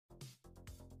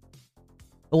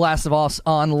The Last of Us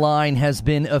Online has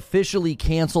been officially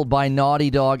canceled by Naughty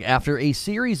Dog after a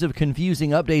series of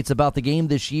confusing updates about the game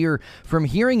this year, from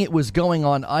hearing it was going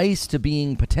on ice to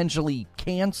being potentially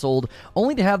canceled,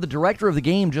 only to have the director of the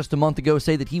game just a month ago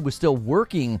say that he was still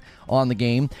working on the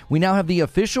game. We now have the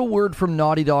official word from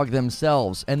Naughty Dog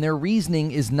themselves, and their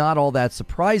reasoning is not all that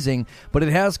surprising, but it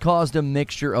has caused a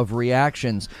mixture of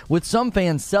reactions, with some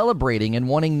fans celebrating and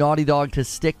wanting Naughty Dog to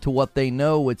stick to what they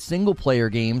know with single-player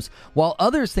games, while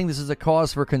others think this is a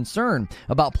cause for concern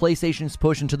about PlayStation's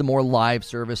push into the more live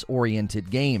service-oriented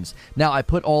games. Now, I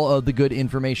put all of the good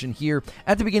information here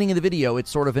at the beginning of the video. It's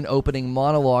sort of an opening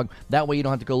monologue. That way you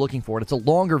don't have to go looking for it. It's a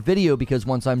longer video because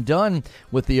once I'm done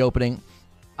with the opening,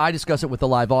 I discuss it with the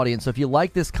live audience. So if you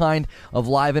like this kind of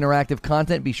live interactive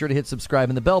content, be sure to hit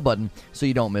subscribe and the bell button so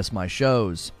you don't miss my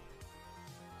shows.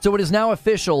 So it is now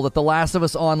official that The Last of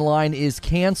Us Online is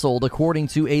canceled, according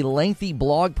to a lengthy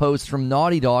blog post from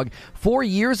Naughty Dog. 4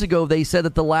 years ago, they said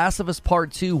that The Last of Us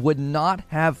Part 2 would not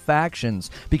have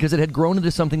factions because it had grown into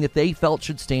something that they felt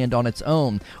should stand on its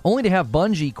own, only to have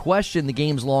Bungie question the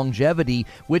game's longevity,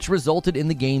 which resulted in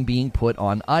the game being put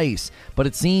on ice. But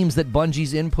it seems that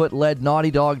Bungie's input led Naughty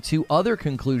Dog to other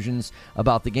conclusions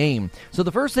about the game. So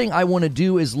the first thing I want to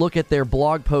do is look at their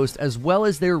blog post as well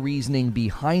as their reasoning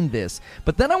behind this.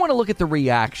 But then I want to look at the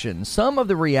reactions. Some of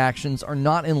the reactions are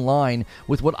not in line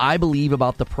with what I believe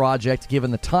about the project given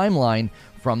the timeline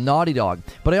from Naughty Dog.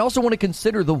 But I also want to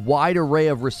consider the wide array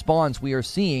of response we are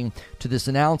seeing to this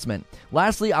announcement.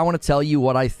 Lastly, I want to tell you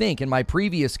what I think. In my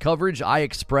previous coverage, I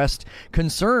expressed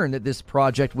concern that this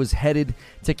project was headed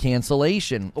to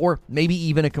cancellation, or maybe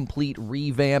even a complete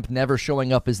revamp, never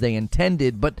showing up as they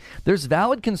intended. But there's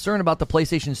valid concern about the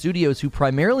PlayStation Studios, who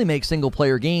primarily make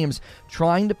single-player games,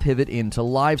 trying to pivot into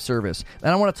live service.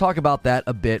 And I want to talk about that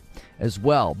a bit as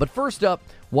well. But first up,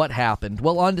 what happened?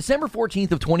 Well, on December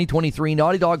 14th of 2023,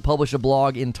 Naughty Dog published a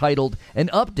blog entitled An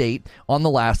Update on The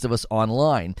Last of Us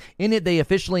Online. In it, they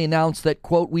officially announced that,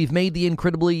 quote, "We've made the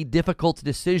incredibly difficult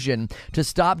decision to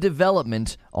stop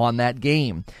development on that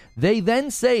game." They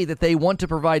then say that they want to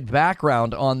provide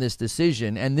background on this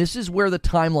decision, and this is where the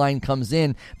timeline comes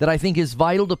in that I think is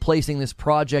vital to placing this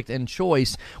project and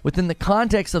choice within the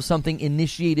context of something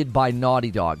initiated by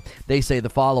Naughty Dog. They say the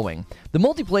following: "The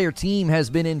multiplayer team has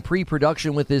been in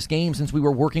pre-production with this game since we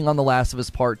were working on The Last of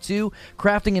Us Part 2,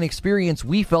 crafting an experience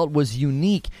we felt was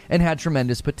unique and had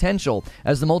tremendous potential.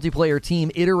 As the multiplayer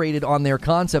team iterated on their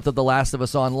concept of The Last of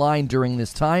Us Online during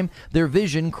this time, their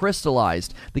vision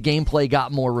crystallized. The gameplay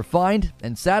got more refined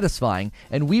and satisfying,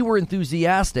 and we were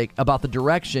enthusiastic about the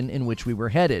direction in which we were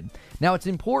headed." Now, it's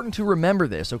important to remember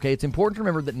this, okay? It's important to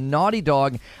remember that Naughty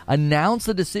Dog announced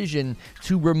the decision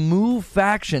to remove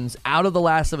factions out of The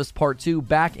Last of Us Part 2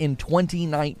 back in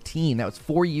 2019. That was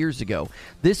 4 years ago.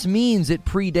 This means it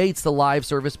predates the live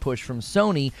service push from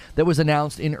Sony that was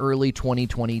announced in early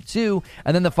 2022,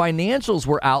 and then the financials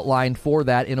were outlined for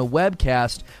that in a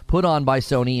webcast put on by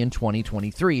Sony in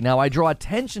 2023. Now, I draw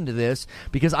attention to this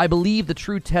because I believe the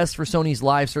true test for Sony's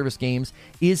live service games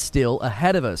is still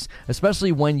ahead of us,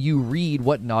 especially when you read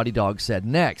what Naughty Dog said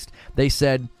next. They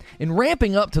said, "In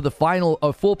ramping up to the final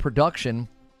full production,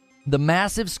 the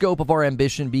massive scope of our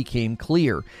ambition became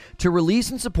clear. To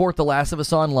release and support The Last of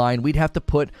Us Online, we'd have to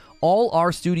put all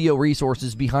our studio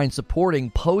resources behind supporting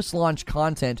post-launch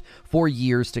content for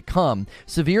years to come,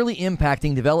 severely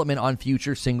impacting development on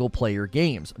future single-player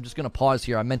games." I'm just going to pause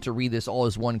here. I meant to read this all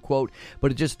as one quote,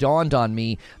 but it just dawned on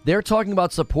me. They're talking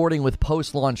about supporting with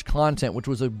post-launch content, which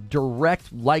was a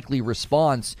direct, likely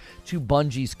response to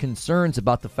Bungie's concerns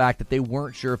about the fact that they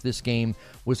weren't sure if this game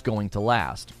was going to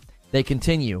last. They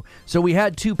continue, "So we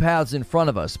had two paths in front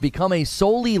of us: become a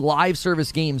solely live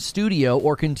service game studio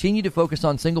or continue to focus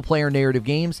on single-player narrative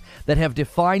games that have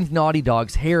defined Naughty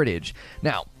Dog's heritage."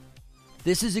 Now,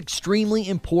 this is extremely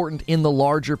important in the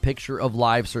larger picture of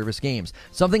live service games,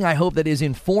 something I hope that is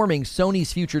informing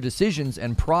Sony's future decisions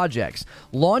and projects.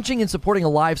 Launching and supporting a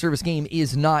live service game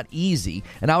is not easy,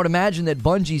 and I would imagine that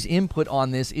Bungie's input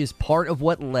on this is part of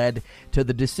what led to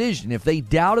the decision. If they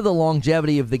doubted the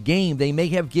longevity of the game, they may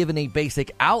have given a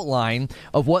basic outline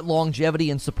of what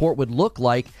longevity and support would look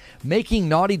like, making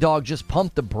Naughty Dog just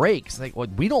pump the brakes. Like, well,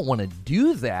 we don't want to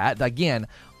do that. Again,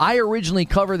 I originally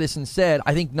covered this and said,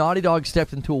 I think Naughty Dog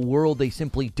stepped into a world they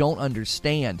simply don't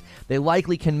understand. They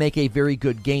likely can make a very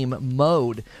good game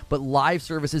mode, but live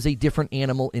service is a different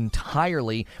animal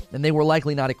entirely, and they were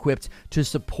likely not equipped to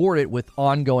support it with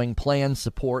ongoing plans,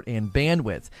 support, and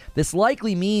bandwidth. This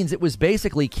likely means it was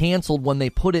basically canceled when they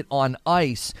put it on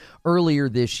ice earlier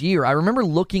this year. I remember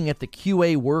looking at the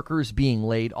QA workers being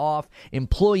laid off.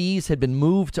 Employees had been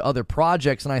moved to other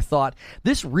projects, and I thought,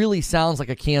 this really sounds like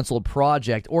a canceled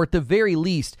project, or at the very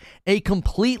least, a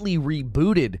completely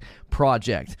rebooted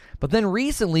project. But then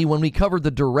recently, when we covered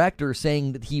the director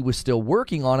saying that he was still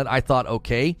working on it, I thought,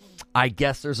 okay, I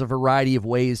guess there's a variety of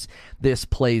ways this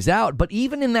plays out. But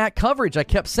even in that coverage, I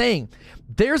kept saying,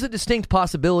 there's a distinct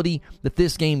possibility that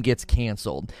this game gets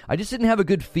canceled. I just didn't have a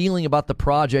good feeling about the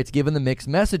project given the mixed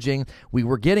messaging we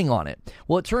were getting on it.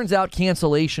 Well, it turns out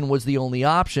cancellation was the only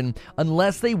option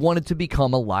unless they wanted to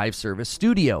become a live service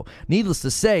studio. Needless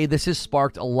to say, this has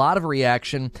sparked a lot of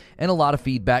reaction and a lot of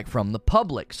feedback from the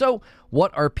public. So,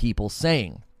 what are people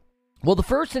saying? Well, the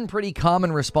first and pretty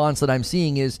common response that I'm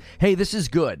seeing is, hey, this is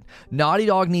good. Naughty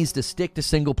Dog needs to stick to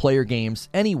single-player games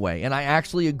anyway, and I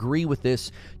actually agree with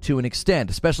this to an extent,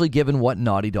 especially given what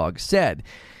Naughty Dog said.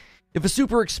 If a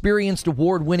super experienced,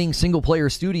 award-winning single-player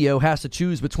studio has to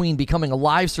choose between becoming a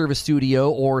live service studio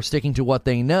or sticking to what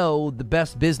they know, the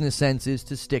best business sense is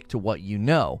to stick to what you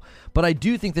know. But I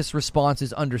do think this response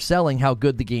is underselling how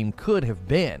good the game could have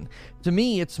been. To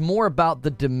me, it's more about the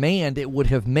demand it would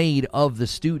have made of the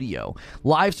studio.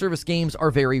 Live service games are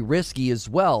very risky as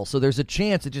well, so there's a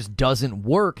chance it just doesn't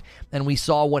work, and we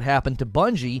saw what happened to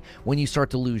Bungie when you start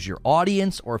to lose your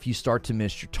audience or if you start to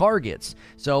miss your targets.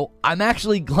 So I'm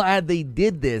actually glad they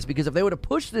did this, because if they would have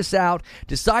pushed this out,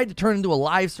 decided to turn into a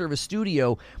live service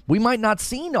studio, we might not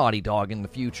see Naughty Dog in the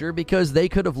future, because they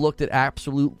could have looked at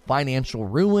absolute financial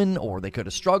ruin, or they could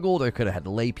have struggled, or could have had to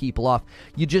lay people off.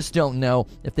 You just don't know.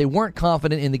 If they weren't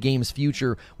confident in the game's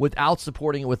future without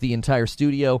supporting it with the entire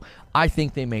studio, I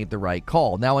think they made the right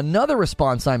call. Now, another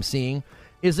response I'm seeing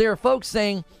is there are folks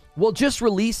saying, well, just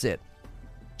release it.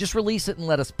 Just release it and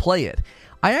let us play it.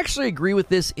 I actually agree with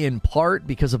this in part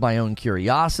because of my own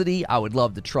curiosity. I would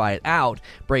love to try it out,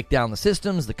 break down the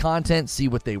systems, the content, see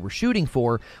what they were shooting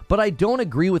for, but I don't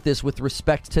agree with this with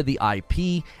respect to the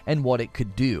IP and what it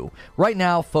could do. Right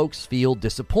now, folks feel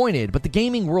disappointed, but the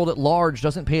gaming world at large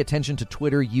doesn't pay attention to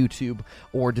Twitter, YouTube,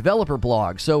 or developer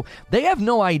blogs, so they have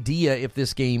no idea if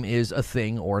this game is a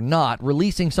thing or not.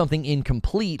 Releasing something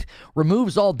incomplete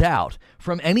removes all doubt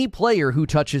from any player who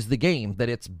touches the game that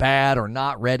it's bad or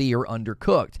not ready or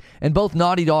undercooked. And both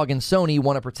Naughty Dog and Sony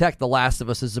want to protect The Last of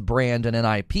Us as a brand and an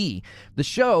IP. The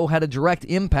show had a direct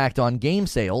impact on game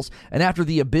sales, and after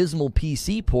the abysmal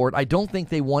PC port, I don't think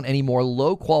they want any more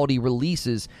low-quality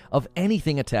releases of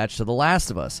anything attached to The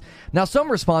Last of Us. Now, some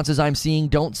responses I'm seeing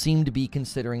don't seem to be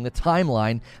considering the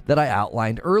timeline that I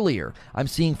outlined earlier. I'm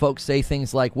seeing folks say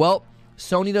things like, well,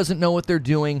 Sony doesn't know what they're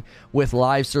doing with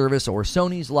live service, or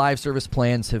Sony's live service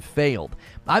plans have failed.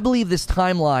 I believe this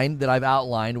timeline that I've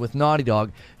outlined with Naughty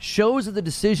Dog shows that the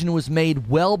decision was made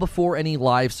well before any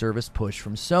live service push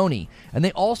from Sony. And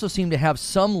they also seem to have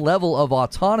some level of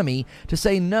autonomy to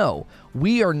say, no,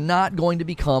 we are not going to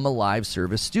become a live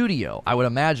service studio. I would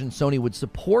imagine Sony would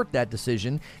support that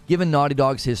decision given Naughty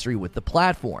Dog's history with the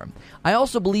platform. I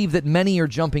also believe that many are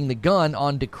jumping the gun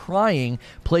on decrying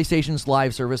PlayStation's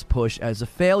live service push as a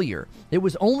failure. It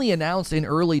was only announced in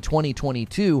early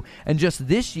 2022, and just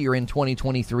this year in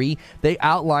 2023, they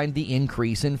outlined the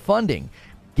increase in funding.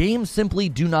 Games simply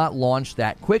do not launch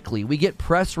that quickly. We get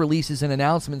press releases and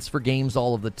announcements for games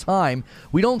all of the time.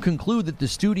 We don't conclude that the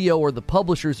studio or the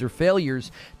publishers are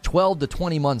failures 12 to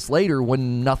 20 months later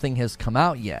when nothing has come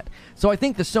out yet. So I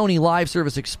think the Sony live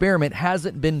service experiment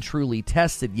hasn't been truly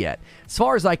tested yet. As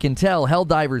far as I can tell,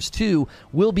 Helldivers 2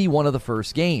 will be one of the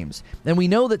first games. And we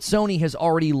know that Sony has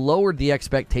already lowered the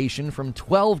expectation from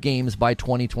 12 games by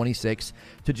 2026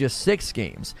 to just 6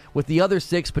 games, with the other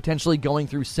 6 potentially going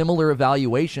through similar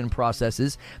evaluation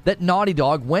processes that Naughty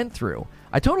Dog went through.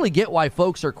 I totally get why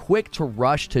folks are quick to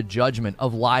rush to judgment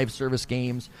of live service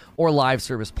games or live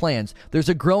service plans. There's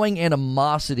a growing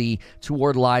animosity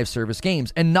toward live service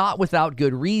games, and not without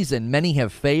good reason. Many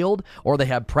have failed, or they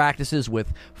have practices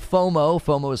with FOMO.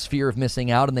 FOMO is fear of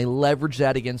missing out, and they leverage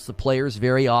that against the players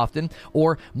very often,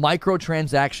 or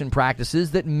microtransaction practices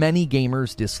that many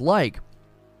gamers dislike.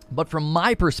 But from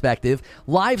my perspective,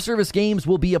 live service games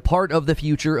will be a part of the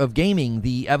future of gaming.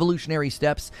 The evolutionary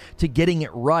steps to getting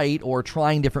it right or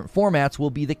trying different formats will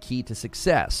be the key to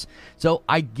success. So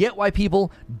I get why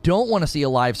people don't want to see a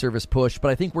live service push,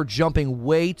 but I think we're jumping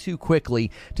way too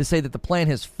quickly to say that the plan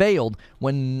has failed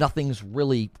when nothing's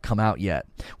really come out yet.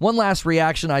 One last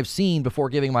reaction I've seen before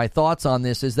giving my thoughts on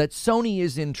this is that Sony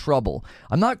is in trouble.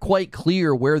 I'm not quite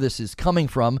clear where this is coming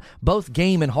from. Both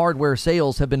game and hardware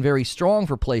sales have been very strong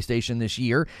for PlayStation this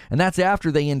year, and that's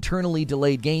after they internally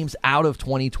delayed games out of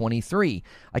 2023.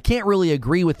 I can't really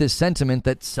agree with this sentiment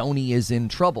that Sony is in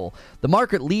trouble. The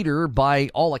market leader, by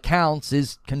all accounts,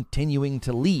 is continuing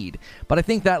to lead, but I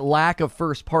think that lack of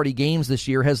first-party games this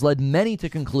year has led many to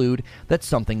conclude that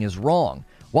something is wrong.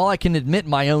 While I can admit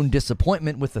my own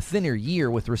disappointment with the thinner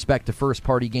year with respect to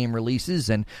first-party game releases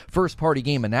and first-party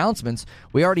game announcements,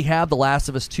 we already have The Last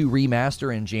of Us 2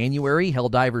 Remaster in January,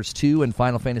 Helldivers 2 and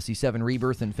Final Fantasy VII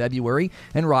Rebirth in February,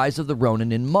 and Rise of the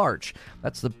Ronin in March.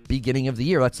 That's the beginning of the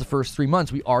year. That's the first 3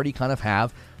 months. We already kind of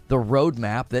have the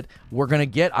roadmap that we're going to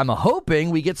get. I'm hoping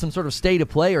we get some sort of state of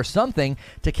play or something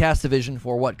to cast a vision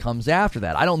for what comes after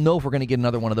that. I don't know if we're going to get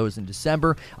another one of those in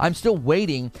December. I'm still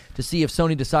waiting to see if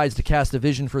Sony decides to cast a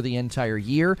vision for the entire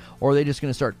year, or are they just going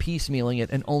to start piecemealing it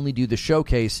and only do the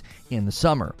showcase in the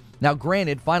summer. Now,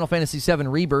 granted, Final Fantasy VII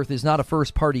Rebirth is not a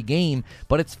first-party game,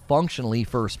 but it's functionally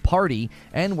first-party,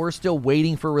 and we're still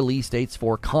waiting for release dates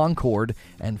for Concord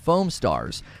and Foam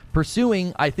Stars.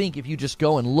 Pursuing, I think if you just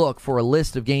go and look for a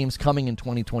list of games coming in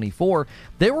 2024,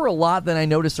 there were a lot that I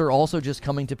noticed are also just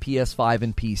coming to PS5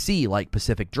 and PC, like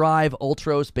Pacific Drive,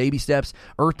 Ultros, Baby Steps,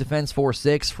 Earth Defense Force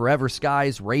 6, Forever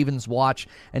Skies, Raven's Watch,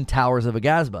 and Towers of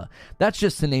Agasba. That's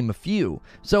just to name a few.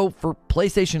 So for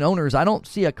PlayStation owners, I don't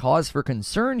see a cause for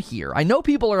concern here. I know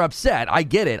people are upset. I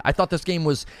get it. I thought this game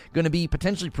was going to be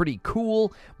potentially pretty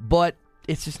cool, but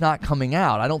it's just not coming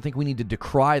out. I don't think we need to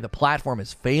decry the platform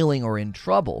as failing or in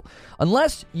trouble.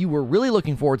 Unless you were really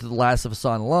looking forward to The Last of Us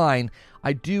Online,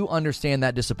 I do understand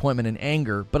that disappointment and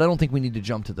anger, but I don't think we need to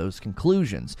jump to those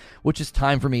conclusions, which is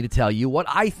time for me to tell you what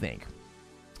I think.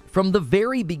 From the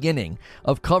very beginning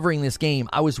of covering this game,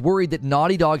 I was worried that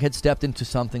Naughty Dog had stepped into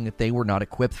something that they were not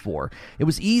equipped for. It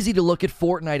was easy to look at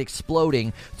Fortnite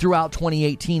exploding throughout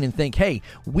 2018 and think, hey,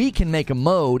 we can make a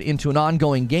mode into an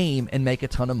ongoing game and make a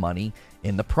ton of money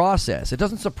in the process. It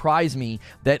doesn't surprise me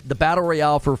that the Battle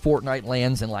Royale for Fortnite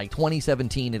lands in like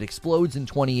 2017, it explodes in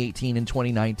 2018 and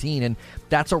 2019, and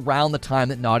that's around the time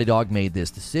that Naughty Dog made this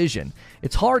decision.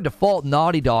 It's hard to fault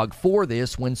Naughty Dog for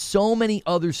this when so many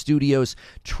other studios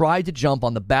tried to jump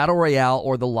on the Battle Royale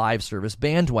or the live service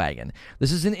bandwagon.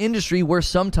 This is an industry where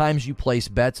sometimes you place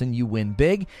bets and you win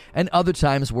big, and other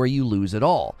times where you lose it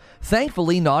all.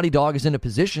 Thankfully, Naughty Dog is in a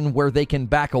position where they can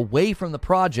back away from the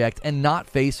project and not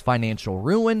face financial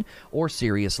ruin or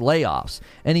serious layoffs.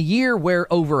 In a year where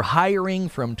overhiring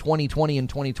from 2020 and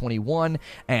 2021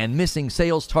 and missing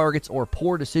sales targets or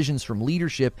poor decisions from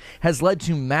leadership has led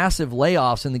to massive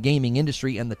layoffs in the gaming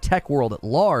industry and the tech world at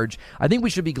large, I think we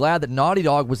should be glad that Naughty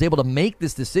Dog was able to make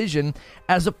this decision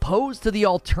as opposed to the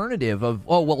alternative of,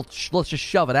 oh, well, let's just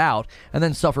shove it out and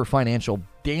then suffer financial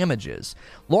damages.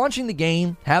 Launching the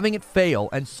game, having it fail,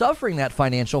 and suffering that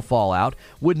financial fallout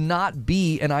would not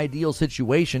be an ideal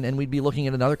situation, and we'd be looking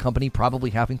at another company probably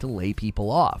having to lay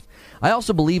people off. I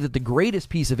also believe that the greatest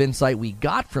piece of insight we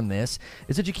got from this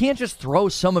is that you can't just throw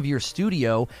some of your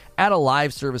studio at a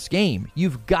live service game.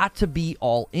 You've got to be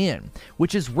all in,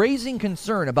 which is raising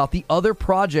concern about the other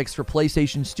projects for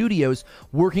PlayStation Studios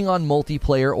working on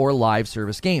multiplayer or live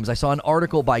service games. I saw an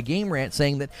article by Game Rant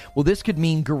saying that, well, this could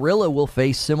mean Guerrilla will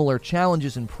face similar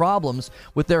challenges and problems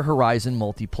with their Horizon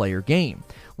multiplayer game.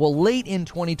 Well, late in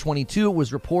 2022, it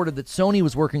was reported that Sony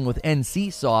was working with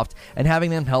NCSoft and having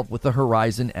them help with the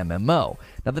Horizon MMO.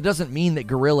 Now, that doesn't mean that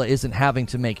Guerrilla isn't having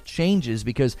to make changes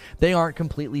because they aren't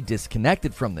completely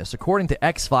disconnected from this. According to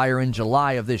Xfire in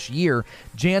July of this year,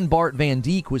 Jan Bart Van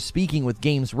Dijk was speaking with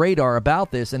Games Radar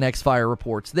about this, and Xfire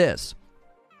reports this.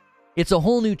 It's a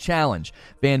whole new challenge,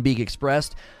 Van Dijk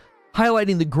expressed,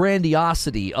 highlighting the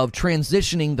grandiosity of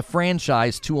transitioning the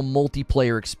franchise to a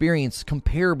multiplayer experience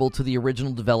comparable to the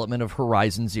original development of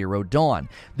Horizon Zero Dawn.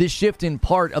 This shift in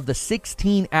part of the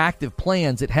 16 active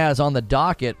plans it has on the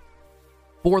docket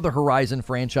for the Horizon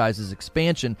franchise's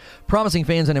expansion, promising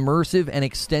fans an immersive and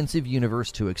extensive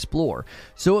universe to explore.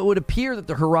 So it would appear that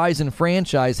the Horizon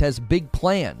franchise has big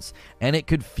plans, and it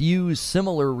could fuse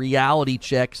similar reality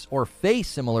checks or face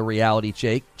similar reality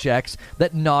checks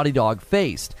that Naughty Dog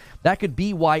faced. That could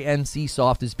be why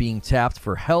NCSoft is being tapped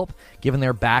for help, given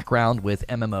their background with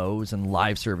MMOs and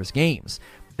live service games.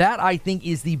 That, I think,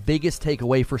 is the biggest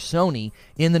takeaway for Sony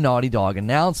in the Naughty Dog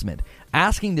announcement.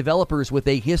 Asking developers with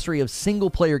a history of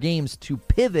single-player games to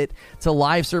pivot to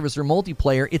live service or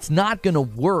multiplayer, it's not going to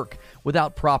work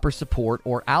without proper support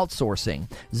or outsourcing.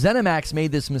 ZeniMax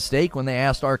made this mistake when they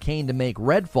asked Arcane to make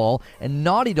Redfall, and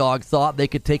Naughty Dog thought they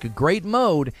could take a great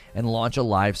mode and launch a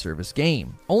live service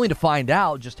game, only to find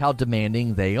out just how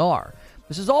demanding they are.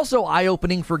 This is also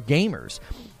eye-opening for gamers.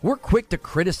 We're quick to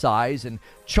criticize and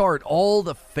chart all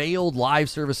the failed live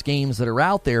service games that are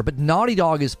out there, but Naughty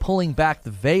Dog is pulling back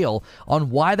the veil on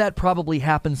why that probably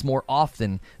happens more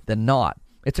often than not.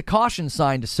 It's a caution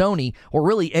sign to Sony, or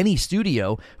really any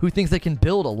studio, who thinks they can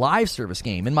build a live service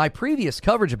game. In my previous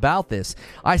coverage about this,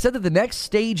 I said that the next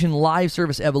stage in live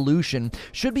service evolution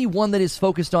should be one that is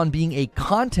focused on being a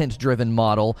content-driven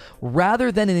model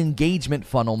rather than an engagement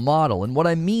funnel model. And what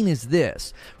I mean is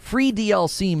this: free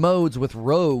DLC modes with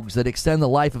rogues that extend the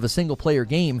life of a single-player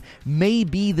game may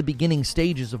be the beginning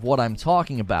stages of what I'm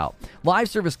talking about. Live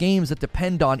service games that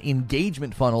depend on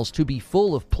engagement funnels to be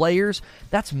full of players,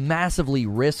 that's massively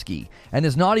risky. And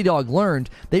as Naughty Dog learned,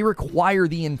 they require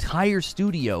the entire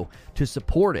studio to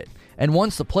support it. And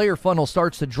once the player funnel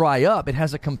starts to dry up, it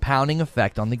has a compounding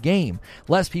effect on the game.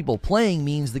 Less people playing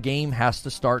means the game has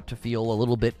to start to feel a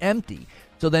little bit empty.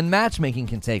 So then matchmaking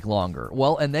can take longer.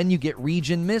 Well, and then you get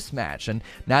region mismatch, and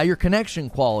now your connection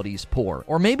quality is poor.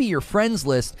 Or maybe your friends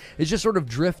list is just sort of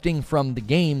drifting from the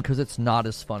game because it's not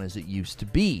as fun as it used to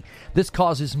be. This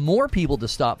causes more people to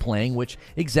stop playing, which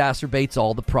exacerbates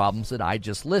all the problems that I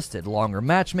just listed. Longer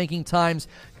matchmaking times,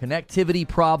 connectivity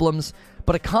problems.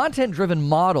 But a content-driven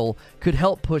model could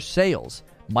help push sales,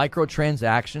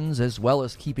 microtransactions, as well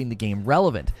as keeping the game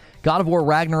relevant. God of War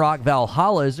Ragnarok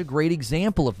Valhalla is a great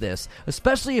example of this,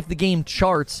 especially if the game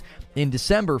charts in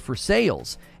December for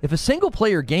sales. If a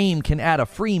single-player game can add a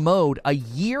free mode a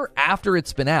year after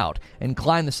it's been out and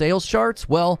climb the sales charts,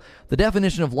 well, the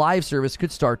definition of live service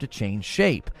could start to change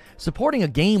shape. Supporting a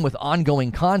game with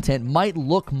ongoing content might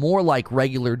look more like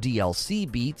regular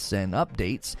DLC beats and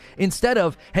updates, instead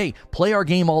of, hey, play our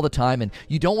game all the time and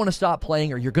you don't want to stop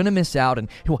playing or you're going to miss out, and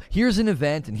well, here's an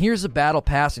event and here's a battle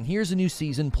pass and here's a new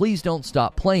season, please don't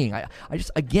stop playing. I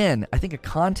think a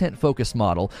content-focused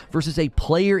model versus a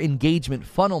player engagement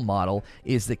funnel model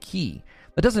is the key.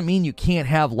 That doesn't mean you can't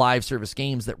have live service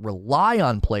games that rely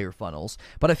on player funnels,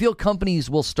 but I feel companies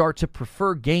will start to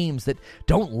prefer games that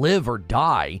don't live or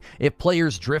die if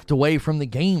players drift away from the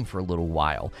game for a little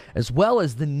while, as well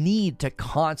as the need to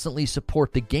constantly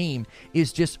support the game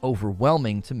is just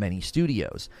overwhelming to many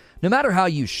studios. No matter how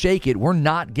you shake it, we're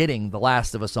not getting The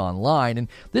Last of Us Online, and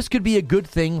this could be a good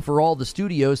thing for all the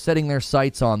studios setting their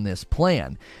sights on this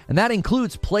plan. And that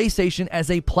includes PlayStation as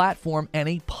a platform and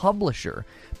a publisher.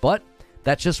 But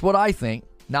that's just what I think.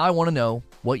 Now I want to know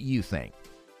what you think.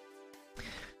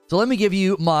 So let me give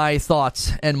you my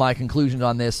thoughts and my conclusions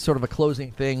on this, sort of a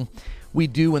closing thing we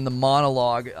do in the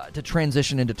monologue to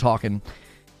transition into talking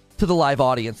to the live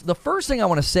audience. The first thing I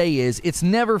want to say is it's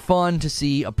never fun to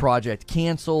see a project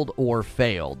canceled or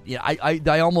failed. Yeah,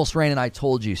 I almost ran and I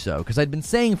told you so, because I'd been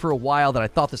saying for a while that I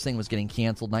thought this thing was getting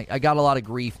canceled, and I got a lot of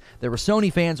grief. There were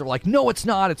Sony fans that were like, no, it's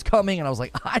not, it's coming, and I was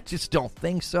like, I just don't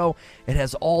think so. It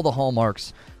has all the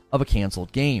hallmarks of a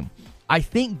canceled game. I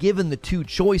think given the two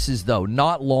choices, though,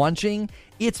 not launching,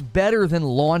 it's better than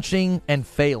launching and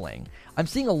failing. I'm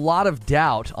seeing a lot of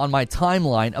doubt on my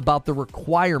timeline about the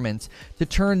requirements to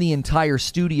turn the entire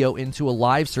studio into a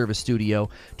live service studio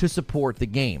to support the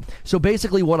game. So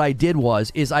basically what I did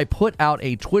is I put out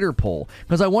a Twitter poll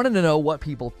because I wanted to know what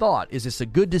people thought. Is this a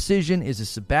good decision? Is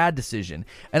this a bad decision?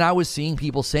 And I was seeing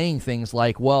people saying things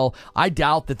like, well, I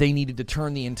doubt that they needed to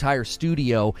turn the entire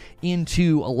studio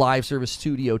into a live service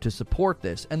studio to support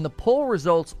this. And the poll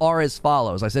results are as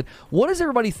follows. I said, what does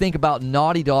everybody think about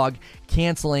Naughty Dog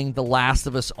canceling The Last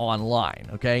of Us Online?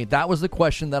 Okay, that was the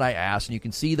question that I asked, and you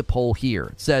can see the poll here.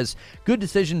 It says, good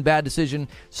decision, bad decision,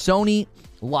 Sony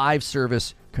live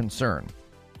service concern.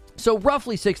 So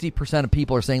roughly 60% of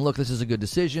people are saying, look, this is a good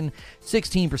decision.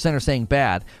 16% are saying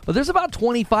bad. But there's about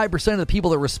 25% of the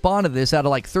people that respond to this out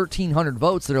of like 1,300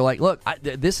 votes that are like, look,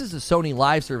 this is a Sony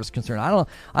live service concern. I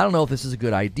don't know if this is a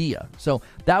good idea. So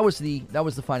that was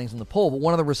the findings in the poll. But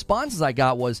one of the responses I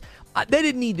got was, they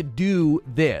didn't need to do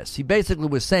this. He basically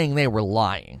was saying they were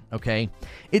lying, okay?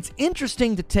 It's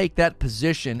interesting to take that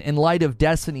position in light of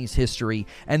Destiny's history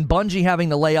and Bungie having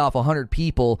to lay off 100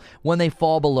 people when they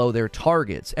fall below their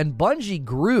targets. And and Bungie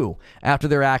grew after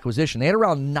their acquisition. They had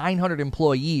around 900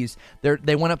 employees.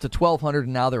 They went up to 1,200,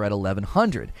 and now they're at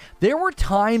 1,100. There were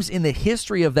times in the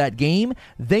history of that game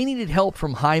they needed help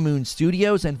from High Moon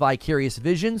Studios and Vicarious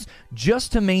Visions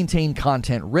just to maintain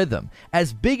content rhythm.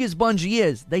 As big as Bungie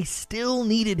is, they still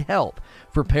needed help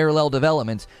for parallel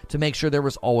development to make sure there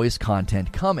was always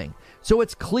content coming. So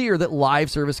it's clear that live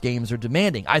service games are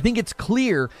demanding. I think it's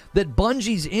clear that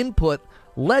Bungie's input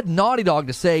led Naughty Dog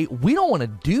to say, we don't want to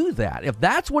do that. If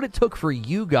that's what it took for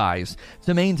you guys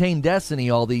to maintain Destiny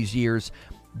all these years,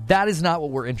 that is not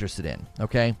what we're interested in,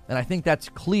 okay? And I think that's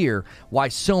clear why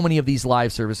so many of these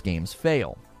live service games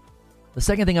fail. The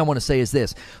second thing I want to say is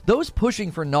this. Those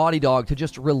pushing for Naughty Dog to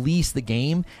just release the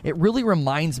game, it really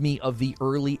reminds me of the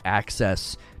early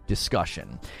access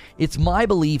discussion. It's my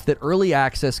belief that early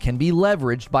access can be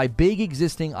leveraged by big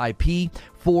existing IP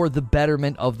for the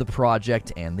betterment of the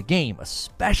project and the game,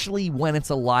 especially when it's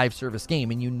a live service game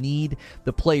and you need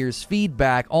the player's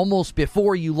feedback almost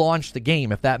before you launch the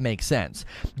game, if that makes sense.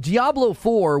 Diablo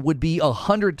 4 would be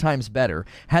 100 times better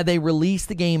had they released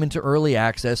the game into early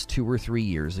access 2 or 3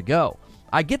 years ago.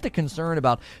 I get the concern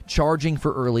about charging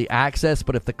for early access,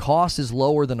 but if the cost is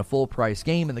lower than a full-price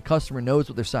game and the customer knows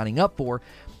what they're signing up for,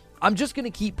 I'm just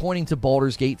going to keep pointing to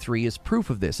Baldur's Gate 3 as proof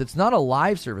of this. It's not a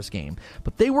live service game,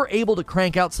 but they were able to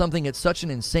crank out something at such an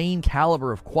insane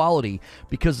caliber of quality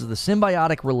because of the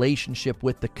symbiotic relationship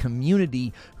with the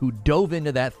community who dove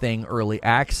into that thing early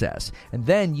access. And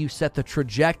then you set the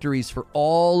trajectories for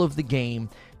all of the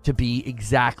game to be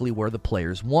exactly where the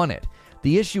players want it.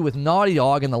 The issue with Naughty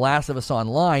Dog and The Last of Us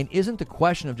Online isn't the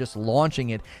question of just launching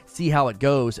it, see how it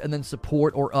goes, and then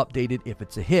support or update it if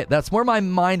it's a hit. That's where my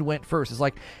mind went first. It's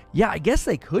like, yeah, I guess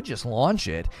they could just launch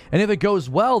it, and if it goes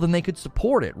well, then they could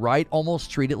support it, right? Almost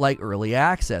treat it like early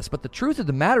access. But the truth of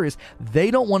the matter is,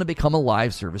 they don't want to become a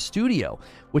live service studio,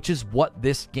 which is what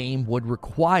this game would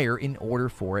require in order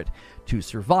for it to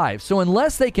survive. So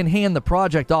unless they can hand the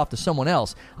project off to someone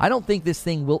else, I don't think this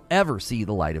thing will ever see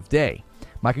the light of day.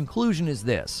 My conclusion is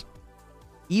this.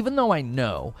 Even though I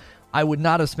know I would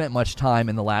not have spent much time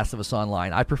in The Last of Us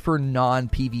Online, I prefer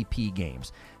non-PvP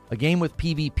games. A game with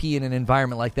PvP in an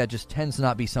environment like that just tends to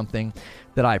not be something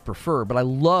that I prefer, but I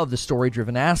love the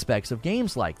story-driven aspects of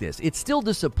games like this. It's still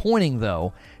disappointing,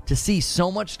 though, to see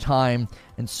so much time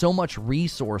and so much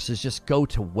resources just go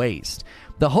to waste.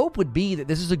 The hope would be that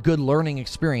this is a good learning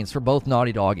experience for both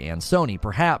Naughty Dog and Sony.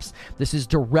 Perhaps this is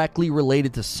directly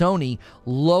related to Sony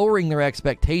lowering their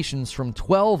expectations from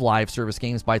 12 live service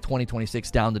games by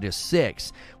 2026 down to just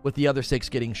 6, with the other 6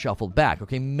 getting shuffled back.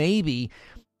 Okay, maybe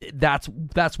that's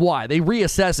why they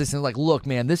reassess this and like, look,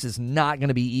 man, this is not going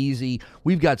to be easy.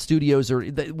 We've got studios, or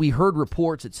we heard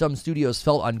reports that some studios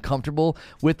felt uncomfortable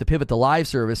with the pivot to live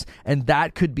service, and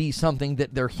that could be something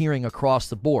that they're hearing across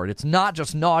the board. It's not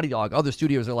just Naughty Dog. Other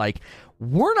studios are like,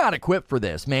 we're not equipped for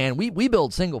this, man. We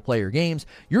build single player games.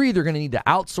 You're either going to need to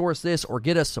outsource this or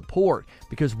get us support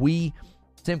because we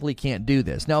simply can't do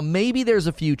this. Now, maybe there's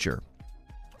a future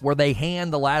where they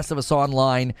hand The Last of Us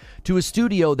Online to a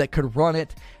studio that could run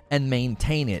it and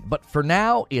maintain it. But for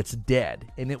now, it's dead,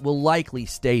 and it will likely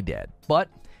stay dead. But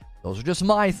those are just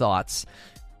my thoughts.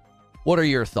 What are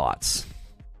your thoughts?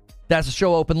 That's the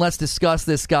show open. Let's discuss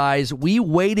this, guys. We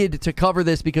waited to cover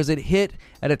this because it hit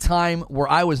at a time where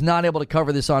I was not able to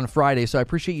cover this on Friday, so I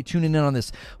appreciate you tuning in on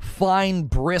this fine,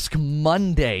 brisk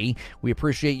Monday. We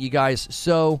appreciate you guys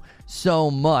so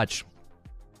much.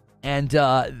 And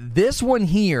this one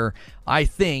here, I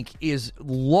think, is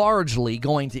largely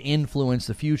going to influence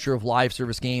the future of live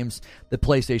service games that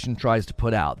PlayStation tries to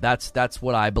put out. That's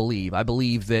what I believe. I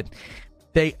believe that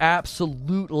they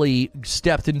absolutely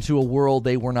stepped into a world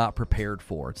they were not prepared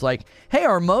for. It's like, hey,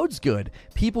 our mode's good.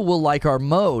 People will like our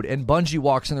mode. And Bungie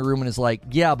walks in the room and is like,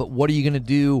 yeah, but what are you going to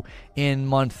do in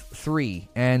month 3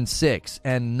 and 6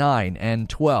 and 9 and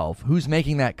 12? Who's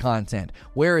making that content?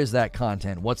 Where is that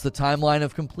content? What's the timeline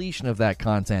of completion of that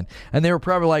content? And they were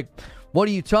probably like, what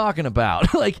are you talking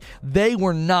about? Like, they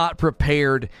were not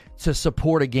prepared to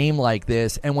support a game like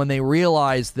this, and when they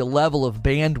realized the level of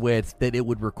bandwidth that it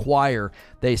would require,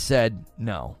 they said,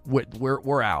 no,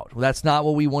 we're out. That's not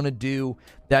what we want to do.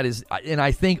 That is, and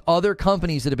I think other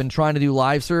companies that have been trying to do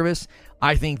live service,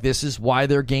 I think this is why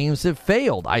their games have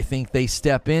failed. I think they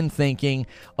step in thinking,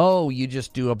 oh, you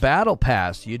just do a battle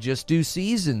pass, you just do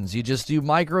seasons, you just do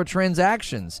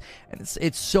microtransactions, and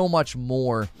it's so much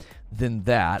more than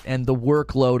that, and the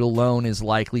workload alone is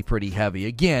likely pretty heavy.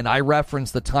 Again, I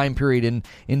referenced the time period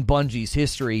in Bungie's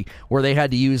history where they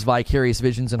had to use Vicarious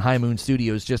Visions and High Moon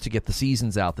Studios just to get the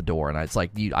seasons out the door, and it's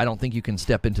like, I don't think you can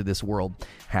step into this world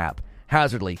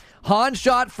haphazardly. Han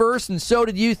shot first, and so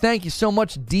did you. Thank you so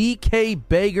much, DK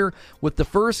Bager, with the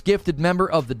first gifted member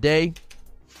of the day.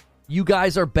 You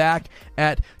guys are back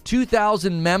at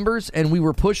 2,000 members, and we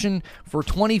were pushing for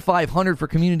 2,500 for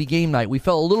community game night. We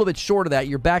fell a little bit short of that.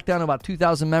 You're back down to about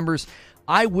 2,000 members.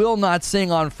 I will not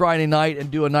sing on Friday night and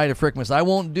do a Night of Frickmas. I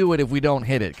won't do it if we don't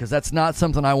hit it, because that's not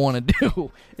something I want to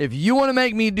do. If you want to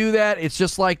make me do that, it's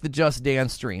just like the Just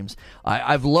Dance streams.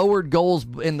 I've lowered goals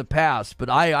in the past, but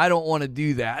I don't want to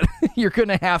do that. You're going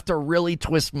to have to really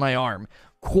twist my arm,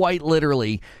 quite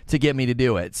literally, to get me to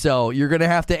do it. So you're going to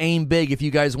have to aim big if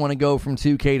you guys want to go from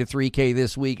 2K to 3K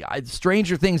this week.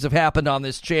 Stranger things have happened on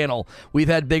this channel. We've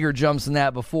had bigger jumps than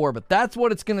that before, but that's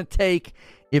what it's going to take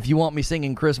if you want me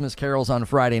singing Christmas carols on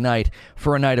Friday night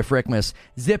for a Night of Frickmas.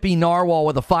 Zippy Narwhal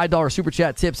with a $5 super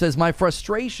chat tip says, my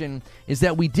frustration is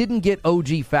that we didn't get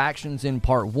OG Factions in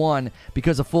part 1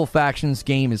 because a full Factions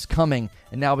game is coming,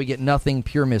 and now we get nothing,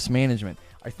 pure mismanagement.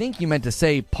 I think you meant to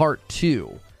say part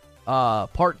 2.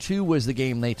 Part 2 was the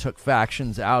game they took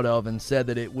Factions out of and said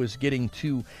that it was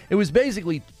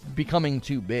basically becoming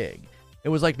too big. It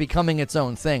was like becoming its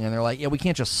own thing, and they're like, yeah, we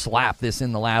can't just slap this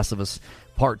in The Last of Us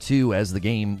Part 2 as the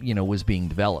game, was being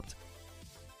developed.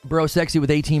 Bro Sexy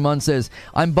with 18 months says,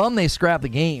 I'm bummed they scrapped the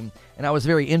game, and I was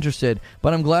very interested,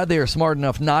 but I'm glad they are smart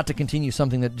enough not to continue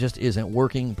something that just isn't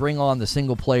working. Bring on the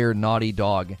single-player Naughty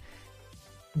Dog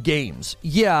games.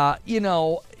 Yeah, in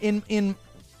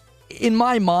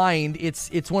my mind,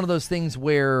 it's one of those things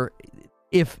where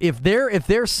if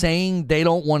they're saying they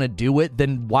don't want to do it,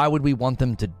 then why would we want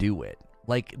them to do it?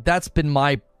 Like, that's been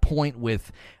my point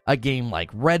with a game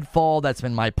like Redfall. That's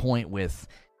been my point with,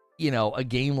 a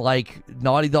game like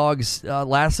Naughty Dog's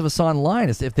Last of Us Online.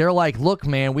 Is if they're like, look,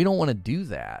 man, we don't want to do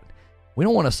that. We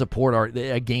don't want to support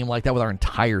a game like that with our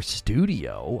entire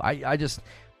studio. I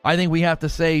think we have to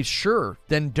say, sure,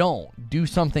 then don't. Do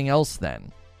something else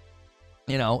then.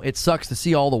 It sucks to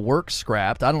see all the work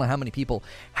scrapped. I don't know how many people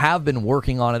have been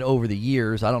working on it over the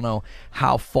years. I don't know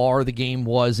how far the game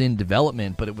was in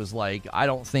development, but it was like, I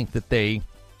don't think that they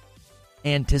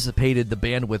anticipated the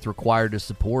bandwidth required to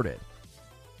support it.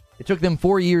 It took them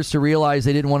 4 years to realize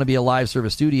they didn't want to be a live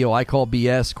service studio. I call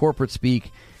BS, corporate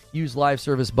speak, use live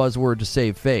service buzzword to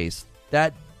save face.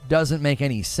 That doesn't make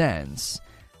any sense.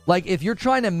 Like, if you're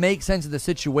trying to make sense of the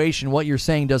situation, what you're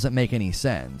saying doesn't make any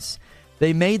sense.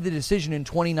 They made the decision in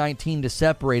 2019 to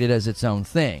separate it as its own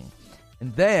thing.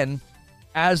 And then,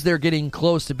 as they're getting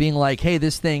close to being like, hey,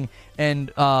 this thing,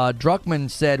 and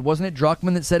Druckmann said, wasn't it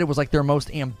Druckmann that said it was like their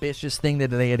most ambitious thing that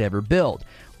they had ever built?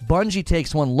 Bungie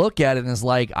takes one look at it and is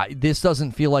like, this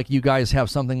doesn't feel like you guys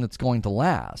have something that's going to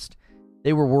last.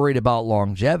 They were worried about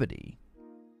longevity.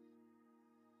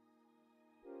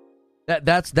 They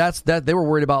were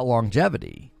worried about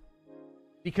longevity.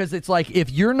 Because it's like, if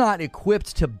you're not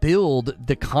equipped to build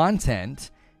the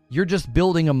content, you're just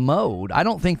building a mode. I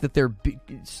don't think that they're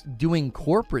doing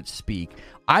corporate speak.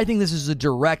 I think this is a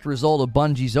direct result of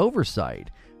Bungie's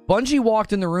oversight. Bungie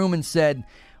walked in the room and said,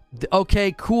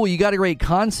 okay, cool, you got a great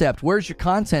concept. Where's your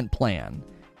content plan?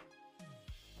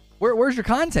 Where's your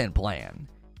content plan?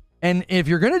 And if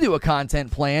you're going to do a content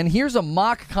plan, here's a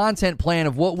mock content plan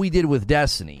of what we did with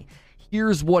Destiny.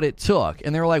 Here's what it took.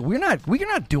 And they were like, we're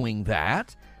not doing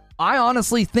that. I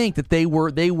honestly think that they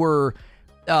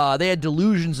had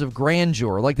delusions of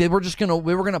grandeur. Like, we were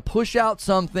going to push out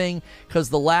something because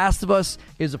The Last of Us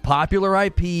is a popular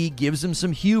IP, gives them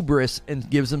some hubris and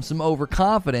gives them some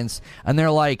overconfidence. And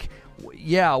they're like,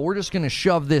 yeah, we're just going to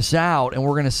shove this out and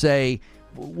we're going to say,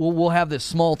 we'll have this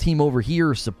small team over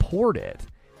here support it.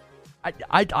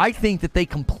 I think that they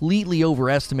completely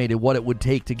overestimated what it would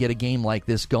take to get a game like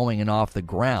this going and off the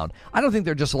ground. I don't think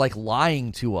they're just like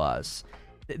lying to us.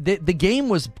 The game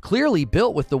was clearly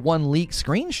built with the one leaked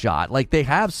screenshot. Like, they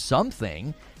have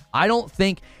something. I don't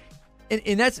think,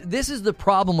 and this is the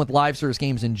problem with live service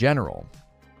games in general.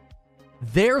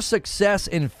 Their success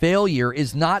and failure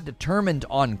is not determined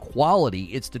on quality.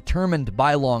 It's determined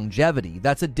by longevity.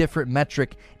 That's a different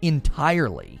metric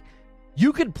entirely.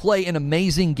 You could play an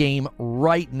amazing game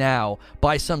right now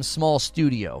by some small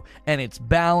studio, and it's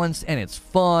balanced, and it's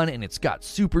fun, and it's got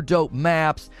super dope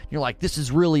maps. You're like, this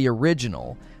is really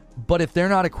original. But if they're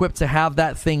not equipped to have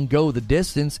that thing go the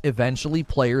distance, eventually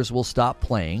players will stop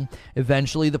playing.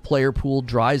 Eventually the player pool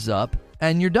dries up,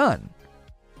 and you're done.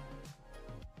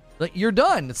 Like, you're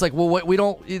done. It's like,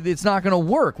 well, it's not going to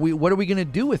work. What are we going to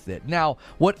do with it? Now,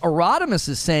 what Erodimus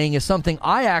is saying is something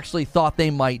I actually thought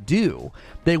they might do.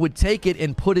 They would take it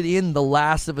and put it in The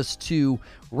Last of Us 2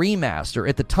 remaster.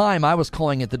 At the time, I was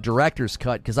calling it the director's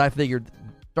cut because I figured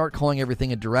start calling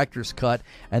everything a director's cut,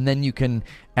 and then you can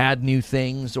add new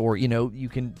things, or you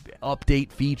can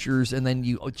update features, and then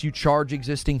you charge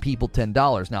existing people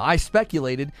 $10. Now, I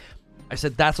speculated. I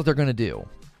said that's what they're going to do.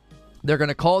 They're going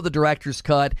to call it the director's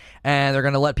cut, and they're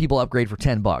going to let people upgrade for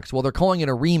 $10. Well, they're calling it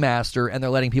a remaster, and they're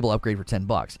letting people upgrade for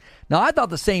 $10. Now, I thought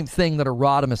the same thing that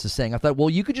Rodimus is saying. I thought, well,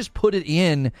 you could just put it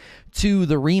in to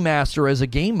the remaster as a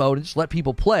game mode and just let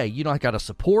people play. You don't got to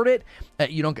support it.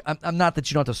 I'm not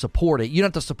that you don't have to support it. You don't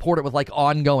have to support it with like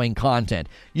ongoing content.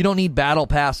 You don't need battle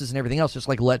passes and everything else. Just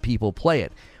like let people play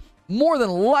it. More than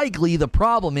likely, the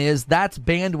problem is that's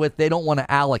bandwidth they don't want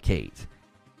to allocate.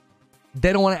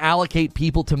 They don't want to allocate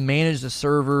people to manage the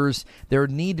servers. There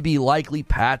need to be likely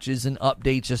patches and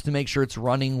updates just to make sure it's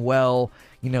running well,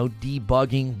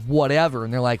 debugging, whatever.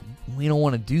 And they're like, we don't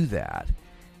want to do that.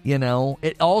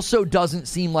 It also doesn't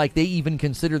seem like they even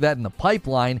consider that in the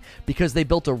pipeline, because they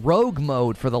built a rogue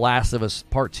mode for The Last of Us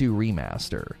Part 2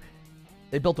 remaster.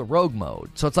 They built a rogue mode.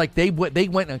 So it's like they went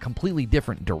in a completely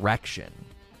different direction,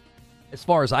 as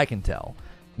far as I can tell.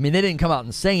 I mean, they didn't come out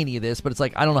and say any of this, but it's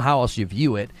like, I don't know how else you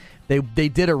view it. They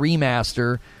did a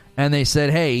remaster, and they said,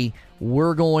 hey,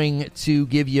 we're going to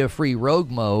give you a free rogue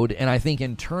mode, and I think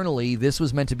internally this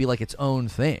was meant to be like its own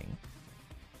thing.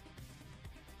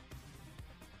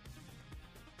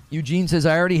 Eugene says,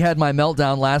 I already had my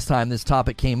meltdown last time this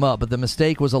topic came up, but the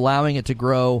mistake was allowing it to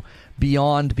grow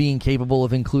beyond being capable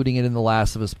of including it in The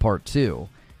Last of Us Part 2.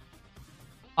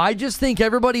 I just think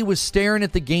everybody was staring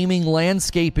at the gaming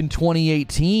landscape in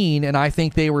 2018, and I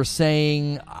think they were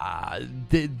saying,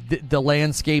 the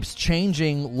landscape's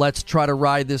changing, let's try to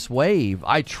ride this wave.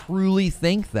 I truly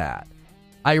think that.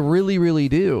 I really, really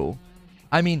do.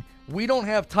 I mean, we don't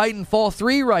have Titanfall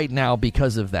 3 right now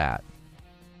because of that.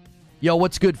 Yo,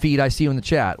 what's good, Feed? I see you in the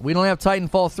chat. We don't have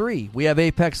Titanfall 3. We have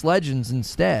Apex Legends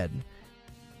instead.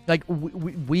 Like,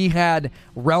 we had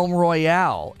Realm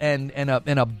Royale and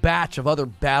a batch of other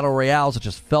battle royales that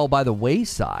just fell by the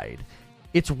wayside.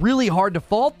 It's really hard to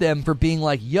fault them for being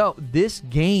like, yo, this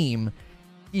game,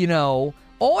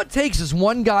 all it takes is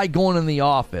one guy going in the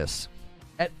office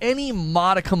at any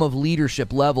modicum of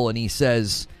leadership level, and he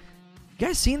says, you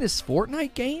guys seen this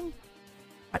Fortnite game?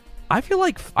 I feel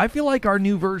like our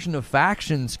new version of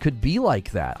Factions could be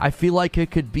like that. I feel like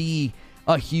it could be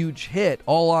a huge hit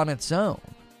all on its own.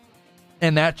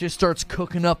 And that just starts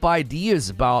cooking up ideas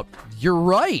about, you're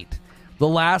right, The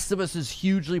Last of Us is a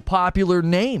hugely popular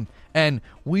name, and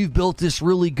we've built this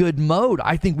really good mode.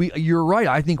 You're right,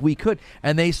 I think we could.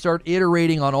 And they start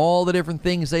iterating on all the different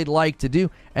things they'd like to do.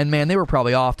 And man, they were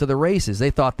probably off to the races. They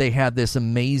thought they had this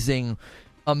amazing,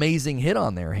 amazing hit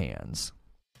on their hands.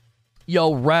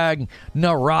 Yo,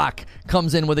 Ragnarok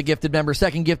comes in with a gifted member,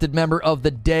 second gifted member of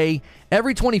the day.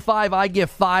 Every 25, I give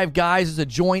 5 guys. It's a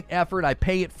joint effort. I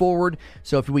pay it forward.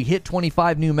 So if we hit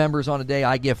 25 new members on a day,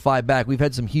 I give 5 back. We've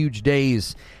had some huge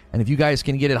days. And if you guys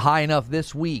can get it high enough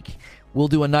this week, we'll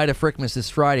do a Night of Frickmas this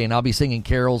Friday, and I'll be singing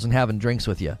carols and having drinks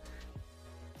with you.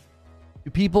 Do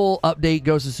people update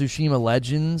Ghost of Tsushima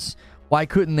Legends? Why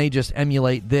couldn't they just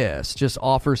emulate this? Just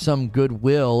offer some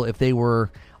goodwill if they were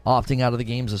opting out of the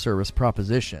games of service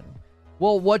proposition.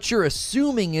 Well, what you're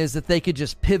assuming is that they could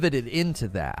just pivot it into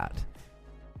that,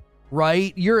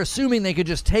 right? You're assuming they could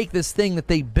just take this thing that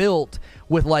they built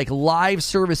with like live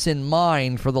service in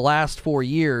mind for the last 4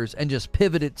 years and just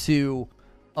pivot it to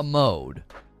a mode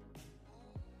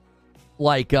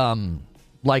like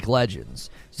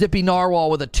Legends. Zippy Narwhal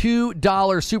with a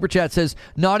 $2 super chat says,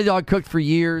 Naughty Dog cooked for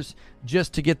years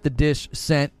just to get the dish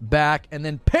sent back. And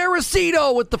then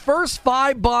Parasito with the first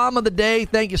 5 bomb of the day.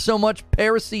 Thank you so much,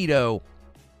 Parasito.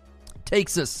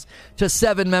 Takes us to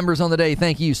 7 members on the day.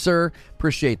 Thank you, sir.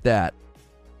 Appreciate that.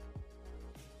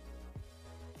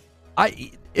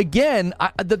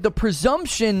 The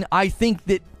presumption, I think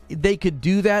that they could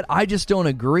do that. I just don't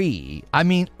agree. I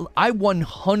mean, I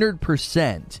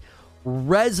 100%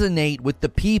 resonate with the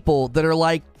people that are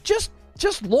like, just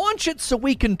launch it so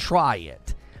we can try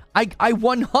it. I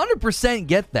 100%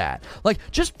 get that. Like,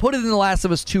 just put it in The Last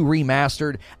of Us 2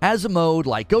 remastered as a mode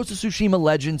like Ghost of Tsushima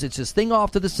Legends. It's this thing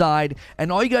off to the side,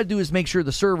 and all you gotta do is make sure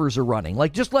the servers are running.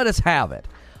 Like, just let us have it.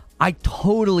 I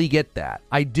totally get that.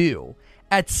 I do.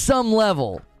 At some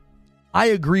level, I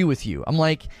agree with you. I'm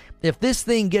like, if this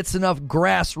thing gets enough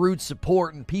grassroots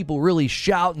support and people really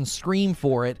shout and scream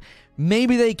for it,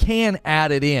 maybe they can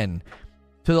add it in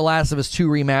to The Last of Us 2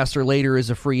 remaster later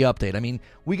as a free update. I mean,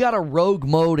 we got a rogue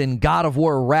mode in God of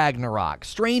War Ragnarok.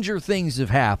 Stranger things have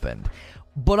happened.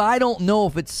 But I don't know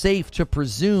if it's safe to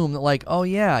presume that, like, oh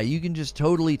yeah, you can just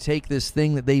totally take this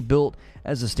thing that they built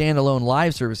as a standalone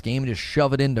live service game and just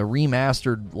shove it into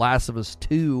remastered Last of Us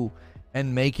 2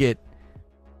 and make it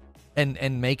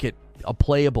and make it a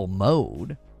playable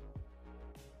mode.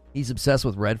 He's obsessed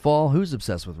with Redfall. Who's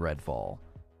obsessed with Redfall?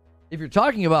 If you're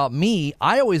talking about me,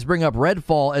 I always bring up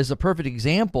Redfall as a perfect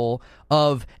example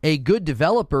of a good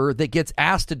developer that gets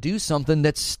asked to do something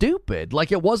that's stupid.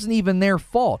 Like, it wasn't even their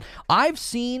fault. I've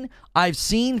seen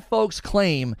folks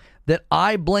claim that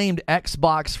I blamed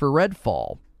Xbox for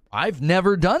Redfall. I've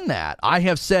never done that. I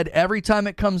have said every time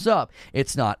it comes up,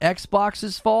 it's not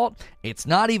Xbox's fault. It's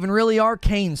not even really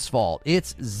Arcane's fault.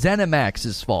 It's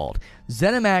ZeniMax's fault.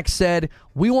 ZeniMax said,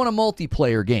 we want a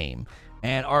multiplayer game.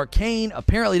 And Arcane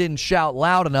apparently didn't shout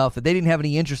loud enough that they didn't have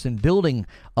any interest in building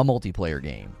a multiplayer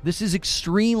game. This is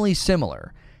extremely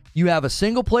similar. You have a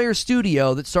single-player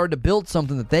studio that started to build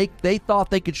something that they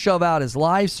thought they could shove out as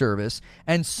live service,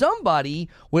 and somebody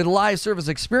with live service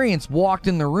experience walked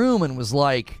in the room and was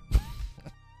like,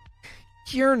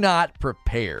 you're not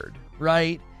prepared,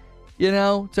 right? You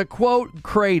know, to quote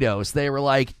Kratos, they were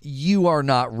like, you are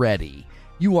not ready.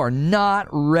 You are not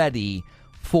ready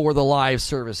for the live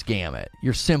service gamut.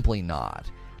 You're simply not.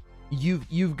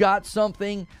 You've got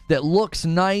something that looks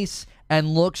nice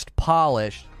and looks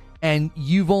polished, and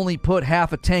you've only put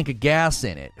half a tank of gas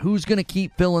in it. Who's going to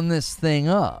keep filling this thing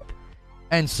up?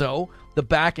 And so the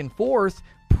back and forth,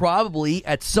 probably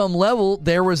at some level,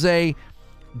 there was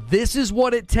this is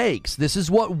what it takes. This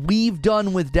is what we've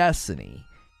done with Destiny.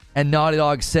 And Naughty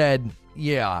Dog said,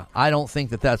 yeah, I don't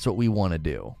think that that's what we want to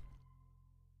do.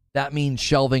 That means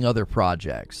shelving other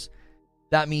projects.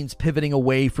 That means pivoting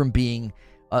away from being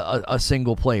a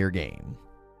single-player game.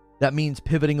 That means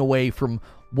pivoting away from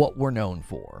what we're known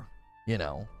for, you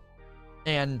know?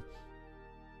 And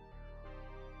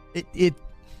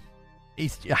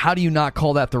it's how do you not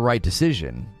call that the right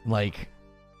decision? Like,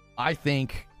 I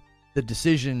think the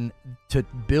decision to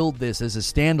build this as a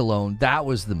standalone, that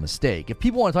was the mistake. If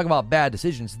people want to talk about bad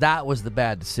decisions, that was the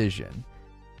bad decision.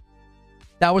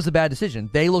 That was the bad decision.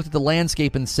 They looked at the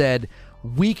landscape and said,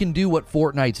 we can do what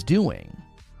Fortnite's doing.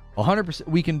 100%,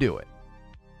 we can do it.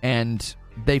 And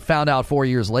they found out 4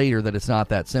 years later that it's not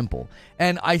that simple.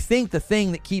 And I think the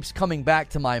thing that keeps coming back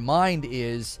to my mind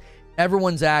is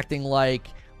everyone's acting like,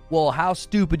 well, how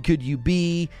stupid could you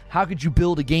be? How could you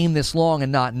build a game this long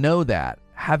and not know that?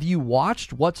 Have you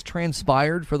watched what's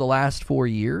transpired for the last 4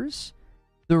 years?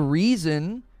 The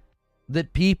reason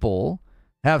that people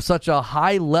have such a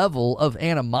high level of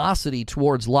animosity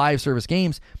towards live service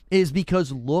games is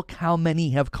because look how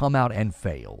many have come out and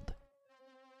failed.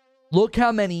 Look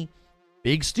how many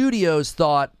big studios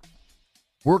thought,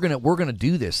 we're gonna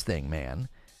do this thing, man.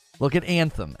 Look at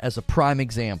Anthem as a prime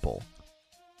example.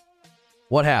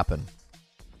 What happened?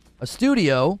 A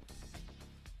studio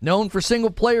known for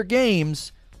single-player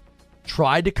games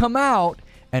tried to come out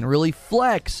and really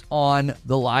flex on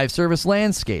the live service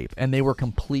landscape, and they were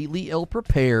completely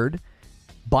ill-prepared.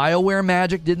 BioWare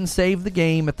Magic didn't save the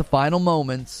game at the final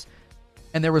moments,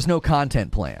 and there was no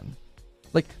content plan.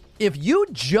 Like, if you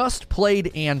just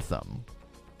played Anthem,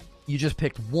 you just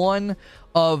picked one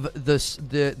of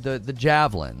the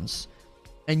javelins,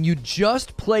 and you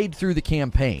just played through the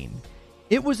campaign,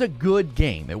 it was a good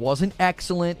game. It wasn't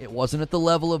excellent. It wasn't at the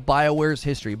level of BioWare's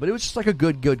history, but it was just like a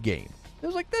good game. It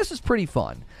was like, this is pretty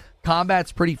fun.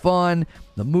 Combat's pretty fun.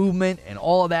 The movement and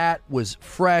all of that was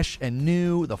fresh and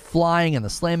new. The flying and the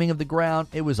slamming of the ground,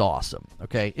 it was awesome.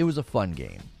 Okay, it was a fun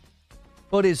game.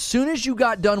 But as soon as you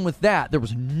got done with that, there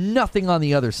was nothing on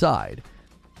the other side.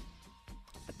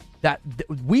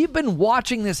 We've been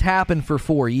watching this happen for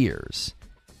 4 years.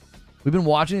 We've been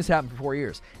watching this happen for 4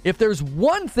 years. If there's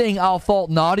one thing I'll fault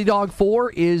Naughty Dog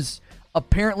for, is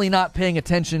apparently not paying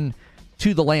attention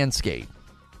to the landscape.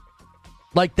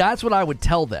 Like, that's what I would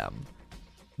tell them.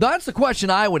 That's the question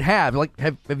I would have. Like,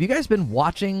 have you guys been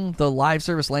watching the live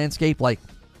service landscape, like,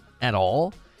 at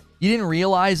all? You didn't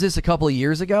realize this a couple of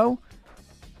years ago?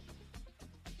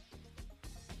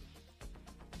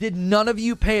 Did none of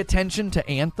you pay attention to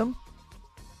Anthem?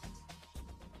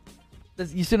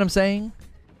 You see what I'm saying?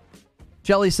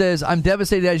 Shelly says, I'm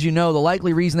devastated, as you know. The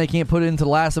likely reason they can't put it into The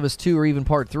Last of Us 2 or even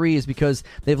Part 3 is because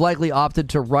they've likely opted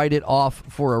to write it off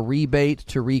for a rebate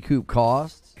to recoup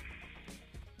costs.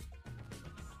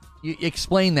 You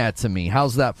explain that to me.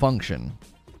 How's that function?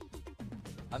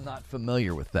 I'm not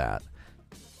familiar with that.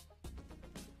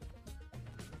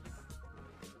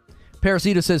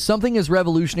 Parasito says, something as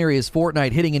revolutionary as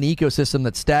Fortnite hitting an ecosystem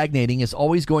that's stagnating is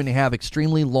always going to have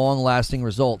extremely long-lasting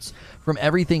results from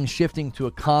everything shifting to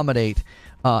accommodate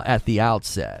at the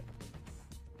outset.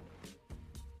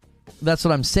 That's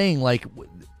what I'm saying. Like,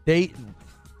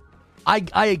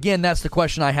 again, that's the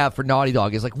question I have for Naughty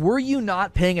Dog, is like, were you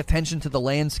not paying attention to the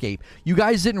landscape? You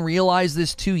guys didn't realize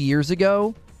this 2 years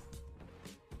ago?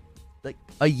 Like,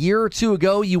 a year or two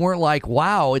ago, you weren't like,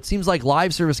 wow, it seems like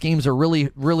live service games are really,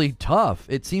 really tough.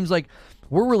 It seems like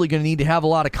we're really going to need to have a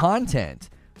lot of content.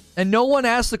 And no one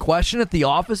asked the question at the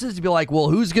offices to be like, well,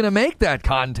 who's going to make that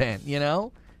content, you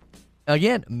know?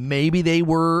 Again, maybe they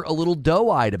were a little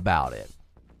doe-eyed about it.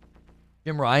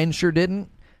 Jim Ryan sure didn't.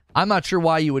 I'm not sure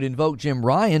why you would invoke Jim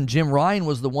Ryan. Jim Ryan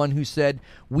was the one who said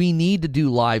we need to do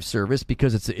live service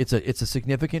because it's a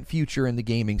significant future in the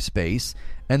gaming space,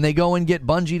 and they go and get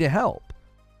Bungie to help.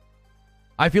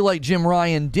 I feel like Jim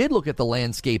Ryan did look at the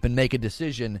landscape and make a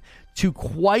decision to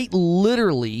quite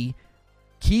literally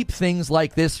keep things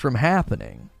like this from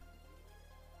happening.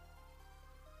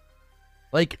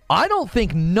 Like, I don't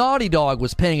think Naughty Dog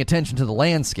was paying attention to the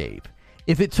landscape.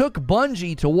 If it took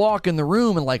Bungie to walk in the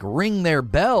room and, like, ring their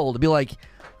bell to be like,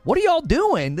 what are y'all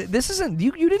doing? This isn't,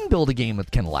 you didn't build a game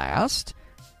that can last.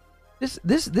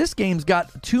 This game's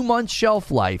got 2 months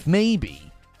shelf life, maybe.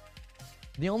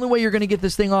 The only way you're going to get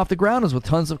this thing off the ground is with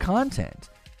tons of content.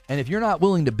 And if you're not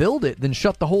willing to build it, then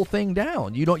shut the whole thing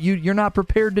down. You're not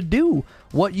prepared to do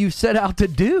what you set out to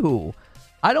do.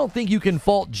 I don't think you can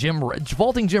faulting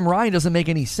Jim Ryan doesn't make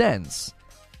any sense.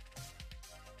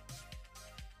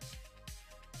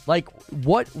 Like,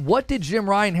 what did Jim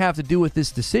Ryan have to do with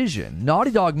this decision? Naughty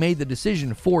Dog made the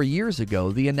decision 4 years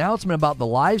ago. The announcement about the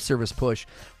live service push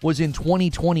was in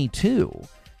 2022.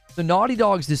 The Naughty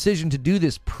Dog's decision to do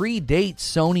this predates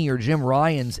Sony or Jim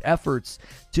Ryan's efforts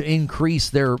to increase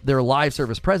their live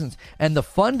service presence. And the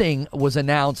funding was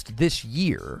announced this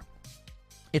year.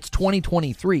 It's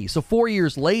 2023. So 4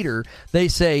 years later, they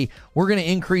say, we're going to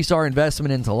increase our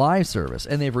investment into live service.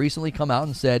 And they've recently come out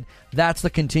and said that's the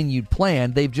continued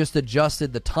plan. They've just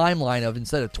adjusted the timeline of,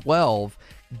 instead of 12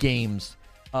 games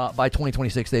by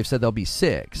 2026, they've said there'll be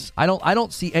 6. I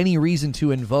don't see any reason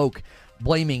to invoke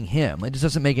blaming him. It just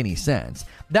doesn't make any sense.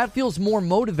 That feels more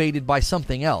motivated by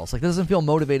something else. Like, it doesn't feel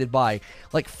motivated by,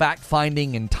 like,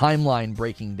 fact-finding and timeline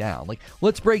breaking down. Like,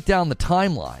 let's break down the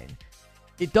timeline.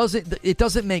 It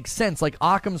doesn't make sense. Like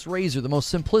Occam's razor, the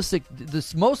most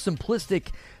simplistic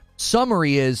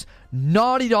summary is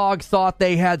Naughty Dog thought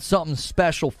they had something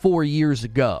special 4 years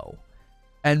ago.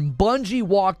 And Bungie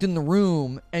walked in the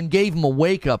room and gave him a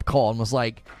wake-up call and was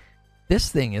like,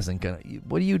 this thing isn't gonna,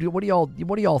 what do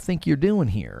y'all think you're doing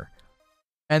here?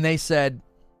 And they said,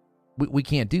 we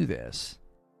can't do this.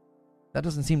 That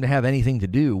doesn't seem to have anything to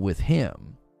do with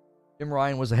him. Jim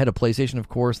Ryan was the head of PlayStation, of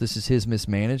course. This is his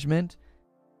mismanagement.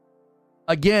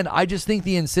 Again, I just think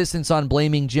the insistence on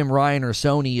blaming Jim Ryan or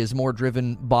Sony is more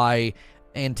driven by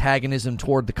antagonism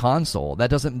toward the console. That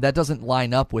doesn't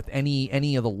line up with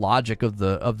any of the logic of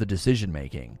the decision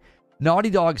making. Naughty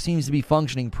Dog seems to be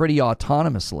functioning pretty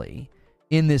autonomously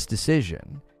in this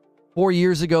decision. 4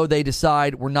 years ago, they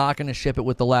decide we're not going to ship it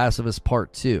with The Last of Us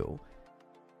Part 2.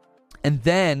 And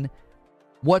then,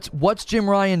 what's Jim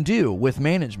Ryan do with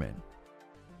management?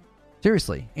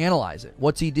 Seriously, analyze it.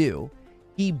 What's he do?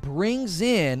 He brings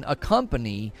in a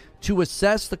company to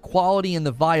assess the quality and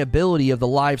the viability of the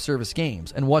live service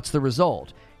games. And what's the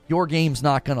result? Your game's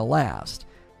not going to last.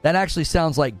 That actually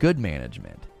sounds like good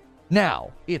management.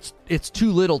 Now, it's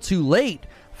too little too late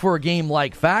for a game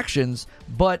like Factions,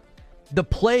 but the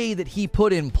play that he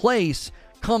put in place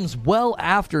comes well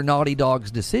after Naughty Dog's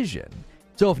decision.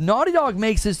 So if Naughty Dog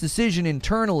makes this decision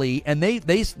internally, and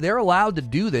they're allowed to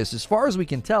do this, as far as we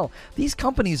can tell, these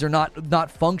companies are not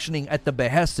functioning at the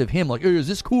behest of him. Like, hey, is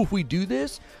this cool if we do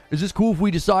this? Is this cool if we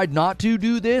decide not to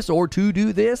do this or to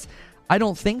do this? I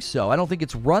don't think so. I don't think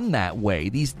it's run that way.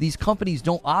 These companies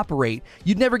don't operate.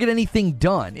 You'd never get anything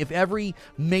done. If every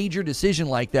major decision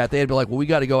like that, they'd be like, well, we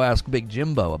got to go ask Big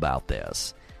Jimbo about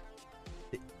this.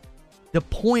 The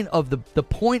point of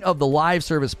the live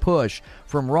service push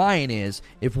from Ryan is,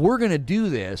 if we're going to do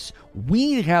this, we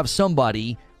need to have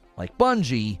somebody like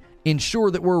Bungie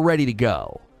ensure that we're ready to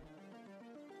go.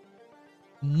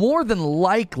 More than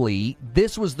likely,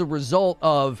 this was the result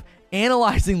of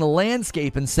analyzing the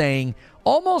landscape and saying,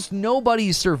 almost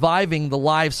nobody's surviving the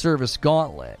live service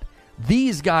gauntlet.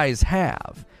 These guys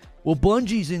have. Well,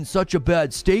 Bungie's in such a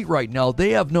bad state right now,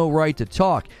 they have no right to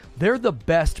talk. They're the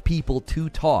best people to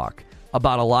talk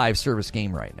about a live service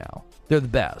game right now. They're the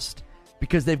best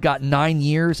because they've got 9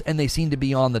 years and they seem to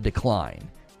be on the decline.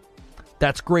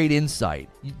 That's great insight.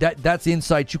 That's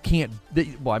insight you can't,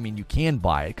 well, I mean, you can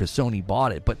buy it because Sony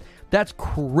bought it, but that's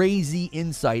crazy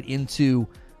insight into,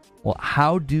 well,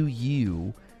 how do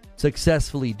you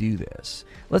successfully do this?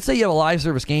 Let's say you have a live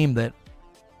service game that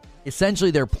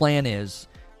essentially their plan is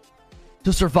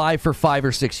to survive for 5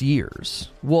 or 6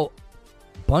 years. Well,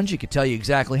 Bungie could tell you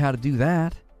exactly how to do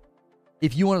that.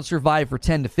 If you want to survive for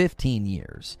 10 to 15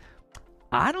 years,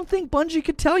 I don't think Bungie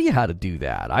could tell you how to do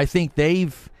that. I think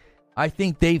they've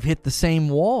hit the same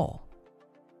wall.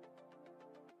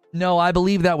 No, I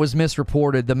believe that was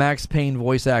misreported. The Max Payne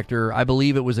voice actor, I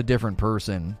believe it was a different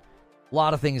person. A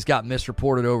lot of things got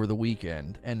misreported over the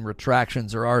weekend, and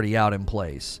retractions are already out in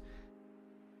place.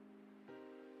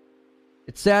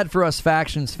 It's sad for us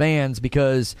Factions fans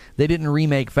because they didn't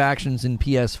remake Factions in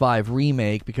PS5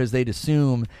 Remake because they'd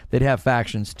assume they'd have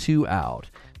Factions 2 out.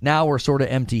 Now we're sort of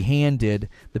empty-handed.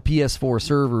 The PS4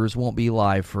 servers won't be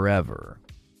live forever.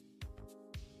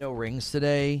 No rings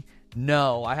today?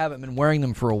 No, I haven't been wearing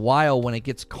them for a while. When it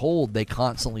gets cold, they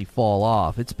constantly fall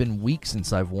off. It's been weeks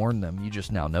since I've worn them. You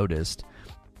just now noticed.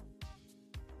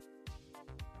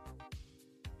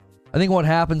 I think what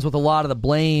happens with a lot of the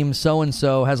blame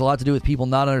so-and-so has a lot to do with people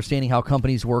not understanding how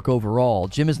companies work overall.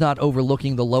 Jim is not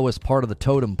overlooking the lowest part of the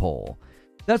totem pole.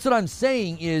 That's what I'm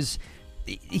saying is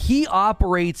he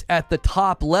operates at the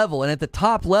top level, and at the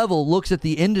top level looks at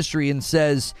the industry and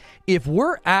says, if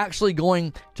we're actually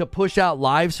going to push out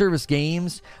live service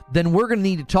games, then we're going to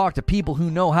need to talk to people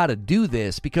who know how to do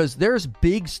this, because there's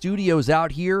big studios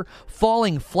out here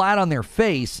falling flat on their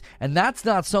face, and that's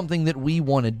not something that we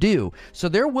want to do. So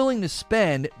they're willing to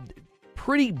spend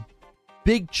pretty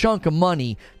big chunk of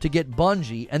money to get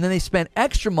Bungie, and then they spent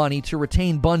extra money to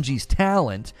retain Bungie's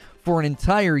talent for an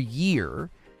entire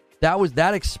year.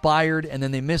 That expired, and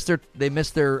then they missed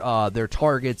their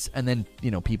targets, and then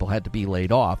people had to be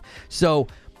laid off. So,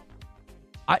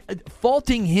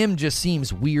 faulting him just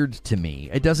seems weird to me.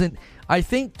 It doesn't. I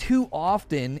think too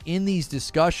often in these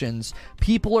discussions,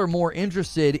 people are more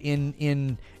interested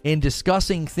in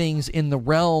discussing things in the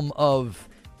realm of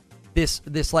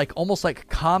this like almost like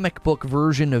comic book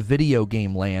version of video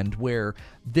game land, where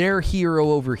their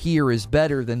hero over here is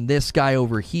better than this guy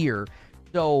over here.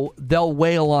 So they'll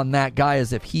wail on that guy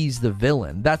as if he's the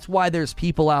villain. That's why there's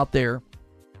people out there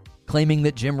claiming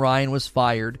that Jim Ryan was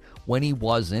fired when he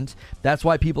wasn't. That's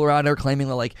why people are out there claiming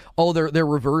that, like, oh, they're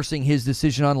reversing his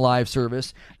decision on live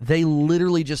service. They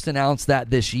literally just announced that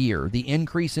this year. The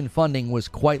increase in funding was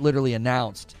quite literally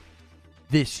announced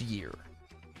this year.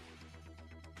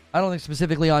 I don't think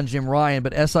specifically on Jim Ryan,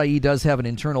 but SIE does have an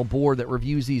internal board that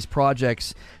reviews these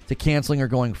projects to canceling or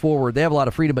going forward. They have a lot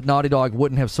of freedom, but Naughty Dog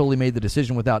wouldn't have solely made the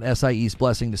decision without SIE's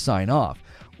blessing to sign off.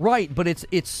 Right, but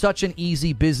it's such an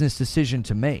easy business decision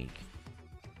to make.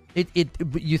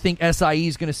 You think SIE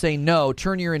is going to say, no,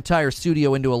 turn your entire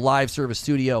studio into a live service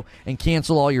studio and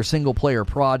cancel all your single player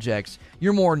projects.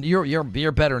 You're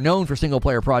better known for single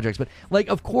player projects, but like,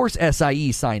 of course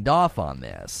SIE signed off on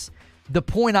this. The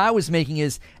point I was making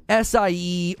is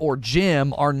SIE or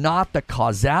Jim are not the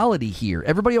causality here.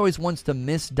 Everybody always wants to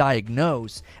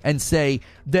misdiagnose and say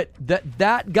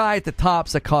that guy at the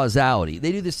top's a causality.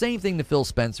 They do the same thing to Phil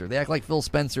Spencer. They act like Phil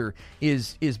Spencer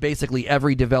is basically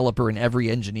every developer and every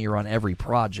engineer on every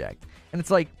project. And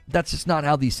it's like, that's just not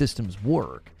how these systems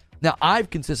work. Now, I've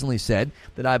consistently said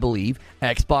that I believe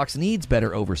Xbox needs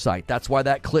better oversight. That's why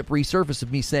that clip resurfaced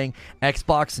of me saying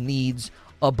Xbox needs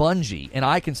a Bungie, and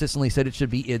I consistently said it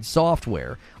should be id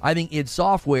Software. I think id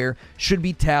Software should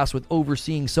be tasked with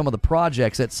overseeing some of the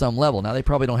projects at some level. Now, they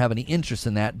probably don't have any interest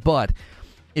in that, but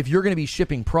if you're going to be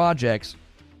shipping projects,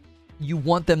 you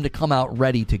want them to come out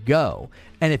ready to go.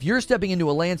 And if you're stepping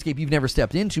into a landscape you've never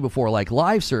stepped into before, like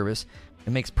live service,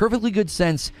 it makes perfectly good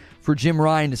sense for Jim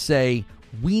Ryan to say,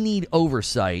 we need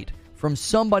oversight from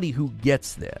somebody who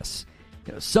gets this,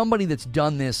 somebody that's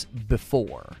done this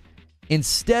before.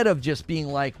 Instead of just being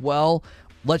like, well,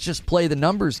 let's just play the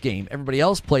numbers game. Everybody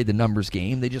else played the numbers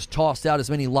game. They just tossed out as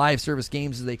many live service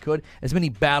games as they could, as many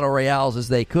battle royales as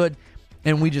they could,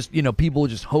 and we just, people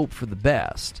just hope for the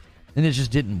best. And it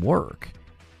just didn't work.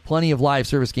 Plenty of live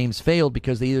service games failed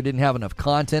because they either didn't have enough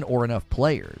content or enough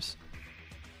players.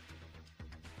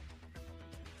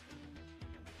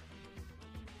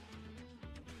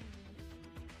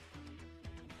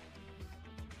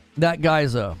 That guy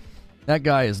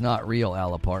is not real,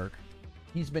 Alapark.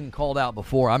 He's been called out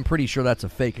before. I'm pretty sure that's a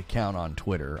fake account on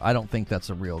Twitter. I don't think that's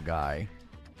a real guy.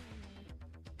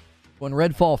 When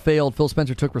Redfall failed, Phil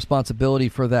Spencer took responsibility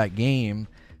for that game,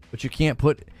 but you can't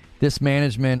put this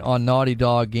management on Naughty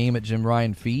Dog game at Jim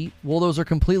Ryan feet. Well, those are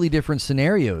completely different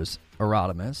scenarios,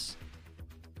 Erodimus.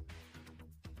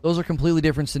 Those are completely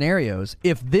different scenarios.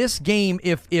 If this game,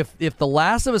 if The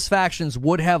Last of Us Factions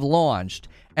would have launched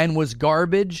and was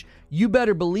garbage, you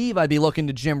better believe I'd be looking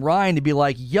to Jim Ryan to be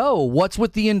like, yo, what's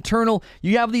with the internal,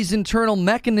 you have these internal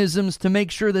mechanisms to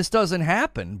make sure this doesn't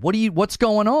happen. What's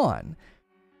going on?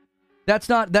 That's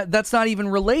not even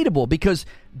relatable, because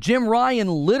Jim Ryan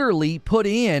literally put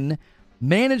in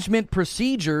management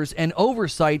procedures and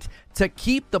oversight to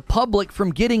keep the public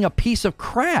from getting a piece of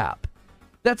crap.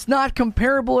 That's not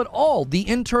comparable at all. The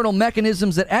internal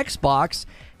mechanisms at Xbox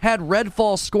had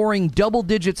Redfall scoring double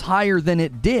digits higher than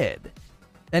it did.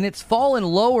 And it's fallen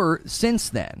lower since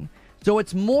then. So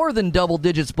it's more than double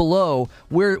digits below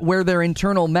where their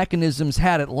internal mechanisms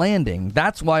had it landing.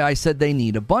 That's why I said they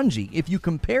need a Bungie. If you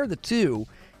compare the two,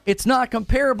 it's not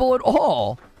comparable at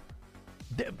all.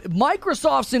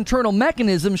 Microsoft's internal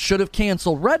mechanisms should have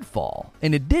canceled Redfall,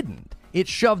 and it didn't. It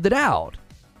shoved it out.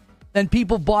 And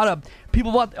people bought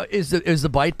is the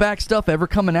bite back stuff ever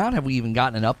coming out? Have we even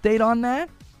gotten an update on that?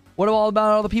 What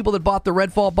about all the people that bought the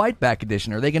Redfall bite back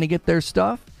edition? Are they going to get their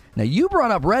stuff? Now, you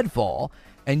brought up Redfall,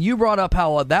 and you brought up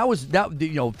how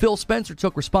Phil Spencer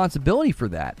took responsibility for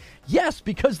that. Yes,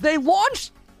 because they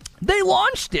launched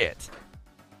it.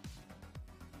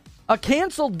 A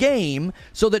canceled game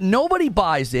so that nobody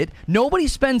buys it, nobody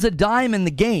spends a dime in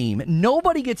the game,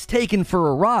 nobody gets taken for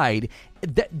a ride.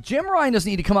 Jim Ryan doesn't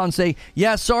need to come out and say,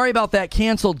 yeah, sorry about that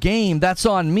canceled game, that's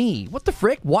on me. What the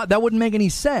frick? What? That wouldn't make any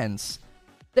sense.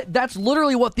 That's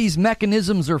literally what these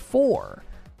mechanisms are for.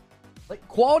 Like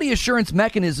quality assurance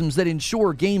mechanisms that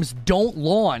ensure games don't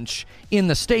launch in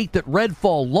the state that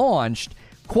Redfall launched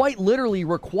quite literally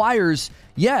requires,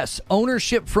 yes,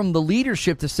 ownership from the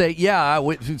leadership to say, yeah,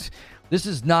 this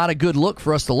is not a good look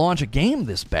for us to launch a game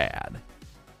this bad.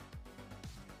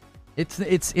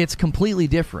 It's completely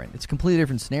different. It's a completely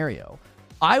different scenario.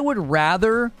 I would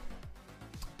rather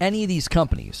any of these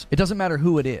companies, it doesn't matter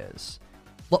who it is.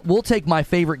 We'll take my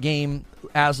favorite game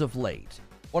as of late.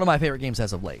 One of my favorite games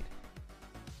as of late.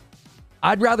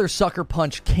 I'd rather Sucker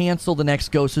Punch cancel the next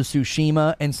Ghost of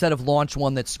Tsushima instead of launch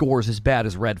one that scores as bad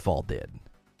as Redfall did.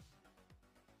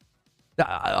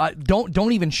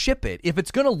 Don't even ship it. If it's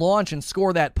going to launch and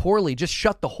score that poorly, just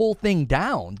shut the whole thing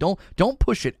down. Don't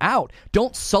push it out.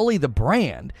 Don't sully the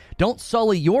brand. Don't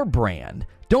sully your brand.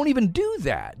 Don't even do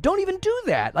that. Don't even do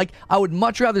that. Like, I would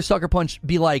much rather Sucker Punch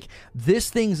be like, this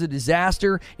thing's a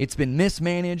disaster. It's been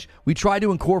mismanaged. We tried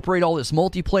to incorporate all this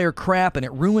multiplayer crap, and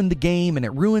it ruined the game, and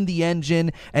it ruined the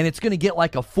engine, and it's going to get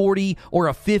like a 40 or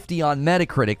a 50 on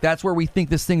Metacritic. That's where we think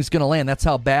this thing's going to land. That's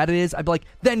how bad it is. I'd be like,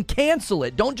 then cancel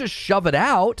it. Don't just shove it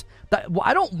out.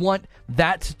 I don't want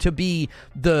that to be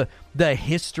the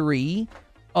history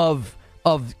of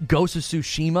Ghost of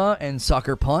Tsushima and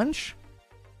Sucker Punch.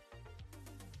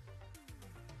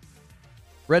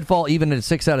 Redfall, even at a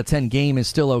 6 out of 10 game, is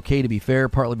still okay, to be fair,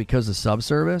 partly because of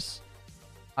subservice.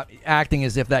 Acting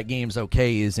as if that game's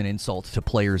okay is an insult to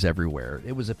players everywhere.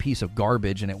 It was a piece of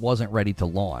garbage, and it wasn't ready to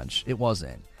launch. It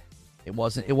wasn't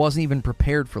even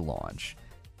prepared for launch.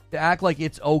 To act like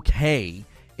it's okay,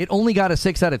 it only got a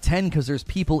 6 out of 10 because there's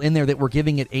people in there that were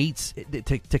giving it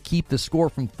 8s to keep the score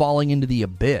from falling into the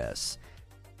abyss.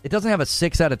 It doesn't have a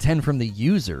 6 out of 10 from the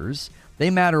users. They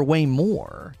matter way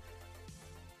more.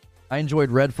 I enjoyed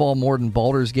Redfall more than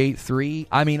Baldur's Gate 3.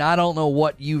 I mean, I don't know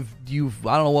what I don't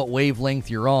know what wavelength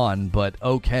you're on, but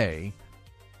okay.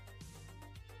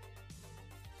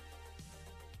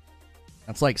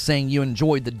 That's like saying you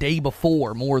enjoyed The Day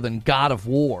Before more than God of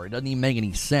War. It doesn't even make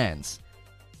any sense.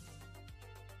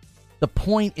 The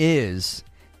point is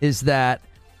that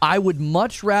I would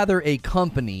much rather a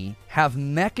company have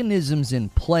mechanisms in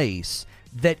place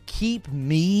that keep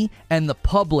me and the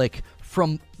public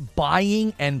from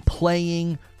buying and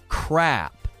playing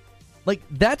crap. Like,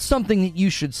 that's something that you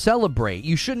should celebrate.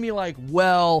 You shouldn't be like,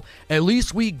 well, at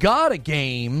least we got a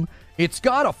game. It's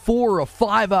got a 4 or a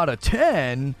 5 out of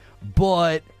 10,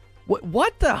 but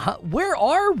where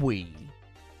are we?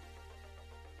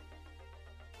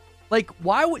 Like,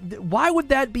 why would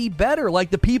that be better? Like,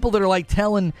 the people that are, like,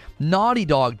 telling Naughty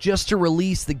Dog just to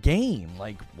release the game.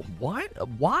 Like, what?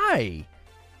 Why?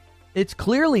 It's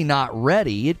clearly not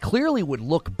ready. It clearly would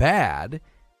look bad.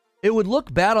 It would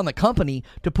look bad on the company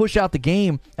to push out the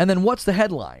game. And then what's the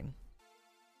headline?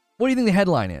 What do you think the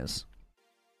headline is?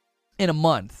 In a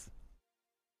month,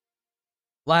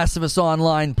 Last of Us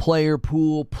Online player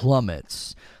pool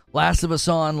plummets. Last of Us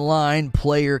Online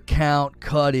player count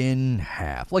cut in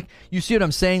half. Like, you see what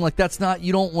I'm saying? Like, that's not,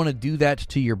 you don't want to do that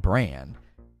to your brand.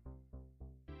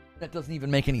 That doesn't even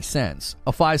make any sense.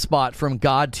 A 5 spot from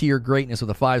God Tier Greatness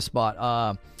with a 5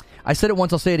 spot. I said it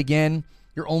once, I'll say it again.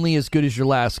 You're only as good as your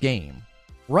last game.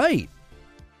 Right.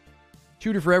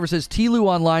 Shooter Forever says TLU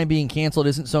Online being canceled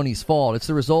isn't Sony's fault. It's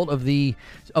the result of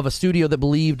a studio that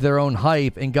believed their own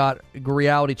hype and got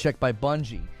reality checked by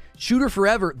Bungie. Shooter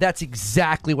Forever, that's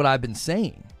exactly what I've been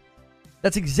saying.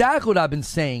 That's exactly what I've been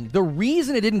saying. The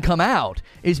reason it didn't come out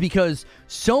is because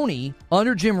Sony,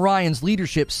 under Jim Ryan's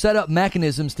leadership, set up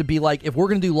mechanisms to be like, if we're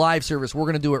going to do live service, we're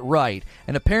going to do it right.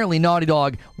 And apparently Naughty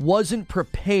Dog wasn't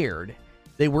prepared.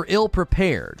 They were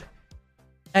ill-prepared.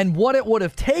 And what it would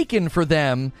have taken for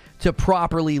them to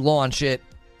properly launch it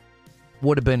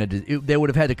would have been, they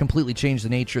would have had to completely change the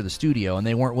nature of the studio, and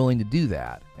they weren't willing to do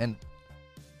that. And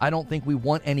I don't think we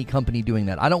want any company doing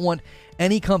that. I don't want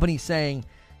any company saying,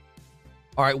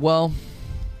 all right, well,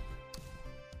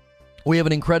 we have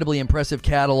an incredibly impressive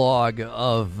catalog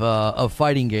of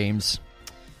fighting games,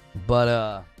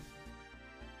 but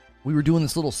we were doing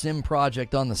this little sim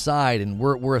project on the side, and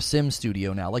we're a sim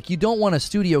studio now. Like, you don't want a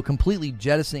studio completely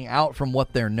jettisoning out from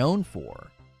what they're known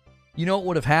for. You know what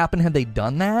would have happened had they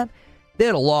done that? They'd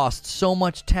have lost so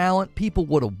much talent, people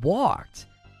would have walked.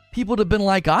 People would have been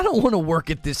like, I don't want to work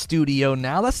at this studio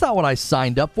now. That's not what I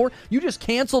signed up for. You just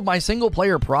canceled my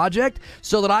single-player project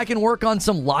so that I can work on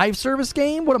some live service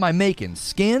game? What am I making?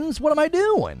 Skins? What am I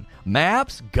doing?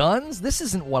 Maps? Guns? This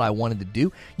isn't what I wanted to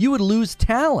do. You would lose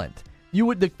talent. You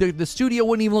would the studio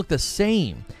wouldn't even look the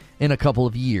same in a couple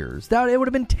of years. It would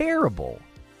have been terrible.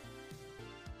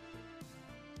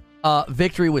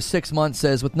 Victory with 6 months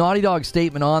says, with Naughty Dog's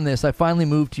statement on this, I finally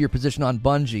moved to your position on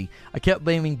Bungie. I kept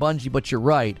blaming Bungie, but you're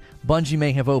right. Bungie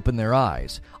may have opened their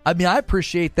eyes. I mean, I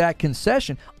appreciate that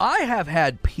concession. I have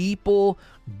had people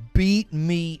beat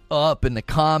me up in the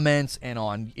comments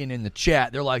and in the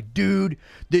chat. They're like, dude,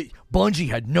 Bungie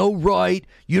had no right.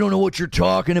 You don't know what you're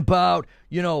talking about.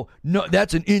 You know, no,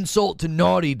 that's an insult to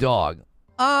Naughty Dog.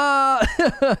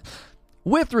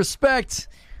 With respect,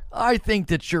 I think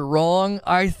that you're wrong.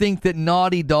 I think that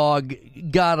Naughty Dog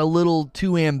got a little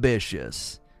too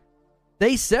ambitious.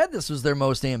 They said this was their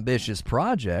most ambitious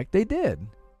project. They did.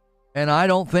 And I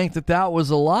don't think that was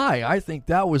a lie. I think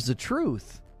that was the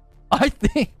truth. I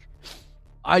think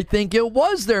it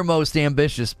was their most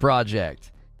ambitious project.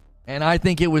 And I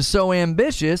think it was so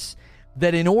ambitious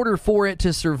that in order for it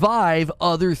to survive,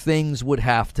 other things would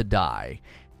have to die.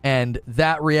 And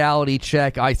that reality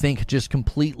check, I think, just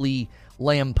completely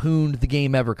lampooned the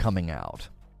game ever coming out.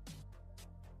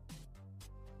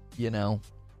 You know?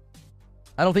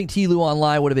 I don't think TLU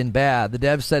Online would have been bad. The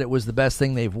devs said it was the best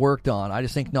thing they've worked on. I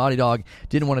just think Naughty Dog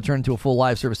didn't want to turn into a full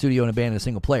live service studio and abandon a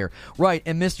single player. Right,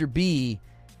 and Mr. B,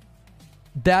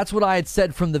 that's what I had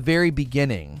said from the very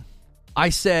beginning. I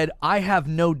said, I have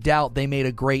no doubt they made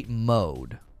a great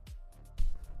mode.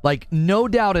 Like, no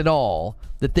doubt at all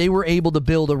that they were able to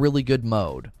build a really good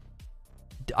mode.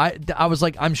 I was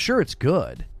like, I'm sure it's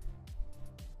good.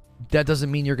 That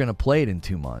doesn't mean you're going to play it in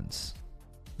 2 months.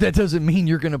 That doesn't mean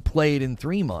you're going to play it in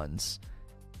 3 months.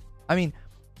 I mean,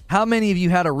 how many of you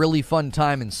had a really fun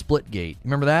time in Splitgate?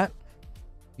 Remember that?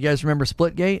 You guys remember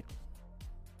Splitgate?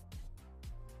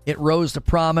 It rose to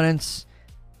prominence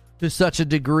to such a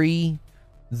degree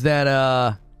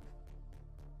that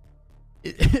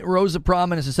it rose to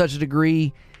prominence to such a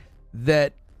degree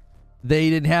that they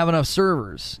didn't have enough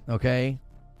servers, okay?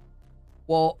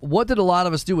 Well, what did a lot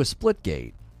of us do with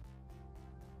Splitgate?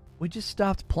 We just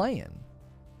stopped playing.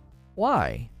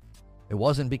 Why? It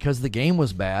wasn't because the game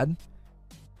was bad.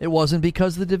 It wasn't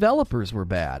because the developers were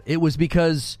bad. It was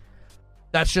because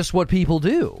that's just what people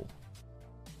do.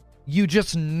 You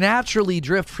just naturally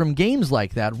drift from games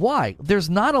like that. Why? There's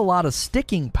not a lot of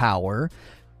sticking power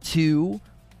to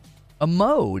a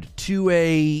mode, to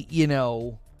a,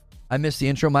 I missed the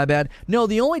intro, my bad. No,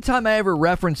 the only time I ever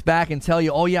reference back and tell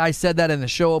you, oh yeah, I said that in the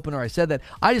show opener, I said that,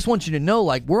 I just want you to know,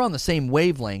 like, we're on the same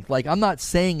wavelength. Like, I'm not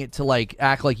saying it to, like,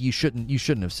 act like you shouldn't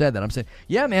have said that. I'm saying,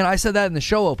 yeah, man, I said that in the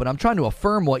show open. I'm trying to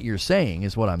affirm what you're saying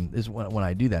is when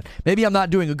I do that. Maybe I'm not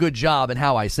doing a good job in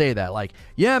how I say that. Like,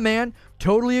 yeah, man,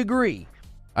 totally agree.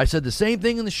 I said the same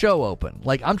thing in the show open.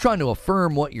 Like, I'm trying to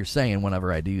affirm what you're saying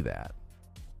whenever I do that.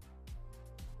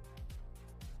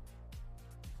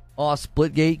 Oh,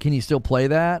 Splitgate, can you still play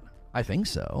that? I think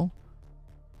so.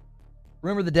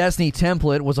 Remember, the Destiny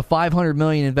template was a $500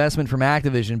 million investment from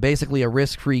Activision, basically a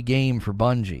risk-free game for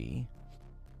Bungie.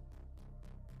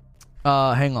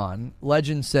 Hang on.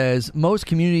 Legend says, most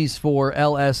communities for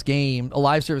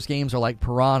live service games are like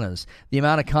piranhas. The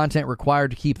amount of content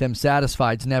required to keep them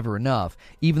satisfied is never enough.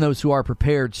 Even those who are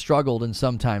prepared struggled and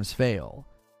sometimes fail.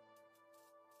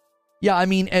 Yeah, I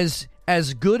mean, as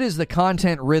good as the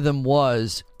content rhythm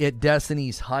was at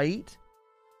Destiny's height,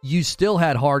 you still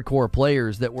had hardcore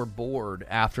players that were bored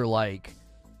after, like,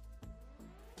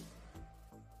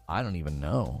 I don't even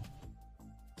know,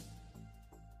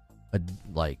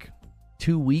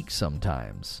 2 weeks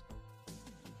sometimes,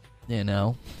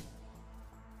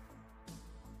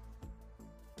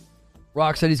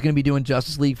 Rock said he's going to be doing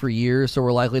Justice League for years, so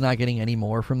we're likely not getting any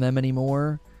more from them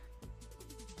anymore.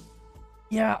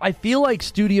 Yeah, I feel like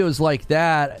studios like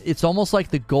that, it's almost like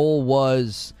the goal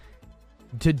was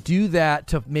to do that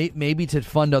to maybe to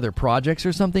fund other projects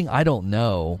or something. I don't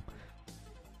know.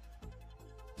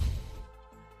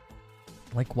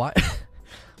 Like, why?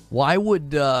 Why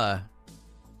would that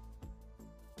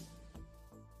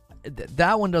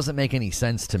one doesn't make any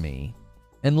sense to me,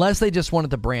 unless they just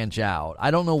wanted to branch out.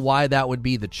 I don't know why that would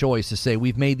be the choice to say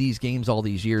we've made these games all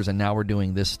these years and now we're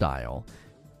doing this style,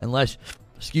 unless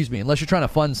you're trying to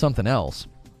fund something else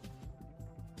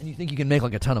and you think you can make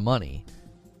like a ton of money.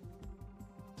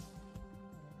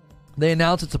 They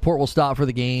announced that support will stop for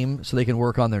the game so they can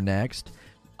work on their next.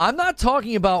 I'm not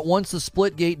talking about once the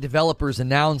Splitgate developers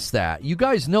announce that. You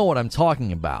guys know what I'm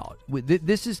talking about.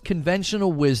 This is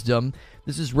conventional wisdom.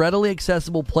 This is readily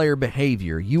accessible player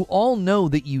behavior. You all know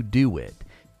that you do it.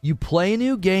 You play a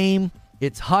new game.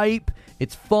 It's hype.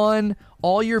 It's fun.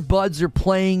 All your buds are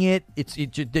playing it.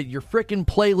 Your freaking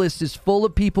playlist is full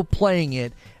of people playing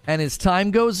it. And as time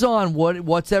goes on,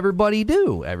 what's everybody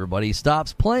do? Everybody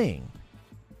stops playing.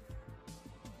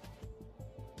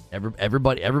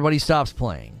 Everybody stops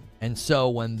playing. And so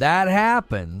when that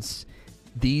happens,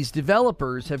 these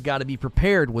developers have got to be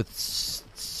prepared with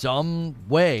some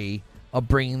way of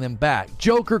bringing them back.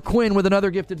 Joker Quinn with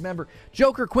another gifted member.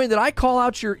 Joker Quinn, did I call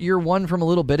out your one from a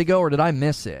little bit ago, or did I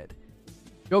miss it?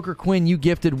 Joker Quinn, you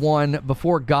gifted one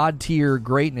before God Tier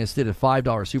Greatness did a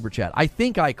 $5 super chat. I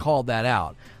think I called that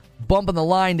out. Bumping the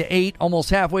line to 8, almost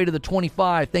halfway to the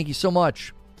 25. Thank you so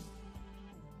much.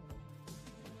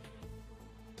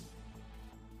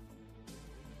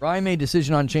 Ryan made a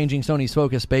decision on changing Sony's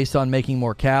focus based on making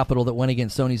more capital that went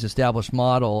against Sony's established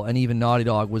model, and even Naughty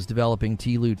Dog was developing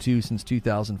TLOU 2 since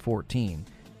 2014.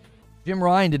 Jim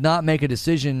Ryan did not make a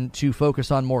decision to focus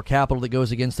on more capital that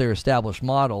goes against their established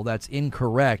model. That's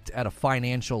incorrect at a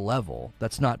financial level.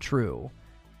 That's not true.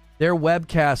 Their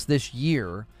webcast this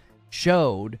year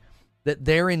showed that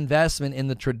their investment in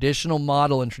the traditional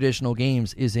model and traditional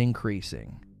games is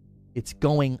increasing. It's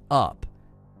going up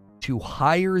to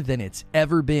higher than it's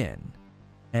ever been.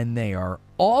 And they are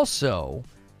also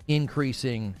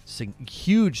increasing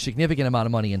huge, significant amount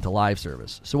of money into live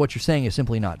service. So what you're saying is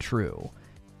simply not true.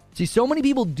 See, so many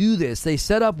people do this. They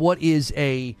set up what is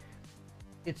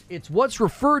it's what's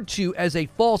referred to as a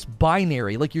false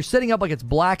binary. Like you're setting up like it's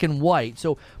black and white.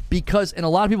 So because, and a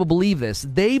lot of people believe this,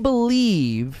 they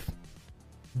believe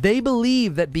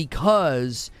that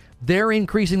because they're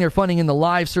increasing their funding in the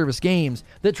live service games,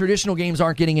 that traditional games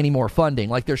aren't getting any more funding.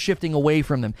 Like they're shifting away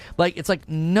from them. Like it's like,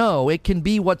 no, it can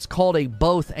be what's called a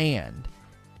both and.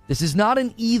 This is not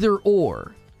an either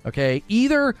or. Okay?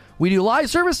 Either we do live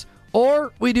service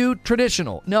or we do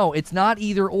traditional. No, it's not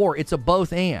either or. It's a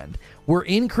both and. We're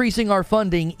increasing our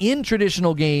funding in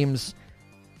traditional games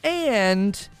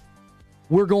and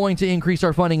we're going to increase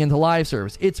our funding into live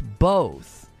service. It's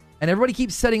both. And everybody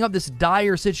keeps setting up this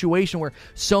dire situation where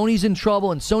Sony's in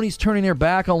trouble and Sony's turning their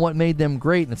back on what made them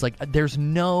great. And it's like, there's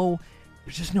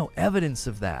just no evidence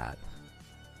of that.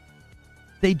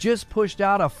 They just pushed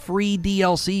out a free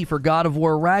DLC for God of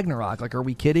War Ragnarok. Like, are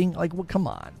we kidding? Like, well, come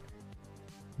on.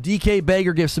 DK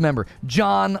Bager gifts a member.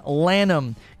 John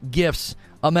Lanham gifts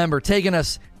a member, taking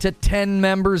us to 10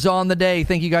 members on the day.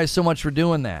 Thank you guys so much for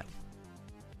doing that.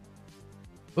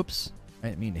 Oops. I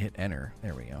didn't mean to hit enter.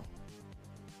 There we go.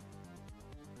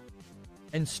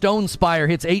 And Stone Spire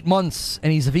hits 8 months,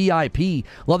 and he's a VIP.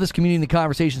 Love this community and the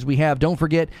conversations we have. Don't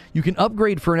forget, you can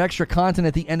upgrade for an extra content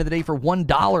at the end of the day for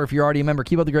 $1 if you're already a member.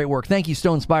 Keep up the great work. Thank you,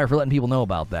 Stone Spire, for letting people know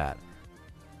about that.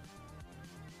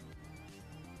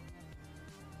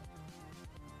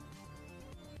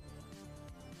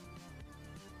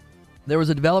 There was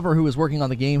a developer who was working on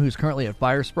the game who's currently at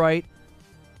Firesprite.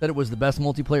 Said it was the best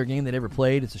multiplayer game they'd ever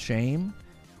played. It's a shame.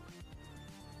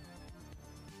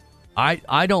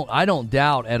 I don't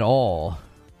doubt at all.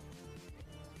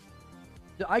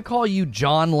 Did I call you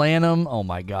John Lanham? Oh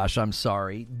my gosh, I'm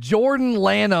sorry. Jordan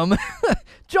Lanham.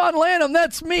 John Lanham,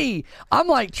 that's me. I'm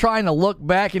like trying to look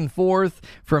back and forth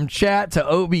from chat to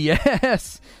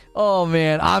OBS. Oh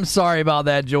man, I'm sorry about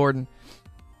that, Jordan.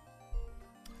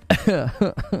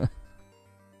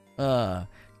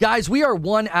 Guys, we are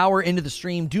 1 hour into the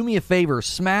stream. Do me a favor,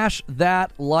 smash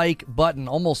that like button.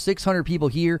 Almost 600 people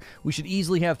here. We should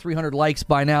easily have 300 likes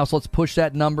by now, so let's push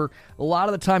that number. A lot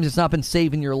of the times it's not been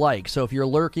saving your like, so if you're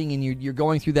lurking and you're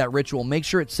going through that ritual, make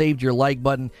sure it saved your like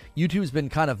button. YouTube's been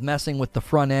kind of messing with the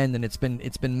front end, and it's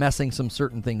been messing some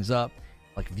certain things up.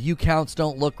 Like view counts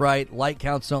don't look right, like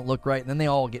counts don't look right, and then they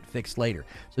all get fixed later.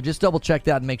 So just double check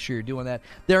that and make sure you're doing that.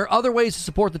 There are other ways to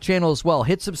support the channel as well.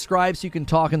 Hit subscribe so you can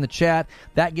talk in the chat.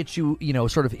 That gets you,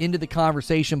 sort of into the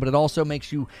conversation, but it also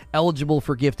makes you eligible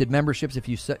for gifted memberships if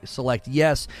you select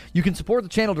yes. You can support the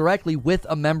channel directly with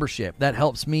a membership. That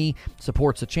helps me,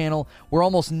 supports the channel. We're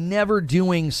almost never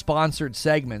doing sponsored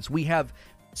segments. We have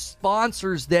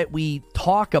sponsors that we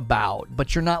talk about,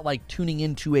 but you're not like tuning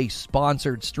into a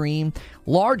sponsored stream.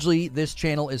 Largely, this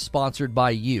channel is sponsored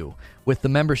by you with the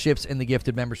memberships and the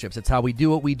gifted memberships. It's how we do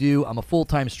what we do. I'm a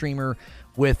full-time streamer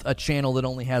with a channel that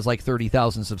only has like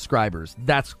 30,000 subscribers.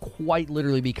 That's quite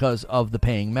literally because of the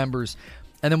paying members.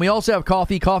 And then we also have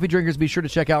coffee. Coffee drinkers, be sure to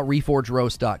check out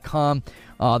reforgeroast.com.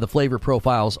 The flavor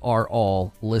profiles are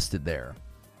all listed there.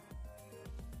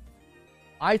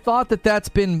 I thought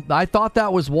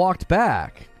that was walked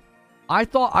back.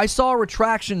 I saw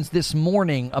retractions this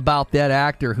morning about that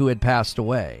actor who had passed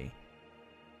away.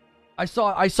 I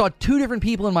saw two different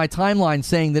people in my timeline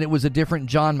saying that it was a different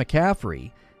John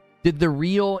McCaffrey. Did the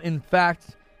real, in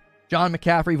fact, John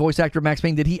McCaffrey, voice actor of Max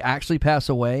Payne, did he actually pass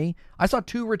away? I saw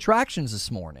two retractions this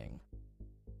morning.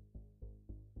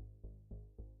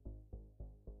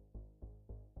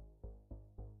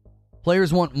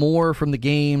 Players want more from the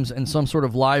games, and some sort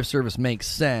of live service makes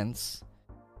sense.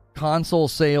 Console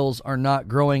sales are not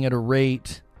growing at a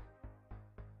rate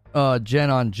gen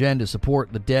on gen to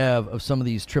support the dev of some of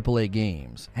these AAA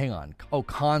games. Hang on. Oh,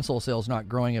 console sales not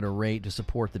growing at a rate to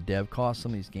support the dev costs of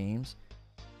some of these games?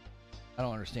 I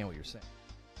don't understand what you're saying.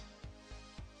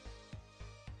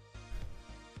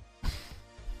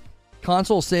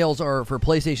 Console sales are for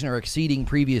PlayStation are exceeding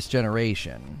previous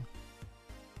generation.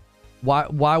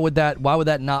 Why would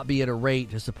that not be at a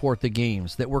rate to support the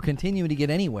games that we're continuing to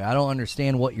get anyway? I don't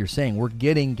understand what you're saying. We're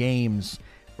getting games.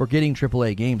 We're getting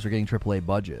AAA games. We're getting AAA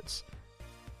budgets.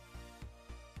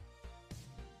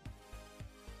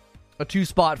 A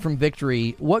 2-spot from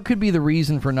Victory. What could be the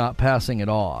reason for not passing it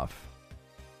off?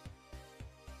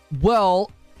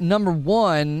 Well, number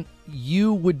one,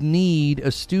 you would need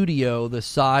a studio the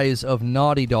size of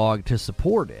Naughty Dog to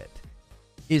support it.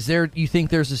 You think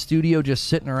there's a studio just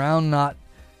sitting around not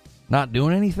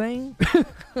doing anything?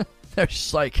 They're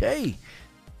just like, hey,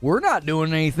 we're not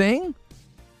doing anything.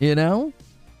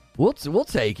 We'll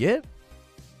take it.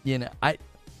 I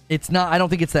don't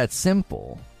think it's that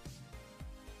simple.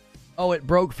 Oh, it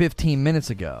broke 15 minutes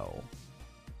ago.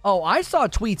 Oh, I saw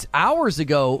tweets hours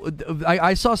ago.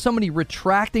 I saw somebody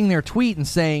retracting their tweet and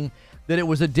saying that it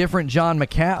was a different James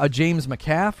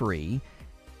McCaffrey,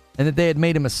 and that they had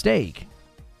made a mistake.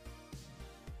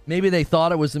 Maybe they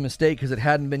thought it was a mistake because it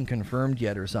hadn't been confirmed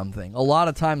yet or something. A lot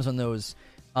of times when those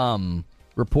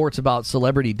reports about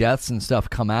celebrity deaths and stuff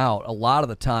come out, a lot of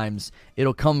the times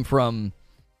it'll come from,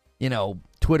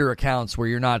 Twitter accounts where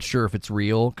you're not sure if it's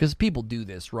real. Because people do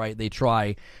this, right? They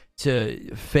try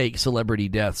to fake celebrity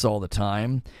deaths all the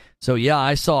time. So, yeah,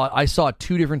 I saw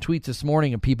two different tweets this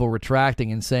morning of people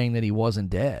retracting and saying that he wasn't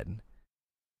dead.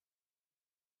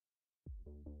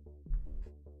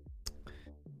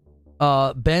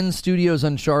 Ben Studios'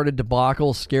 Uncharted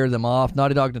debacle scared them off.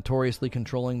 Naughty Dog notoriously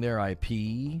controlling their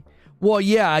IP. Well,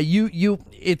 yeah,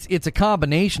 it's a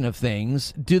combination of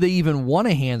things. Do they even want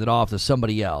to hand it off to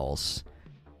somebody else?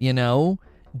 Do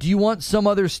you want some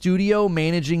other studio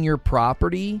managing your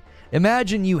property?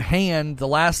 Imagine you hand The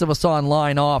Last of Us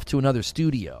Online off to another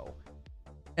studio,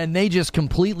 and they just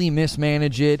completely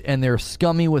mismanage it, and they're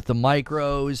scummy with the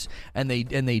micros, and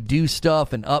they do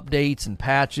stuff and updates and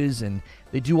patches, and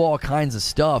they do all kinds of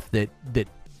stuff that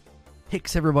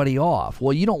ticks everybody off.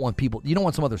 Well, you don't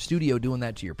want some other studio doing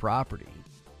that to your property.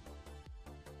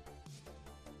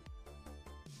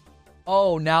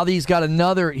 Oh, now that he's got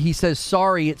another, he says,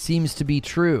 sorry, it seems to be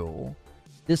true.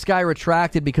 This guy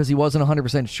retracted because he wasn't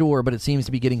 100% sure, but it seems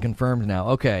to be getting confirmed now.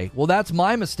 Okay, well, that's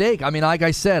my mistake. I mean, like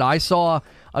I said, I saw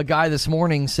a guy this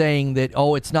morning saying that,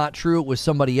 oh, it's not true, it was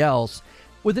somebody else.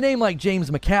 With a name like James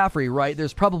McCaffrey, right,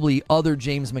 there's probably other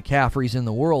James McCaffreys in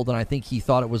the world, and I think he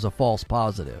thought it was a false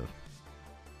positive.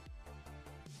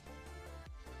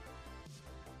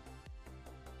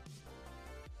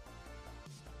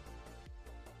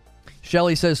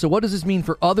 Shelly says, so what does this mean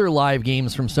for other live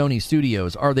games from Sony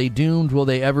Studios? Are they doomed? Will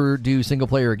they ever do single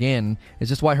player again? Is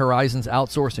this why Horizon's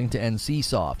outsourcing to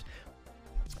NCSoft?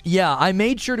 Yeah, I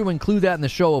made sure to include that in the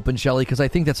show open, Shelly, because I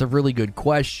think that's a really good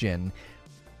question.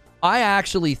 I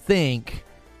actually think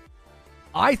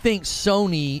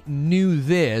Sony knew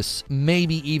this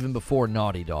maybe even before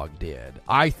Naughty Dog did.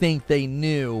 I think they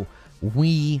knew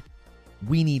we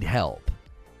need help.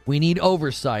 We need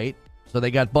oversight, so they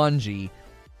got Bungie.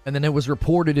 And then it was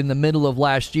reported in the middle of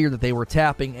last year that they were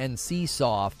tapping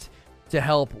NCSoft to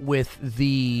help with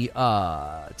the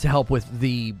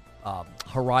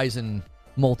Horizon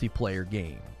multiplayer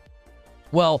game.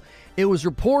 Well, it was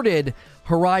reported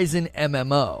Horizon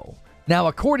MMO. Now,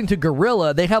 according to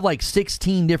Guerrilla, they have like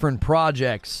 16 different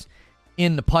projects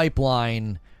in the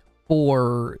pipeline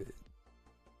for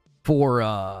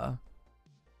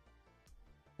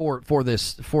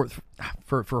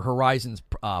Horizon's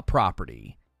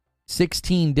property.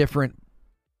 16 different.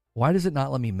 Why does it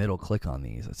not let me middle click on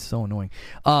these? It's so annoying.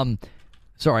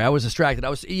 Sorry, I was distracted. I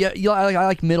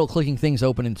like middle clicking things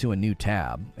open into a new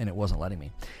tab, and it wasn't letting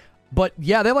me. But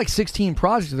yeah, they have like 16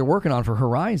 projects they're working on for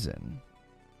Horizon.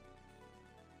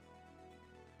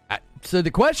 So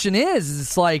the question is,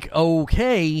 it's like,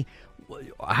 okay,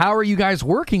 how are you guys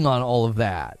working on all of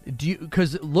that?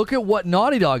 Because look at what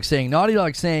Naughty Dog's saying. Naughty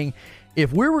Dog's saying,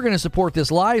 if we were going to support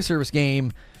this live service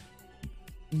game,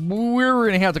 we're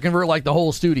going to have to convert like the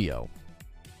whole studio.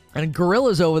 And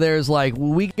Guerrilla's over there is like,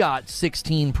 well, we got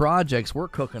 16 projects we're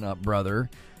cooking up,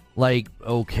 brother. Like,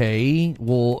 okay,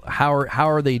 well, how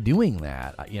are they doing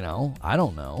that? You know, I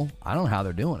don't know. I don't know how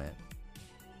they're doing it.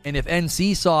 And if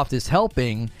NCSoft is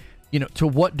helping, you know, to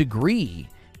what degree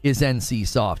is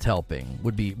NCSoft helping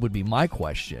would be my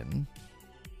question.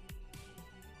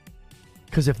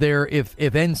 Because if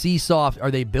NCSoft,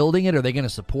 are they building it? Are they going to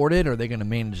support it? Are they going to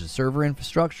manage the server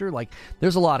infrastructure? Like,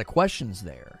 there's a lot of questions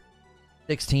there.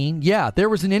 16? Yeah, there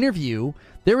was an interview,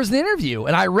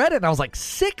 and I read it, and I was like,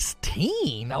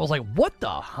 16? I was like, what the,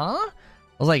 huh? I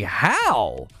was like,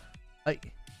 how?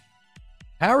 Like,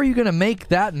 how are you going to make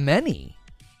that many?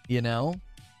 You know?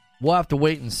 We'll have to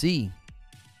wait and see.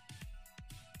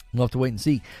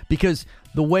 Because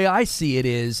the way I see it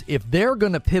is, if they're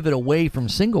going to pivot away from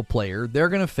single player, they're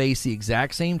going to face the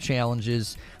exact same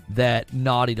challenges that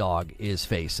Naughty Dog is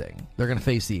facing. They're going to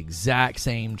face the exact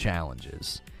same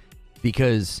challenges.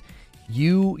 Because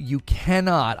you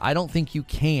cannot, I don't think you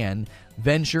can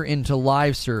venture into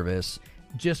live service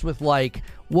just with like,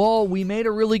 well, we made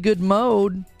a really good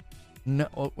mode. No,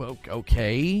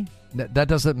 okay, that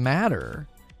doesn't matter.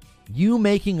 You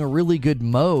making a really good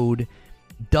mode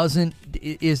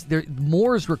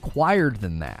more is required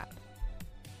than that.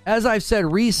 As I've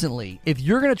said recently, if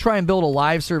you're going to try and build a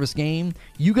live service game,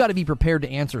 you got to be prepared to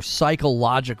answer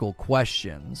psychological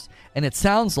questions. And it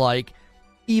sounds like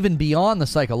even beyond the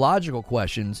psychological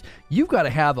questions, you've got to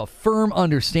have a firm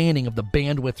understanding of the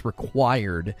bandwidth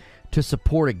required to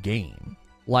support a game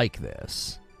like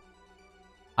this.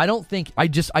 I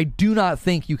do not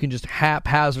think you can just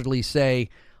haphazardly say,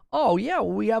 oh yeah,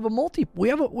 well, we have a multiplayer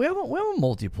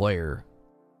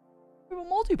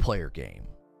game.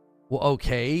 Well,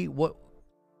 okay,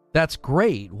 that's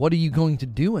great. What are you going to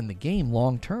do in the game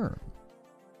long term?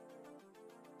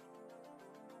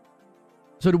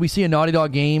 So do we see a Naughty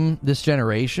Dog game this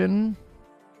generation?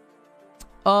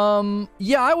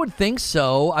 Yeah, I would think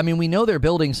so. I mean, we know they're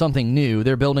building something new.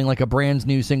 They're building like a brand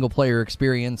new single player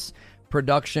experience.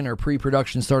 Production or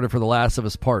pre-production started for The Last of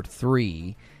Us Part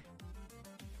 3.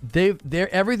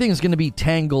 Everything's going to be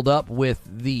tangled up with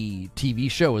the TV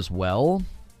show as well.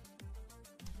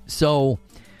 So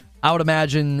I would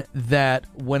imagine that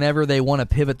whenever they want to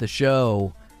pivot the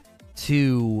show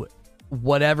to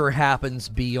whatever happens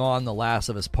beyond The Last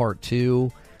of Us Part 2,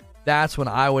 that's when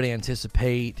I would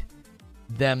anticipate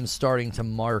them starting to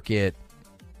market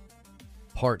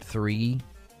Part 3.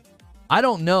 I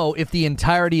don't know if the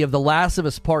entirety of The Last of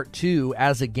Us Part 2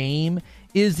 as a game,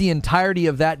 is the entirety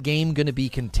of that game going to be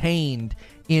contained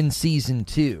in Season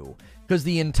 2? Because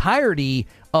the entirety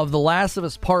of The Last of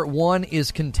Us Part 1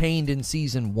 is contained in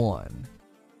Season 1.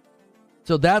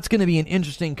 So that's going to be an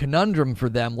interesting conundrum for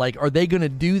them. Like, are they going to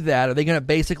do that? Are they going to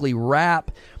basically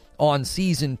wrap on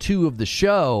Season 2 of the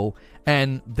show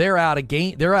and they're out of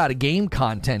game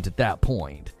content at that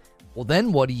point? Well,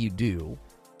 then what do you do?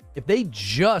 If they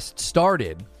just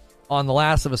started on The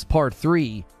Last of Us Part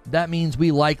 3, that means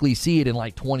we likely see it in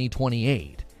like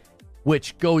 2028.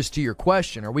 Which goes to your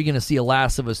question, are we going to see a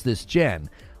Last of Us this gen?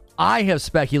 I have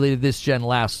speculated this gen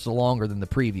lasts longer than the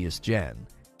previous gen.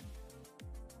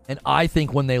 And I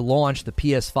think when they launch the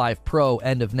PS5 Pro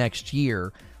end of next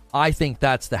year, I think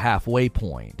that's the halfway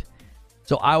point.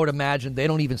 So I would imagine they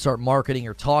don't even start marketing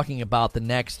or talking about the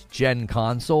next gen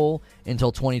console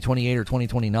until 2028 or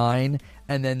 2029.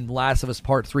 And then Last of Us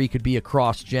Part 3 could be a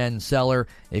cross-gen seller.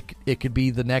 It could be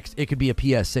a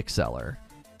PS6 seller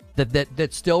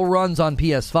that still runs on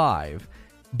PS5,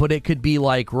 but it could be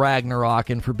like Ragnarok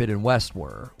and Forbidden West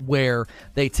were, where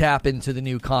they tap into the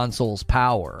new console's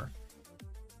power.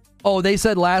 Oh, they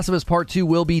said Last of Us Part 2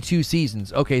 will be 2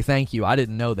 seasons. Okay, thank you. I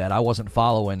didn't know that. I wasn't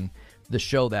following the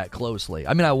show that closely.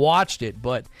 I mean, I watched it,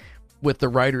 but with the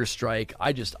writer's strike,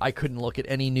 I couldn't look at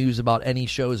any news about any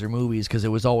shows or movies because it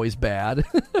was always bad.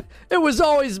 It was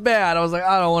always bad. I was like,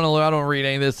 I don't read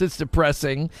any of this. It's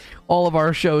depressing. All of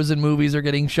our shows and movies are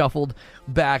getting shuffled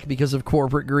back because of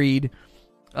corporate greed.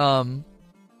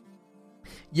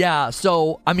 Yeah,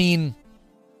 so, I mean,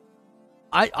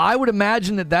 I would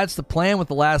imagine that that's the plan with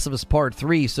The Last of Us Part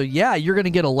 3. So, yeah, you're going to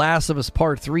get a Last of Us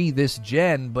Part 3 this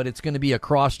gen, but it's going to be a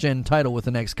cross-gen title with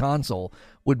the next console,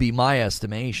 would be my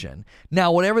estimation.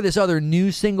 Now, whatever this other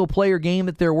new single-player game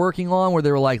that they're working on where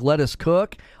they were like, let us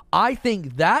cook, I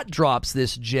think that drops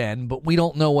this gen, but we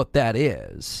don't know what that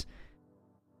is.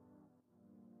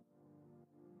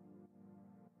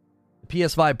 The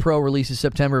PS5 Pro releases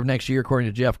September of next year, according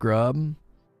to Jeff Grubb.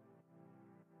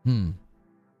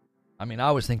 I mean,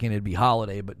 I was thinking it'd be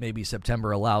holiday, but maybe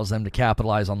September allows them to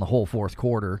capitalize on the whole fourth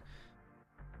quarter.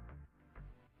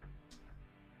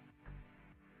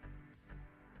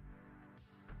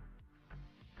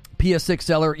 PS6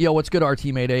 seller, yo, what's good, RT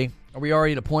Mayday? Are we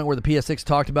already at a point where the PS6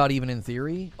 talked about even in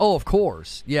theory? Oh, of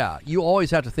course. Yeah, you always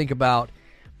have to think about,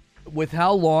 with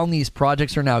how long these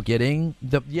projects are now getting,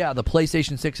 the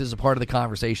PlayStation 6 is a part of the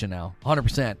conversation now,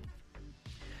 100%.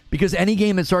 Because any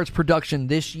game that starts production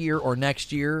this year or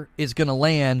next year is going to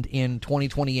land in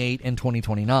 2028 and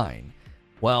 2029.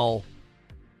 Well,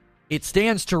 it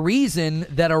stands to reason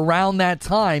that around that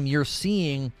time you're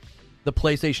seeing the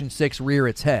PlayStation 6 rear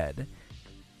its head.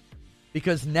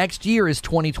 Because next year is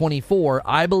 2024.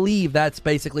 I believe that's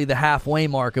basically the halfway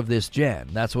mark of this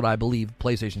gen. That's what I believe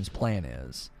PlayStation's plan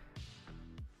is.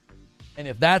 And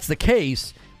if that's the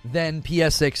case, then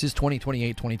PS6 is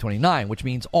 2028, 2029, which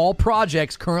means all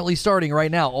projects currently starting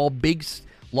right now, all big,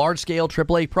 large-scale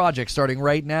AAA projects starting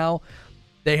right now,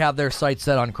 they have their sights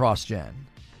set on cross-gen.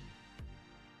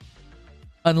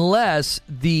 Unless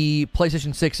the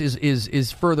PlayStation 6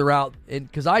 is further out,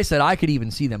 because I said I could even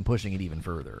see them pushing it even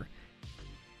further.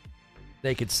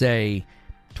 They could say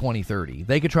 2030.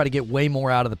 They could try to get way more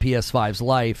out of the PS5's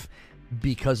life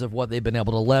because of what they've been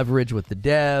able to leverage with the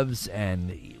devs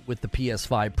and with the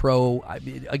PS5 Pro. I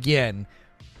mean, again,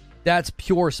 that's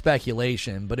pure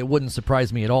speculation, but it wouldn't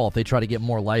surprise me at all if they try to get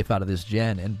more life out of this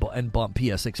gen and bump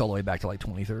PS6 all the way back to like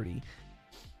 2030.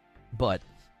 But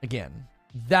again,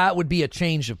 that would be a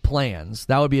change of plans.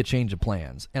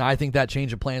 And I think that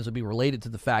change of plans would be related to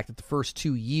the fact that the first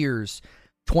 2 years,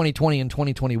 2020 and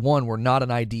 2021, were not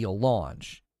an ideal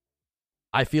launch.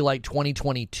 I feel like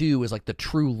 2022 is like the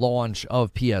true launch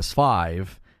of PS5,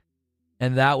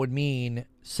 and that would mean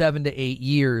 7 to 8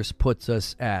 years puts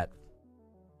us at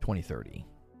 2030.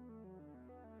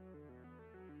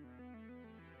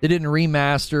 They didn't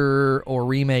remaster or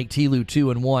remake TLOU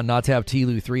 2 and 1 not to have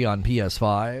TLOU 3 on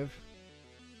PS5.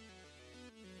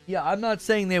 Yeah, I'm not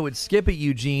saying they would skip it,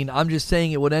 Eugene. I'm just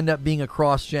saying it would end up being a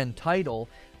cross-gen title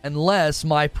unless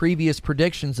my previous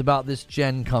predictions about this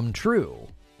gen come true.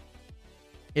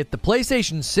 If the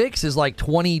PlayStation 6 is like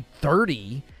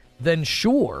 2030, then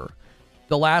sure,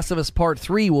 The Last of Us Part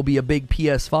 3 will be a big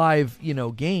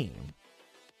PS5, game.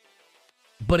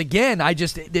 But again,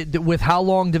 with how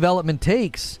long development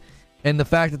takes and the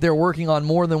fact that they're working on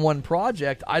more than one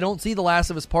project, I don't see The Last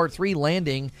of Us Part 3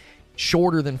 landing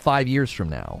shorter than 5 years from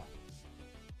now.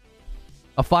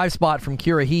 A 5-spot from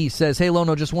Kira He says, hey,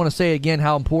 Lono, just want to say again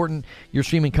how important your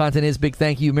streaming content is. Big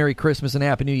thank you. Merry Christmas and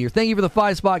Happy New Year. Thank you for the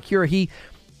 5-spot, Kira He.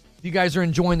 If you guys are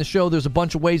enjoying the show, there's a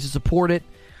bunch of ways to support it.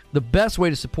 The best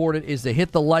way to support it is to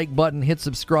hit the like button, hit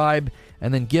subscribe,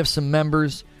 and then gift some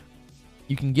members.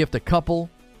 You can gift a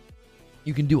couple.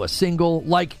 You can do a single,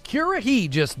 like Kira He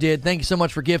just did. Thank you so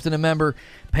much for gifting a member,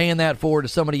 paying that forward to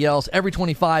somebody else. Every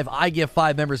 25, I give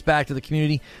 5 members back to the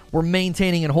community. We're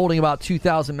maintaining and holding about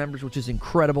 2,000 members, which is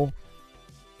incredible.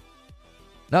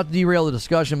 Not to derail the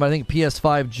discussion, but I think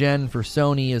PS5 Gen for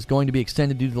Sony is going to be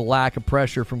extended due to the lack of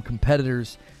pressure from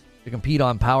competitors to compete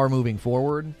on power moving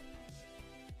forward.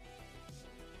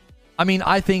 I mean,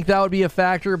 I think that would be a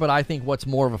factor, but I think what's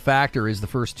more of a factor is the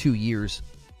first 2 years.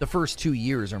 The first 2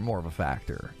 years are more of a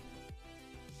factor.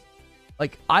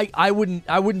 Like, I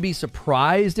wouldn't be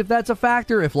surprised if that's a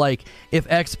factor. If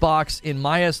Xbox, in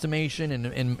my estimation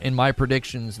and in my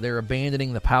predictions, they're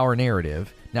abandoning the power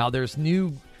narrative. Now, there's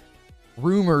new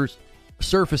rumors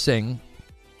surfacing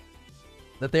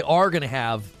that they are going to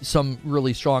have some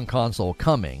really strong console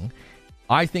coming.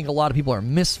 I think a lot of people are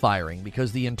misfiring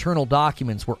because the internal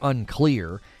documents were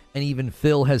unclear, and even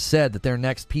Phil has said that their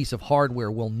next piece of hardware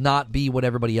will not be what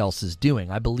everybody else is doing.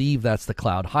 I believe that's the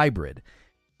cloud hybrid.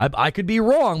 I could be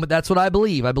wrong, but that's what I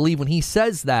believe. I believe when he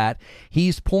says that,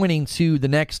 he's pointing to the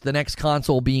next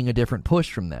console being a different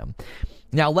push from them.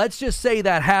 Now, let's just say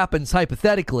that happens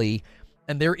hypothetically,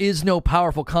 and there is no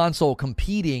powerful console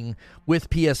competing with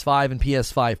PS5 and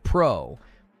PS5 Pro.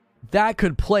 That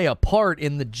could play a part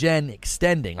in the gen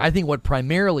extending. I think what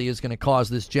primarily is going to cause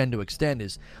this gen to extend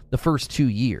is the first 2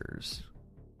 years.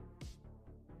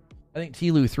 I think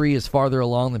TLU 3 is farther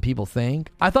along than people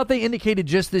think. I thought they indicated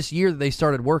just this year that they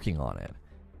started working on it.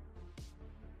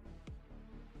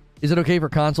 Is it okay for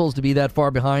consoles to be that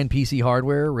far behind PC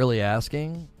hardware? Really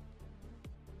asking.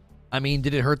 I mean,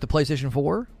 did it hurt the PlayStation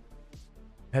 4?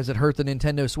 Has it hurt the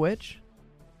Nintendo Switch?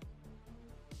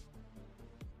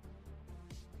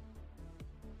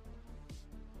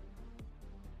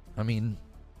 I mean,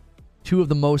 two of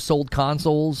the most sold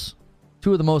consoles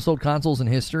in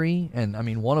history, and I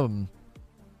mean, one of them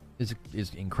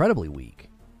is incredibly weak.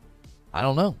 I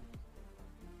don't know.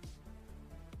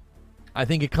 I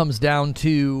think it comes down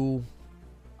to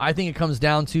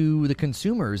the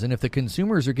consumers, and if the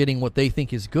consumers are getting what they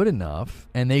think is good enough,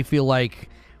 and they feel like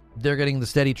they're getting the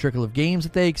steady trickle of games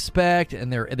that they expect,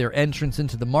 and their entrance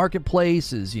into the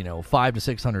marketplace is, $500 to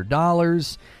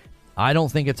 $600. I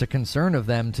don't think it's a concern of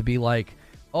them to be like,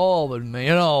 oh, but my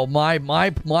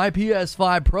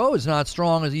PS5 Pro is not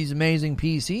strong as these amazing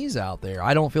PCs out there.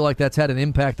 I don't feel like that's had an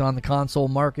impact on the console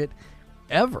market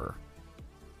ever.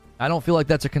 I don't feel like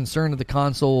that's a concern of the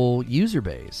console user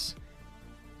base.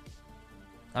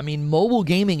 I mean, mobile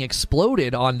gaming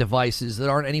exploded on devices that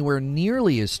aren't anywhere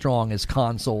nearly as strong as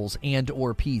consoles and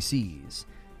or PCs.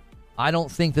 I don't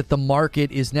think that the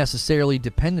market is necessarily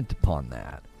dependent upon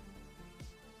that.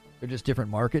 They're just different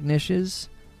market niches.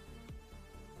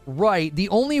 Right. The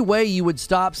only way you would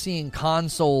stop seeing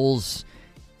consoles,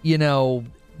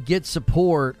 get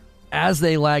support as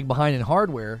they lag behind in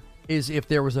hardware is if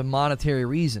there was a monetary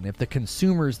reason, if the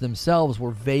consumers themselves were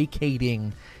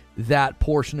vacating that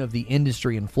portion of the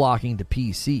industry and flocking to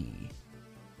PC.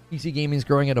 PC gaming is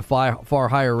growing at a far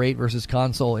higher rate versus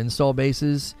console install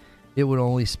bases. It would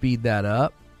only speed that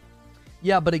up.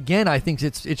 Yeah, but again, I think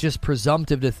it's just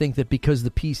presumptive to think that because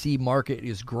the PC market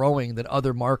is growing, that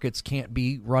other markets can't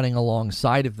be running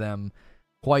alongside of them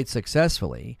quite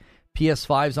successfully.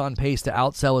 PS5's on pace to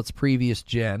outsell its previous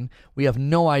gen. We have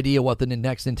no idea what the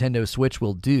next Nintendo Switch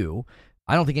will do.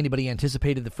 I don't think anybody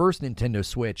anticipated the first Nintendo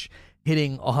Switch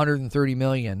hitting 130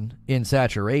 million in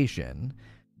saturation.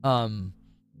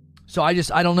 So I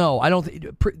don't know.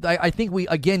 I think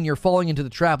you're falling into the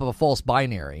trap of a false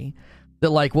binary. That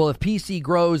if PC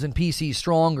grows and PC's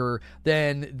stronger,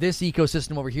 then this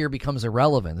ecosystem over here becomes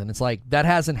irrelevant. And it's like, that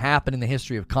hasn't happened in the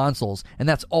history of consoles, and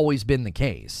that's always been the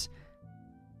case.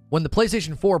 When the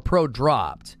PlayStation 4 Pro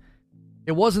dropped,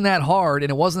 it wasn't that hard and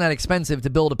it wasn't that expensive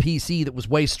to build a PC that was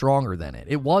way stronger than it.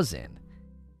 It wasn't.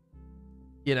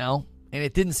 And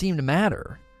it didn't seem to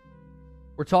matter.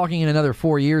 We're talking in another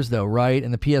 4 years, though, right?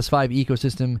 And the PS5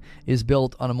 ecosystem is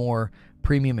built on a more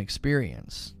premium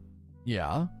experience.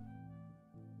 Yeah.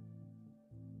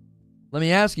 Let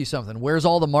me ask you something. Where's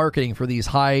all the marketing for these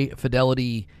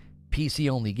high-fidelity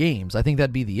PC-only games? I think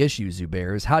that'd be the issue,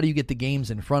 Zubair, is how do you get the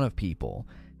games in front of people?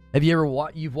 Have you ever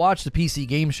you've watched the PC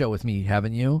Game Show with me,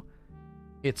 haven't you?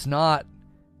 It's not...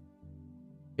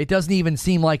 It doesn't even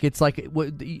seem like it's like...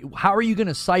 How are you going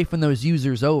to siphon those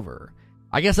users over?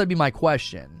 I guess that'd be my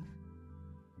question.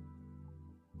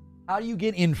 How do you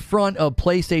get in front of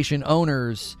PlayStation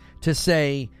owners to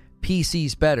say...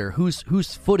 PC's better? Who's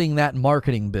footing that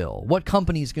marketing bill? What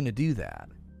company's going to do that?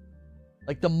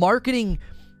 Like, the marketing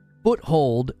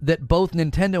foothold that both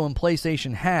Nintendo and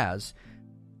PlayStation has,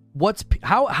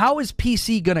 how is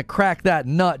PC going to crack that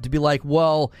nut to be like,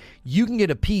 well, you can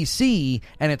get a PC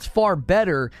and it's far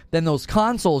better than those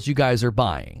consoles you guys are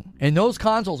buying, and those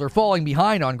consoles are falling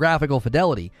behind on graphical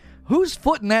fidelity? Who's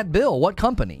footing that bill? What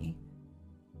company?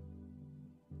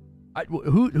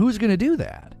 Who's going to do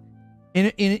that?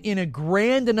 In a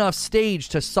grand enough stage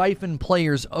to siphon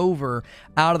players over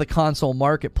out of the console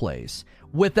marketplace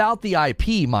without the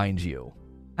IP, mind you.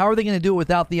 How are they going to do it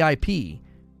without the IP?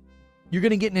 You're going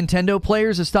to get Nintendo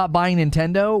players to stop buying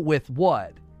Nintendo with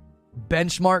what?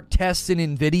 Benchmark tests in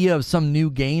NVIDIA of some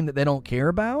new game that they don't care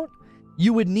about?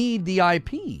 You would need the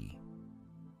IP.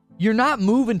 You're not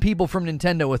moving people from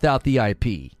Nintendo without the IP.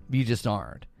 You just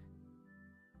aren't.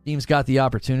 Steam's got the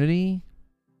opportunity.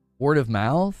 Word of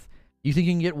mouth. You think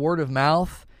you can get word of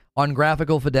mouth on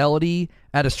graphical fidelity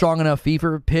at a strong enough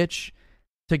fever pitch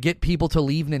to get people to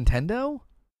leave Nintendo?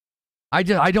 I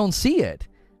don't see it.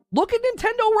 Look at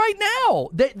Nintendo right now.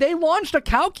 They launched a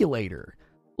calculator.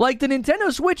 Like, the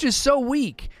Nintendo Switch is so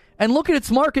weak, and look at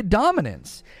its market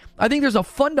dominance. I think there's a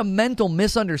fundamental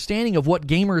misunderstanding of what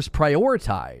gamers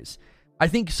prioritize. I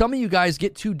think some of you guys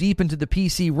get too deep into the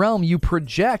PC realm. You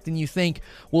project and you think,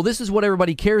 well, this is what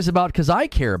everybody cares about because I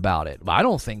care about it. I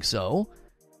don't think so.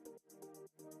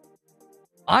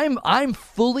 I'm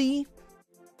fully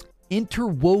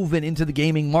interwoven into the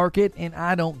gaming market, and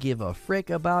I don't give a frick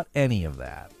about any of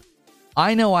that.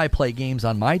 I know I play games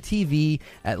on my TV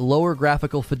at lower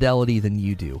graphical fidelity than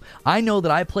you do. I know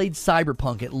that I played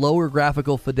Cyberpunk at lower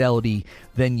graphical fidelity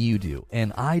than you do,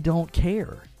 and I don't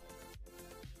care.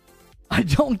 I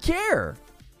don't care.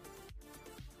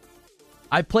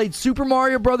 I played Super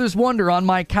Mario Bros. Wonder on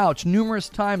my couch numerous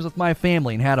times with my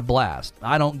family and had a blast.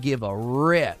 I don't give a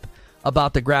rip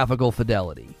about the graphical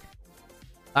fidelity.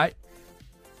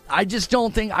 I just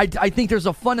don't think, I think there's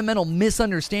a fundamental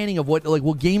misunderstanding of what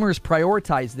gamers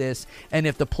prioritize this, and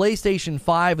if the PlayStation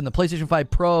 5 and the PlayStation 5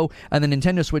 Pro and the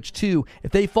Nintendo Switch 2,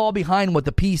 if they fall behind what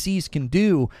the PCs can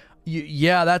do,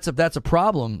 yeah, that's a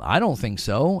problem. I don't think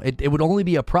so. It would only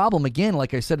be a problem, again,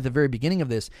 like I said at the very beginning of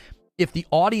this, if the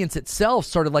audience itself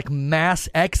started like mass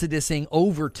exodusing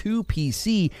over to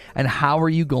PC, and how are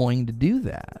you going to do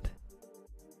that?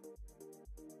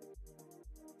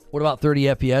 What about 30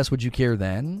 FPS? Would you care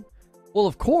then? Well,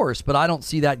 of course, but I don't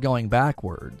see that going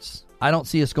backwards. I don't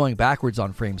see us going backwards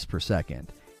on frames per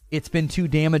second. It's been too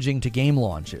damaging to game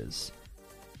launches.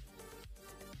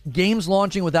 Games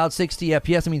launching without 60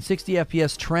 FPS, 60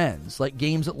 FPS trends, like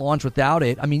games that launch without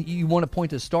it. You want to point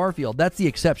to Starfield. That's the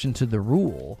exception to the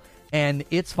rule. And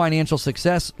its financial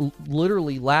success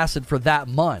literally lasted for that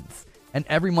month. And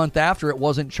every month after, it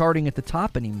wasn't charting at the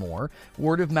top anymore.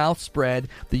 Word of mouth spread,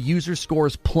 the user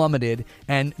scores plummeted,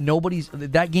 and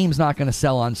that game's not going to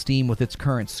sell on Steam with its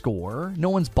current score. No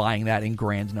one's buying that in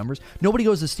grand numbers. Nobody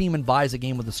goes to Steam and buys a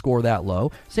game with a score that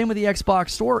low. Same with the Xbox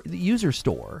store, the user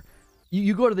store.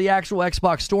 You go to the actual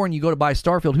Xbox store and you go to buy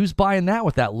Starfield. Who's buying that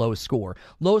with that low score?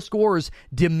 Low scores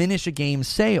diminish a game's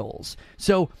sales.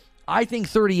 So I think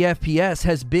 30 FPS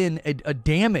has been a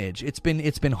damage. It's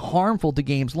been harmful to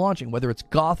games launching, whether it's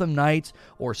Gotham Knights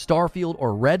or Starfield or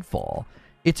Redfall.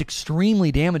 It's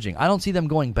extremely damaging. I don't see them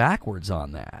going backwards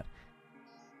on that.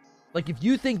 Like, if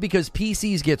you think because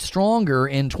PCs get stronger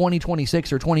in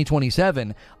 2026 or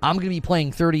 2027, I'm going to be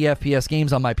playing 30 FPS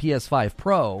games on my PS5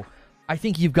 Pro, I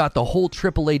think you've got the whole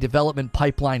AAA development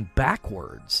pipeline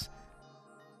backwards.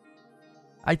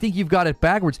 I think you've got it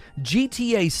backwards.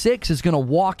 GTA 6 is going to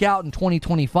walk out in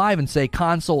 2025 and say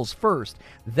consoles first.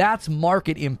 That's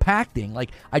market impacting.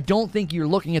 Like, I don't think you're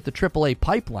looking at the AAA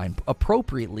pipeline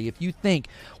appropriately if you think,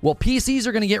 well, PCs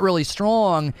are going to get really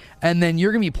strong and then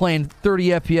you're going to be playing 30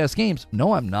 FPS games.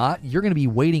 No, I'm not. You're going to be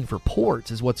waiting for ports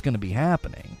is what's going to be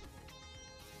happening.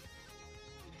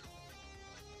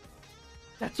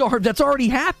 That's already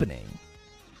happening.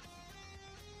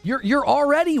 You're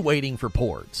already waiting for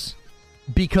ports.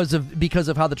 Because of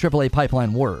how the AAA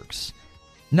pipeline works.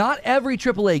 Not every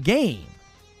AAA game,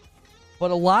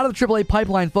 but a lot of the AAA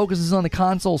pipeline focuses on the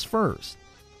consoles first.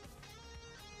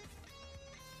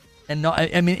 And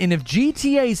if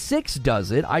GTA 6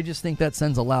 does it, I just think that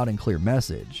sends a loud and clear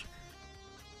message.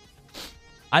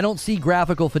 I don't see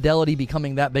graphical fidelity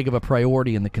becoming that big of a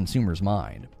priority in the consumer's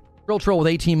mind. Troll with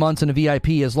 18 months and a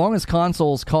VIP. As long as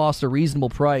consoles cost a reasonable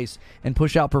price and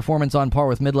push out performance on par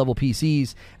with mid-level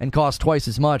PCs and cost twice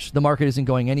as much, the market isn't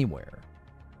going anywhere.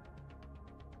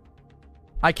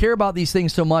 I care about these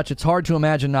things so much, it's hard to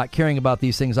imagine not caring about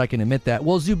these things. I can admit that.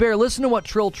 Well, Zubair, listen to what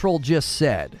Troll just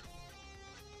said.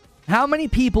 How many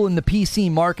people in the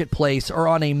PC marketplace are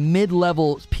on a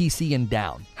mid-level PC and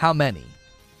down? How many?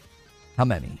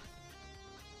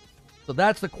 So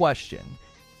that's the question.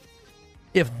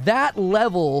 If that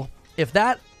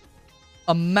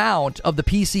amount of the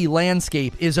PC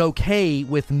landscape is okay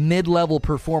with mid-level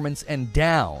performance and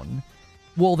down,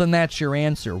 well, then that's your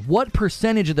answer. What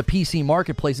percentage of the PC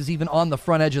marketplace is even on the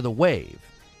front edge of the wave?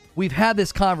 We've had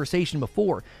this conversation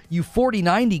before. You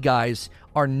 4090 guys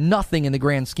are nothing in the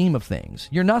grand scheme of things.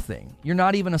 You're nothing. You're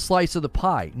not even a slice of the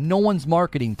pie. No one's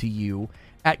marketing to you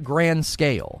at grand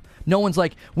scale. No one's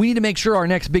like, we need to make sure our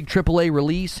next big AAA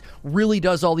release really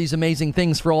does all these amazing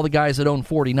things for all the guys that own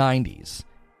 4090s.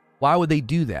 Why would they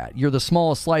do that? You're the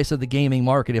smallest slice of the gaming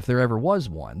market if there ever was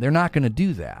one. They're not going to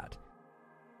do that.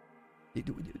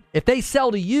 If they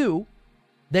sell to you,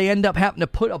 they end up having to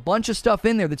put a bunch of stuff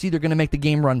in there that's either going to make the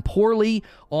game run poorly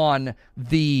on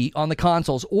the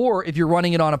consoles, or if you're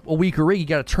running it on a weaker rig, you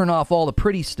got to turn off all the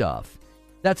pretty stuff.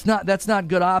 That's not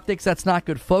good optics. That's not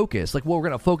good focus. Like, well, we're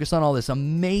going to focus on all this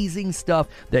amazing stuff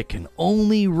that can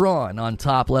only run on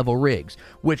top-level rigs,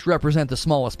 which represent the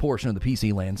smallest portion of the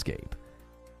PC landscape.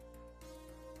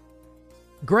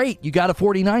 Great, you got a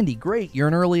 4090. Great, you're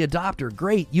an early adopter.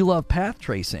 Great, you love path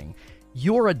tracing.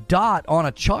 You're a dot on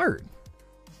a chart.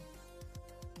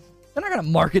 They're not going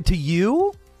to market to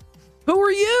you. Who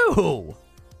are you?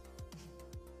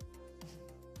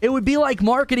 It would be like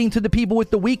marketing to the people with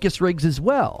the weakest rigs as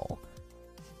well.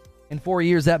 In 4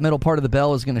 years, that middle part of the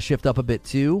bell is going to shift up a bit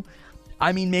too.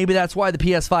 I mean, maybe that's why the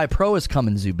PS5 Pro is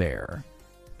coming, Zubair.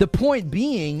 The point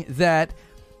being that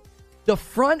the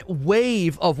front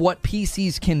wave of what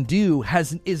PCs can do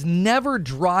is never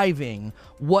driving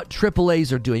what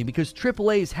AAAs are doing, because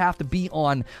AAAs have to be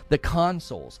on the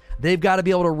consoles. They've got to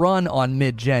be able to run on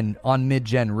mid-gen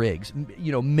rigs,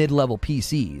 mid-level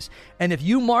PCs. And if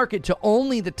you market to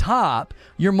only the top,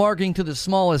 you're marketing to the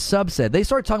smallest subset. They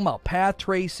start talking about path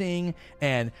tracing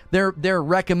and their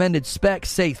recommended specs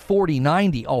say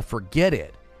 4090. Oh, forget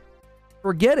it.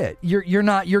 Forget it.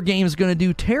 Your game's going to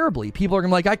do terribly. People are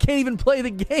going to be like, I can't even play the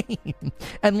game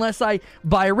unless I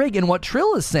buy a rig. And what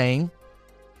Trill is saying,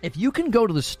 if you can go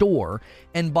to the store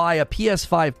and buy a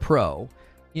PS5 Pro,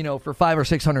 for $500 or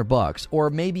 $600, or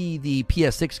maybe the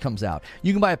PS6 comes out,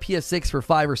 you can buy a PS6 for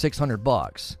 $500 or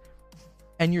 $600,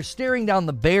 and you're staring down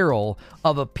the barrel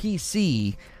of a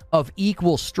PC of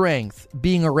equal strength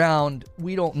being around.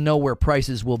 We don't know where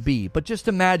prices will be, but just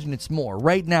imagine it's more.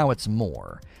 Right now, it's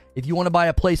more. If you want to buy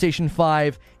a PlayStation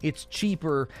 5, it's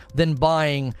cheaper than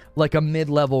buying like a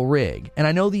mid-level rig. And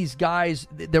I know these guys,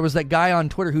 there was that guy on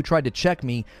Twitter who tried to check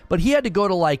me, but he had to go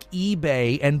to like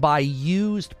eBay and buy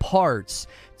used parts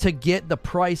to get the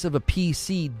price of a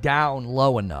PC down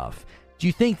low enough. Do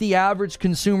you think the average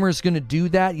consumer is going to do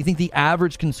that? You think the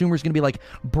average consumer is going to be like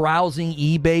browsing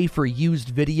eBay for used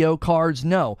video cards?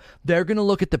 No. They're going to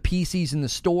look at the PCs in the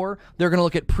store. They're going to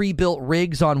look at pre-built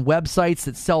rigs on websites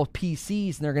that sell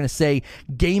PCs, and they're going to say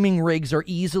gaming rigs are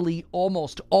easily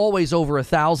almost always over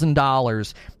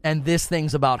 $1,000, and this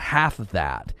thing's about half of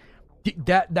that.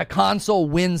 That console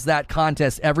wins that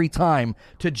contest every time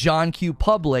to John Q.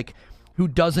 Public, who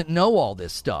doesn't know all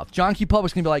this stuff. John Q.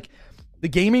 Public's going to be like, the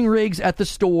gaming rigs at the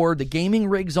store, the gaming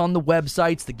rigs on the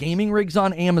websites, the gaming rigs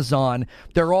on Amazon,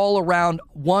 they're all around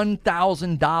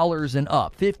 $1,000 and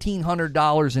up,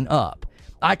 $1,500 and up.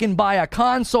 I can buy a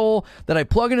console that I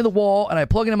plug into the wall and I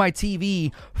plug into my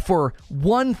TV for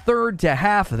 1/3 to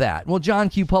half of that. Well, John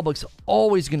Q. Public's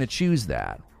always going to choose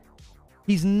that.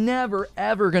 He's never,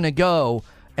 ever going to go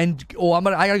and,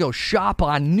 I got to go shop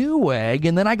on Newegg,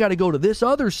 and then I got to go to this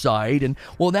other site, and,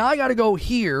 now I got to go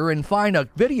here and find a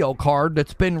video card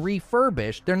that's been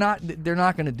refurbished. They're not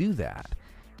going to do that.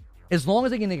 As long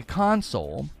as they can get a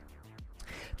console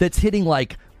that's hitting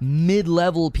like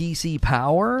mid-level PC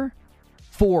power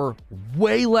for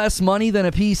way less money than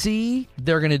a PC,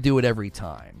 they're going to do it every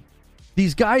time.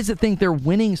 These guys that think they're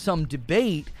winning some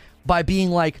debate by being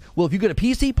like, well, if you go to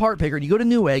PC Part Picker and you go to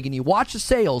Newegg and you watch the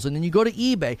sales and then you go to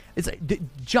eBay, it's like,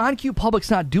 John Q. Public's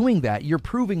not doing that. You're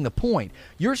proving the point.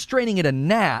 You're straining at a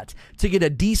gnat to get a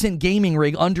decent gaming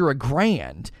rig under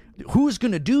 $1,000. Who's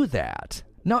going to do that?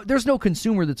 No, there's no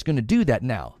consumer that's going to do that.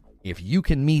 Now, if you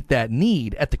can meet that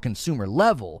need at the consumer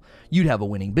level, you'd have a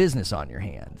winning business on your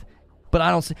hand. But I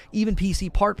don't see, even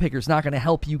PC Part Picker's not going to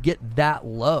help you get that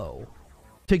low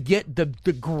to get the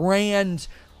grand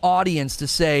audience to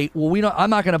say, well, I'm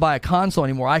not going to buy a console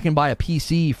anymore. I can buy a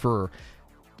PC for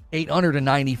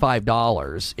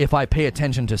 $895 if I pay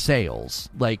attention to sales,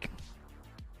 like,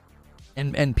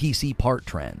 and PC part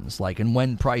trends, like, and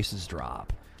when prices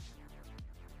drop.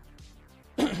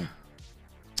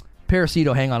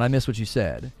 Parasito, hang on, I missed what you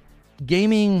said.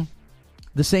 Gaming,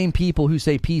 the same people who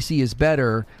say PC is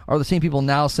better are the same people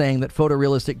now saying that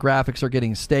photorealistic graphics are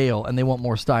getting stale and they want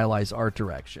more stylized art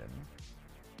direction.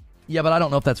 Yeah, but I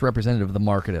don't know if that's representative of the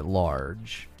market at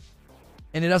large.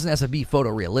 And it doesn't have to be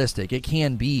photorealistic. It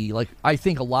can be, like, I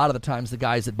think a lot of the times the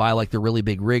guys that buy, like, the really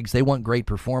big rigs, they want great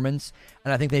performance,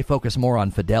 and I think they focus more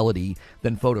on fidelity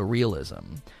than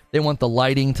photorealism. They want the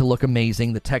lighting to look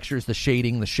amazing, the textures, the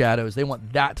shading, the shadows. They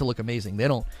want that to look amazing.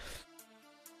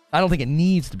 I don't think it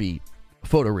needs to be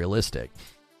photorealistic.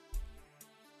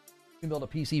 You can build a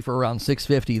PC for around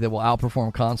 $650 that will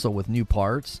outperform console with new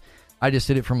parts. I just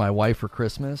did it for my wife for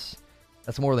Christmas.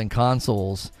 That's more than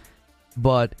consoles,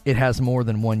 but it has more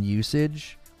than one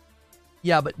usage.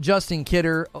 Yeah, but Justin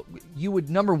Kidder, you would,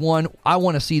 number one, I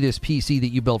want to see this PC that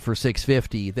you built for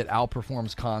 $650 that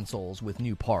outperforms consoles with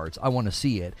new parts. I want to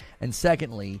see it. And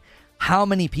secondly, how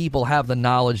many people have the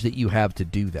knowledge that you have to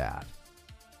do that?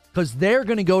 Because they're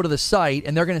going to go to the site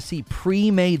and they're going to see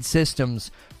pre-made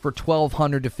systems for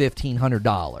 $1,200 to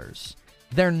 $1,500.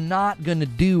 They're not going to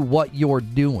do what you're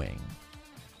doing.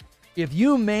 If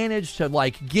you manage to,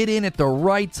 like, get in at the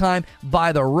right time,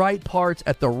 buy the right parts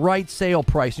at the right sale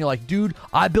price, and you're like, dude,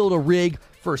 I built a rig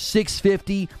for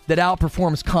 $650 that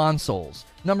outperforms consoles.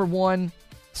 Number one,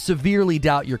 severely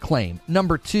doubt your claim.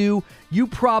 Number two, you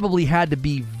probably had to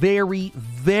be very,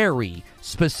 very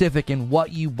specific in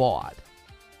what you bought.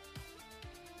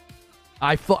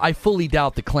 I fully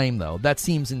doubt the claim, though. That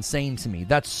seems insane to me.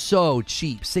 That's so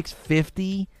cheap.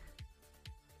 $650?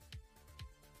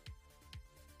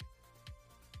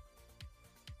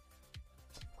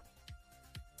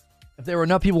 If there were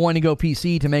enough people wanting to go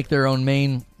PC to make their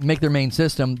main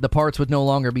system, the parts would no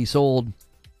longer be sold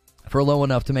for low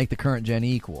enough to make the current gen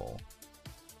equal.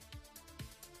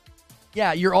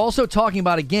 Yeah, you're also talking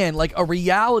about, again, like a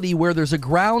reality where there's a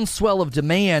groundswell of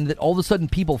demand that all of a sudden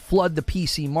people flood the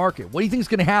PC market. What do you think is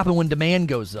going to happen when demand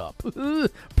goes up?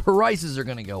 Prices are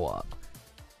going to go up.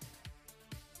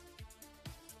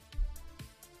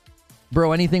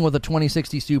 Bro, anything with a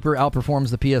 2060 Super outperforms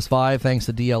the PS5 thanks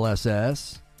to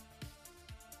DLSS.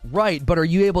 Right, but are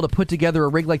you able to put together a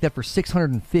rig like that for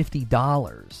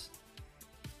 $650?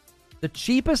 The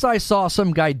cheapest I saw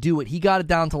some guy do it, he got it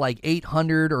down to like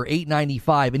 $800 or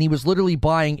 $895, and he was literally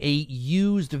buying a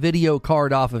used video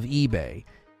card off of eBay.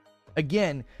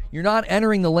 Again, you're not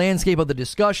entering the landscape of the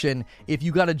discussion if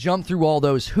you got to jump through all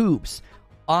those hoops.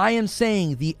 I am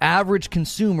saying the average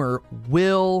consumer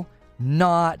will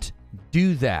not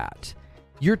do that.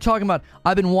 You're talking about,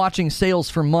 I've been watching sales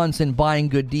for months and buying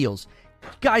good deals.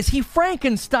 Guys, he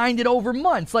Frankensteined it over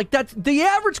months. Like, that's the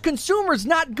average consumer's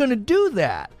not going to do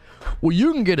that. Well,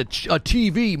 you can get a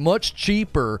TV much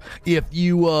cheaper if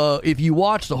you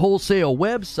watch the wholesale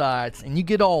websites and you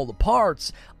get all the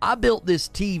parts. I built this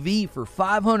TV for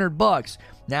 $500.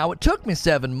 Now, it took me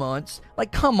 7 months.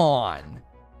 Like, come on.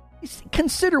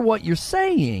 Consider what you're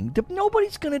saying.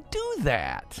 Nobody's going to do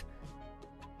that.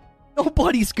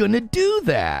 Nobody's going to do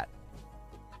that.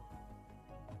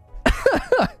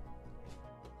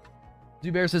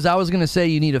 Zubair says, I was going to say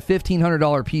you need a $1,500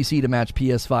 PC to match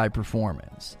PS5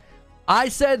 performance. I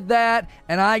said that,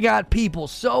 and I got people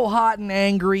so hot and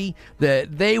angry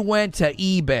that they went to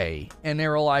eBay, and they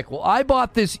were like, well, I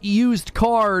bought this used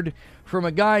card from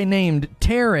a guy named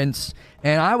Terrence,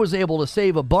 and I was able to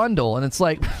save a bundle. And it's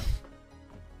like,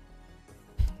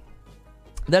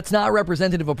 that's not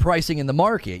representative of pricing in the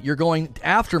market. You're going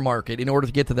aftermarket in order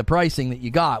to get to the pricing that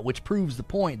you got, which proves the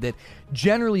point that,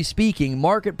 generally speaking,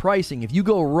 market pricing, if you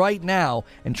go right now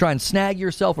and try and snag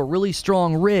yourself a really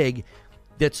strong rig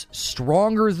that's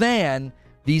stronger than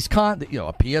these a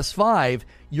PS5,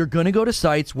 you're going to go to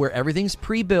sites where everything's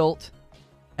pre-built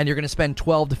and you're going to spend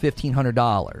 $1,200 to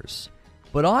 $1,500.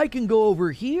 But I can go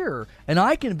over here and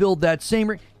I can build that same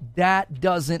rig. That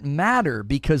doesn't matter,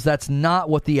 because that's not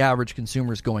what the average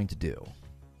consumer is going to do.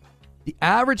 The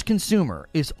average consumer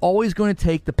is always going to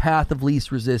take the path of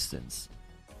least resistance.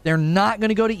 They're not going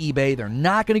to go to eBay. They're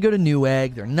not going to go to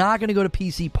Newegg. They're not going to go to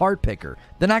PC Part Picker.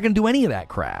 They're not going to do any of that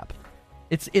crap.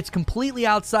 It's completely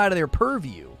outside of their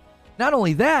purview. Not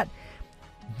only that,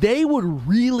 they would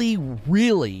really,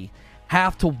 really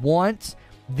have to want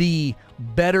the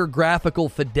better graphical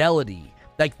fidelity.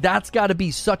 Like, that's got to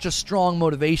be such a strong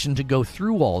motivation to go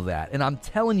through all that. And I'm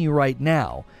telling you right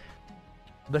now,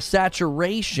 the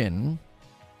saturation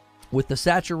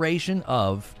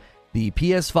of the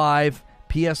PS5,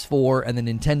 PS4, and the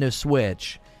Nintendo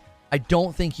Switch, I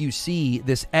don't think you see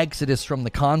this exodus from the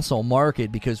console market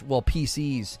because, well,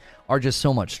 PCs are just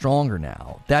so much stronger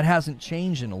now. That hasn't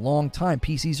changed in a long time.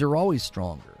 PCs are always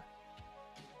stronger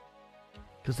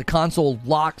because the console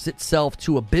locks itself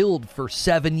to a build for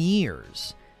 7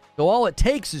 years. So all it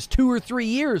takes is 2 or 3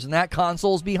 years and that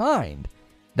console's behind.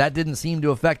 That didn't seem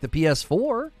to affect the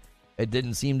PS4. It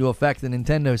didn't seem to affect the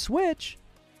Nintendo Switch.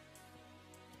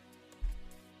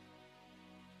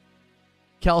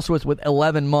 Kelswitz with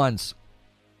 11 months.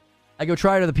 I go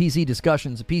try to the PC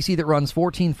discussions. A PC that runs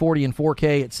 1440 and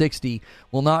 4K at 60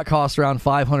 will not cost around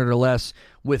 $500 or less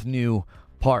with new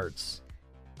parts.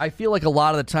 I feel like a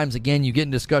lot of the times, again, you get in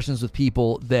discussions with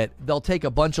people that they'll take a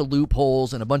bunch of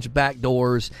loopholes and a bunch of back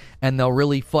doors and they'll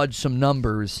really fudge some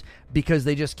numbers because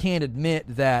they just can't admit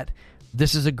that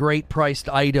this is a great priced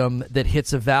item that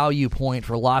hits a value point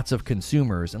for lots of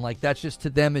consumers. And like, that's just, to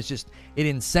them, it's just, it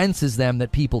incenses them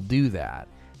that people do that.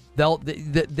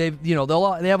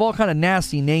 They have all kind of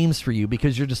nasty names for you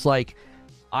because you're just like,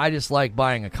 I just like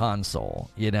buying a console,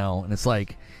 and it's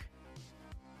like,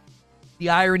 the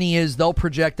irony is they'll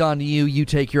project onto you, you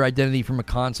take your identity from a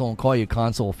console and call you a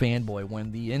console fanboy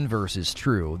when the inverse is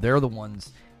true. They're the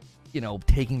ones,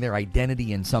 taking their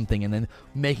identity in something and then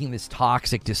making this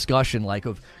toxic discussion like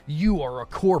of, you are a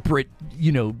corporate,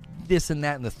 this and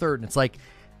that and the third. And it's like,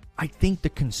 I think the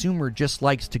consumer just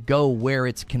likes to go where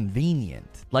it's convenient.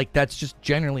 Like, that's just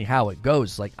generally how it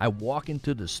goes. Like, I walk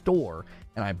into the store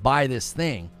and I buy this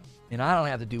thing and I don't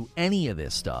have to do any of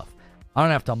this stuff. I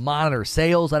don't have to monitor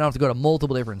sales. I don't have to go to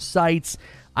multiple different sites.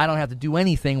 I don't have to do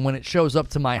anything when it shows up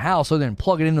to my house other than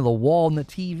plug it into the wall and the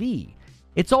TV.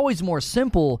 It's always more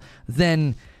simple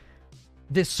than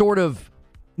this sort of,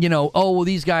 oh, well,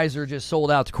 these guys are just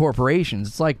sold out to corporations.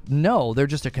 It's like, no, they're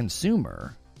just a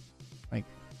consumer. Like,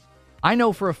 I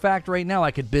know for a fact right now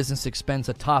I could business expense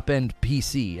a top-end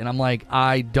PC, and I'm like,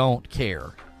 I don't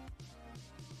care.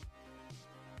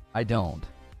 I don't.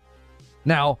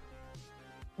 Now,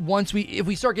 if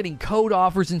we start getting code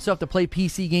offers and stuff to play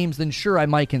PC games, then sure, I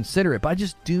might consider it. But I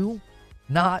just do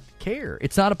not care.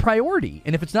 It's not a priority.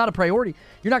 And if it's not a priority,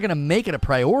 you're not going to make it a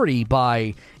priority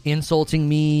by insulting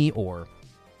me or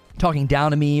talking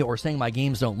down to me or saying my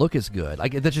games don't look as good.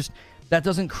 Like, that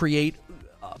doesn't create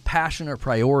a passion or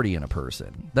priority in a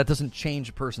person. That doesn't change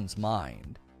a person's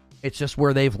mind. It's just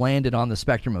where they've landed on the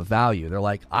spectrum of value. They're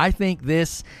like, I think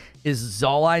this is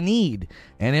all I need,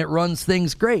 and it runs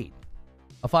things great.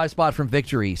 A 5-spot from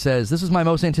Victory says, this is my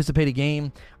most anticipated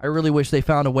game. I really wish they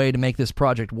found a way to make this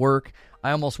project work.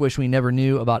 I almost wish we never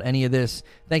knew about any of this.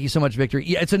 Thank you so much, Victory.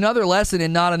 Yeah, it's another lesson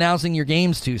in not announcing your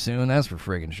games too soon. That's for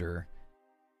friggin' sure.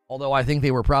 Although I think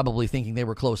they were probably thinking they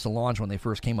were close to launch when they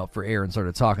first came up for air and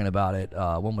started talking about it.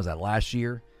 When was that, last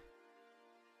year?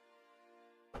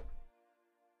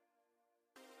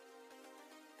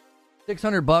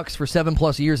 $600 for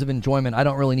 7+ years of enjoyment. I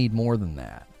don't really need more than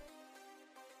that.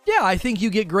 Yeah, I think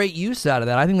you get great use out of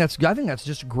that. I think that's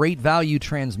just great value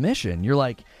transmission. You're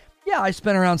like, yeah, I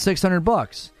spent around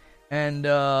 $600, and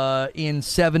in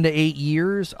 7 to 8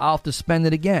 years, I'll have to spend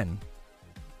it again.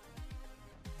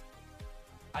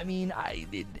 I mean,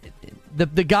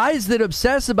 the guys that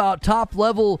obsess about top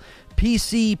level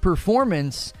PC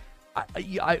performance,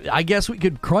 I guess we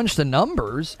could crunch the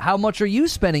numbers. How much are you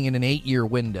spending in an 8-year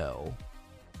window?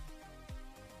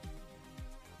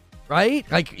 Right?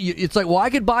 Like, it's like, well, I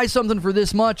could buy something for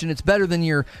this much and it's better than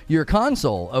your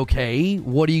console. Okay,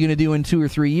 what are you going to do in 2 or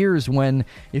 3 years when,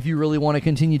 if you really want to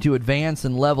continue to advance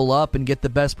and level up and get the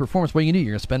best performance, what are you going to do?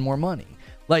 You're going to spend more money.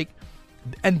 Like,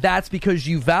 and that's because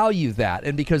you value that.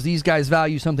 And because these guys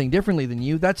value something differently than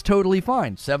you, that's totally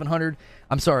fine.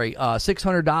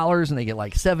 $600, and they get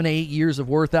like 7 to 8 years of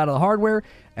worth out of the hardware,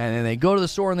 and then they go to the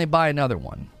store and they buy another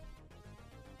one.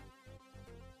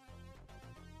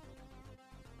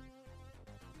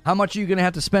 How much are you going to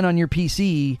have to spend on your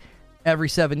PC every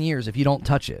 7 years if you don't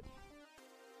touch it?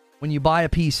 When you buy a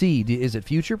PC, is it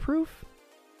future-proof?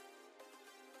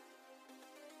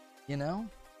 You know?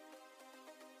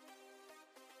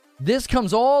 This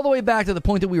comes all the way back to the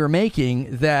point that we were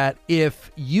making, that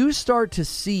if you start to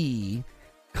see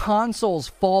consoles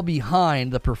fall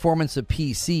behind the performance of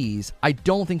PCs, I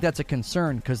don't think that's a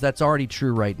concern, because that's already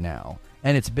true right now.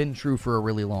 And it's been true for a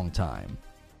really long time.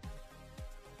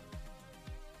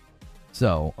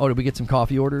 So, did we get some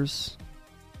coffee orders?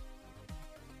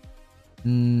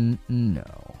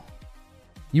 No.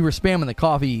 You were spamming the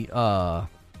coffee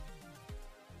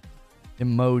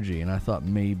emoji, and I thought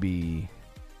maybe...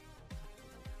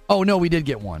 Oh, no, we did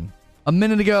get one. A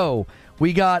minute ago,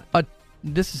 we got a...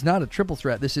 This is not a triple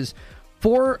threat. This is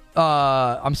 4...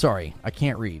 I'm sorry, I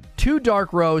can't read. 2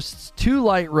 dark roasts, 2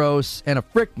 light roasts, and a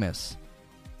Frickmas.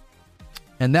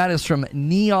 And that is from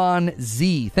Neon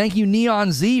Z. Thank you,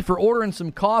 Neon Z, for ordering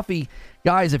some coffee.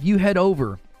 Guys, if you head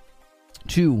over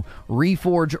to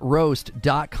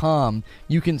reforgeroast.com,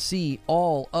 you can see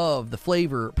all of the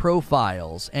flavor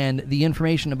profiles and the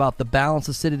information about the balanced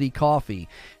acidity coffee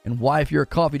and why, if you're a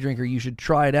coffee drinker, you should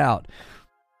try it out.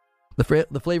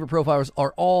 The flavor profiles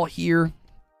are all here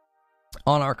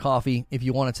on our coffee. If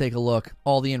you want to take a look,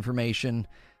 all the information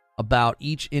about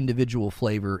each individual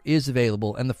flavor is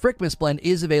available, and the Frickmas blend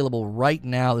is available right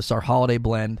now. This is our holiday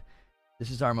blend. This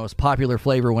is our most popular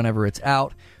flavor whenever it's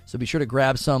out, so be sure to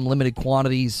grab some. Limited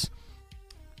quantities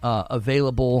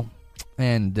available,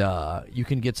 and you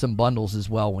can get some bundles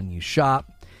as well when you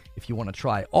shop. If you want to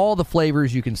try all the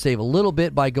flavors, you can save a little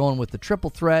bit by going with the triple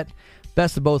threat.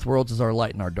 Best of both worlds is our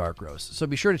light and our dark roast, so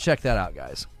be sure to check that out,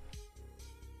 guys.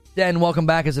 Dan, welcome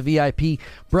back as a VIP.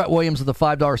 Brett Williams with a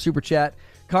 $5 super chat.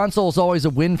 Console is always a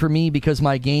win for me because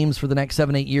my games for the next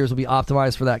 7-8 years will be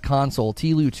optimized for that console.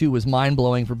 TLU 2 was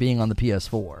mind-blowing for being on the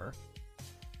PS4.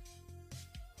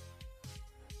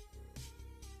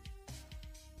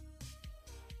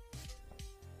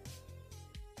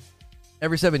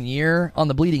 Every 7 year, on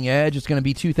the bleeding edge, it's going to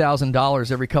be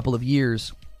 $2,000 every couple of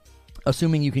years,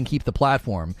 assuming you can keep the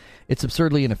platform. It's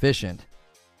absurdly inefficient.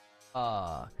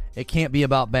 It can't be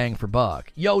about bang for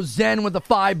buck. Yo, Zen with the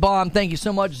 5 bomb. Thank you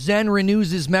so much. Zen renews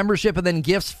his membership and then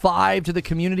gifts 5 to the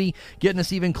community, getting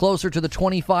us even closer to the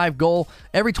 25 goal.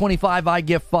 Every 25, I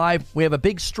give 5. We have a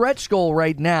big stretch goal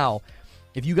right now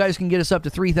If you guys can get us up to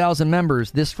 3,000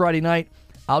 members this Friday night,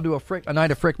 I'll do a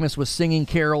night of Frickmas with singing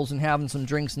carols and having some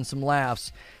drinks and some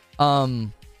laughs.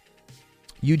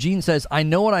 Eugene says, I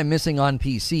know what I'm missing on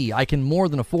PC. I can more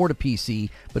than afford a PC,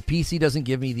 but PC doesn't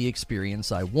give me the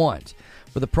experience I want.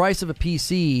 For the price of a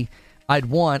PC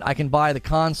I can buy the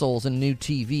consoles and new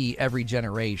TV every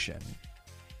generation.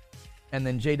 And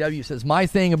then JW says, my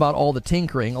thing about all the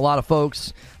tinkering, a lot of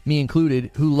folks, me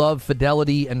included, who love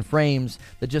fidelity and frames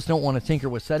that just don't want to tinker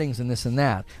with settings and this and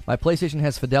that. My PlayStation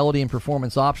has fidelity and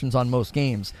performance options on most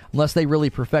games. Unless they really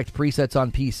perfect presets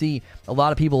on PC, a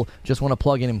lot of people just want to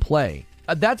plug in and play.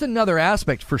 That's another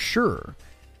aspect for sure.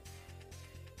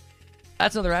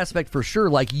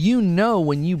 Like,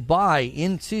 when you buy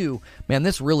into, man,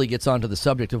 this really gets onto the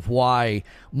subject of why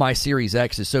my Series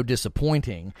X is so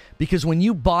disappointing. Because when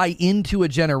you buy into a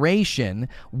generation,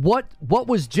 what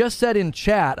was just said in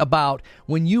chat about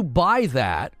when you buy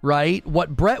that, right?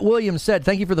 What Brett Williams said,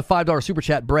 thank you for the $5 super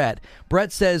chat, Brett.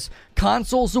 Brett says,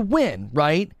 console's a win,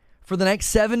 right? For the next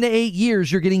 7 to 8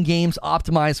 years, you're getting games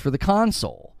optimized for the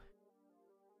console.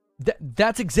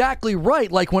 That's exactly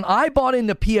right. Like, when I bought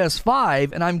into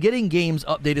PS5 and I'm getting games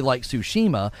updated like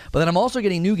Tsushima, but then I'm also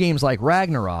getting new games like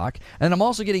Ragnarok, and I'm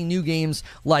also getting new games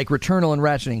like Returnal and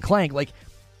Ratchet & Clank, like,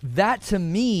 that to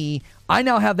me, I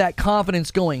now have that confidence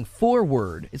going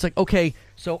forward. It's like, okay,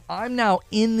 so I'm now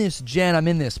in this gen, I'm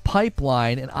in this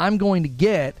pipeline, and I'm going to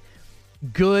get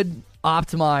good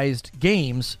optimized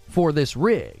games for this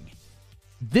rig.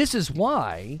 This is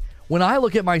why when I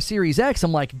look at my Series X,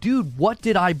 I'm like, dude, what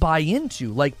did I buy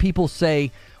into? Like, people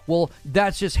say, well,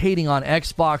 that's just hating on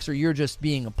Xbox or you're just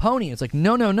being a pony. It's like,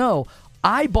 no.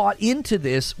 I bought into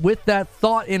this with that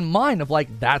thought in mind of,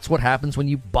 like, that's what happens when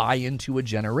you buy into a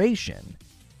generation.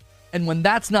 And when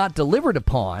that's not delivered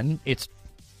upon, it's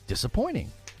disappointing.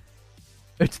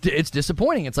 It's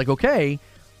disappointing. It's like, okay,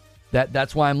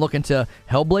 that's why I'm looking to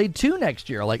Hellblade 2 next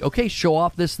year. Like, okay, show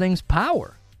off this thing's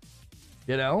power.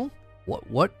 You know?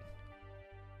 What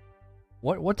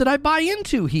did I buy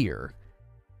into here?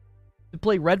 To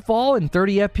play Redfall and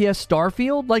 30 FPS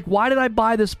Starfield? Like, why did I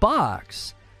buy this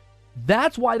box?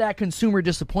 That's why that consumer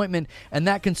disappointment and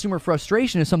that consumer